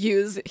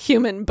use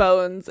human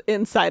bones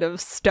inside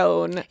of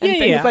stone and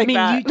things like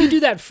that. You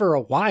do that for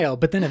a while,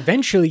 but then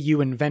eventually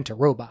you invent a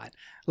robot.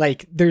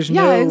 Like there's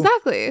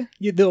exactly.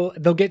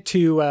 They'll get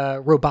to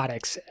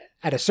robotics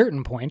at a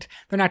certain point.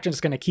 They're not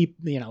just going to keep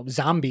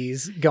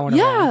zombies going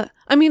around. Yeah,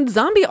 I mean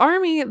zombie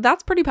army,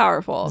 that's pretty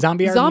powerful.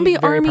 Zombie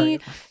army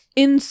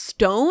in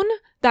stone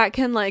that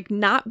can like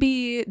not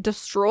be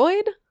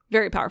destroyed.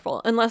 Very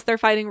powerful, unless they're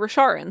fighting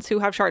Rosharans who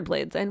have shard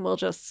blades and will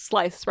just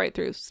slice right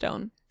through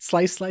stone.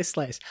 Slice, slice,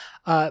 slice.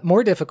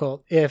 More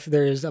difficult if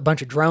there's a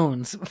bunch of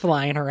drones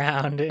flying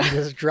around and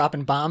just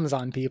dropping bombs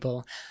on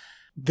people.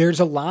 There's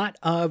a lot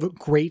of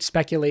great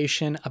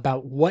speculation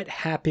about what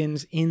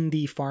happens in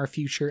the far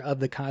future of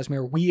the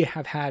Cosmere. We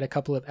have had a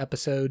couple of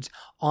episodes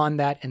on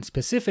that, and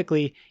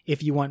specifically,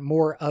 if you want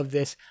more of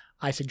this,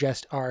 I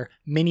suggest our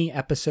mini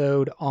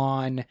episode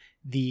on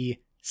the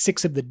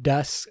Six of the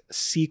Dusk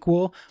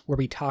sequel, where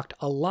we talked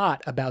a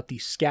lot about the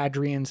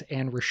Scadrians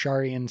and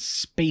Rosharian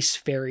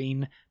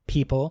spacefaring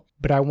people.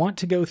 But I want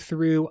to go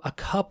through a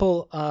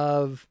couple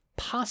of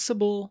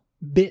possible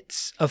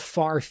bits of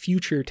far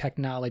future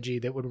technology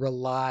that would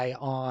rely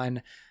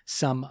on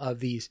some of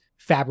these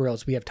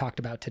fabrials we have talked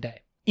about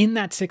today. In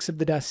that Six of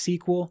the Dusk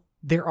sequel,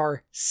 there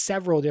are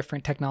several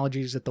different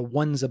technologies that the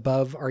ones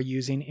above are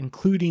using,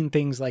 including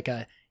things like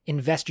a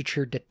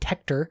investiture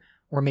detector,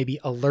 or maybe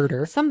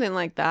alerter. Something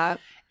like that.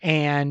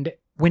 And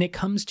when it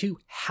comes to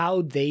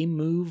how they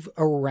move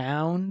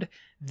around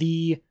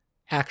the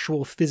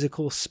actual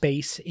physical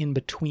space in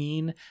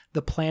between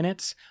the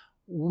planets,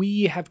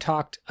 we have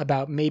talked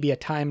about maybe a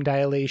time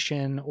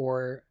dilation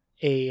or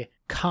a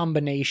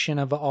combination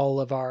of all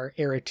of our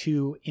Era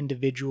 2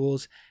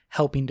 individuals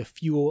helping to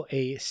fuel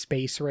a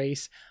space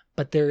race.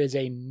 But there is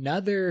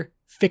another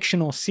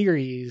fictional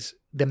series,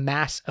 the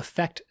Mass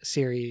Effect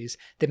series,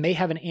 that may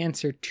have an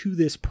answer to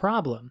this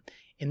problem.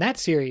 In that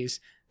series,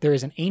 there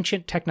is an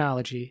ancient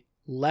technology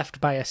left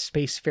by a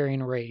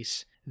spacefaring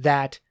race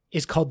that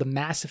is called the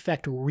Mass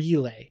Effect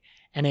Relay,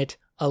 and it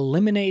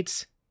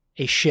eliminates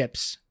a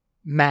ship's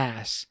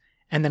mass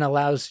and then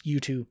allows you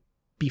to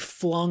be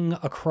flung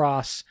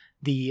across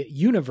the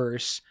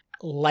universe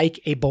like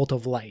a bolt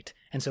of light.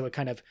 And so it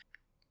kind of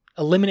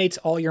eliminates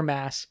all your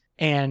mass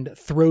and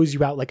throws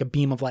you out like a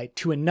beam of light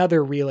to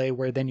another relay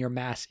where then your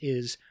mass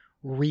is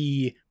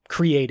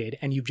recreated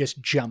and you've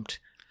just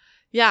jumped.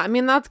 Yeah, I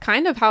mean, that's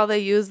kind of how they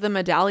use the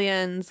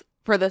medallions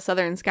for the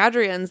Southern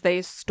Scadrians.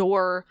 They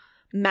store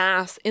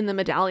mass in the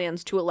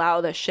medallions to allow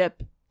the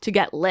ship to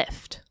get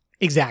lift.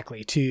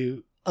 Exactly,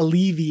 to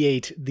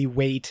alleviate the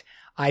weight.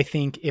 I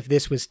think if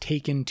this was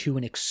taken to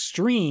an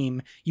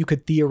extreme, you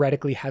could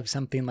theoretically have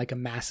something like a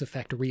Mass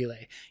Effect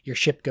relay. Your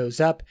ship goes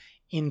up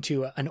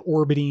into an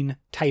orbiting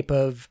type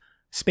of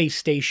space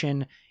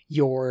station.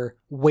 Your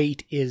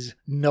weight is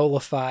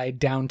nullified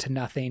down to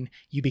nothing.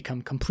 You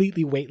become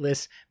completely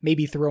weightless.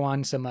 Maybe throw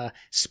on some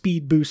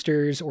speed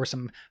boosters or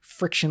some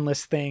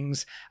frictionless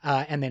things,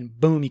 and then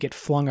boom, you get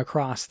flung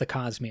across the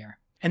Cosmere.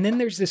 And then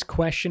there's this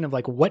question of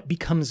like what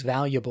becomes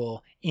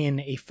valuable in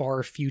a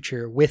far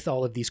future with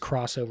all of these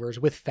crossovers,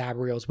 with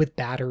fabrials, with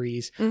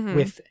batteries,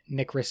 with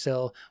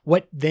Nikrasil.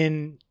 What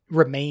then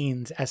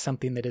remains as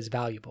something that is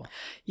valuable?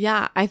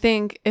 Yeah, I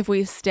think if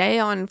we stay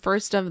on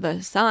First of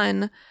the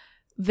Sun,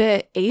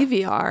 the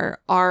Aviar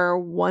are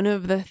one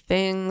of the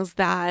things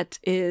that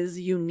is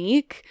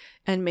unique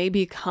and may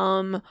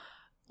become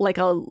like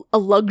a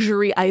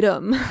luxury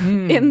item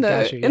in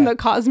the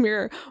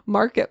Cosmere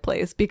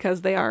marketplace,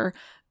 because they are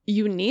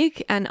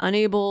unique and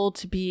unable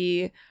to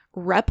be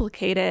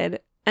replicated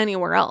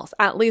anywhere else,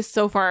 at least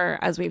so far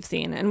as we've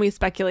seen. And we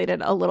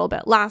speculated a little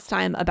bit last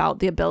time about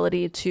the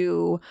ability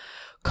to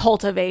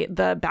cultivate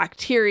the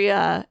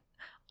bacteria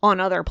on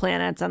other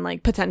planets and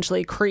like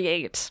potentially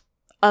create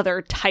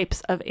other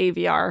types of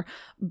AVR.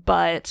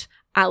 But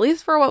at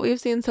least for what we've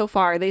seen so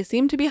far, they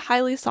seem to be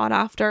highly sought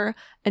after,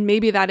 and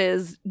maybe that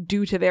is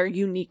due to their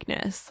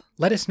uniqueness.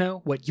 Let us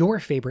know what your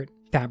favorite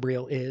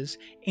Fabrial is,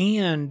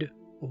 and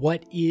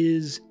what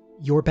is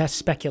your best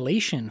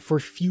speculation for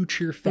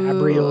future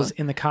Fabrials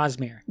in the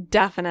Cosmere.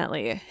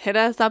 Definitely. Hit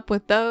us up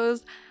with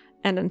those.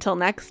 And until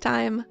next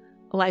time,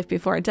 life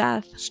before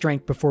death,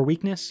 strength before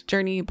weakness,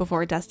 journey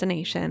before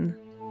destination.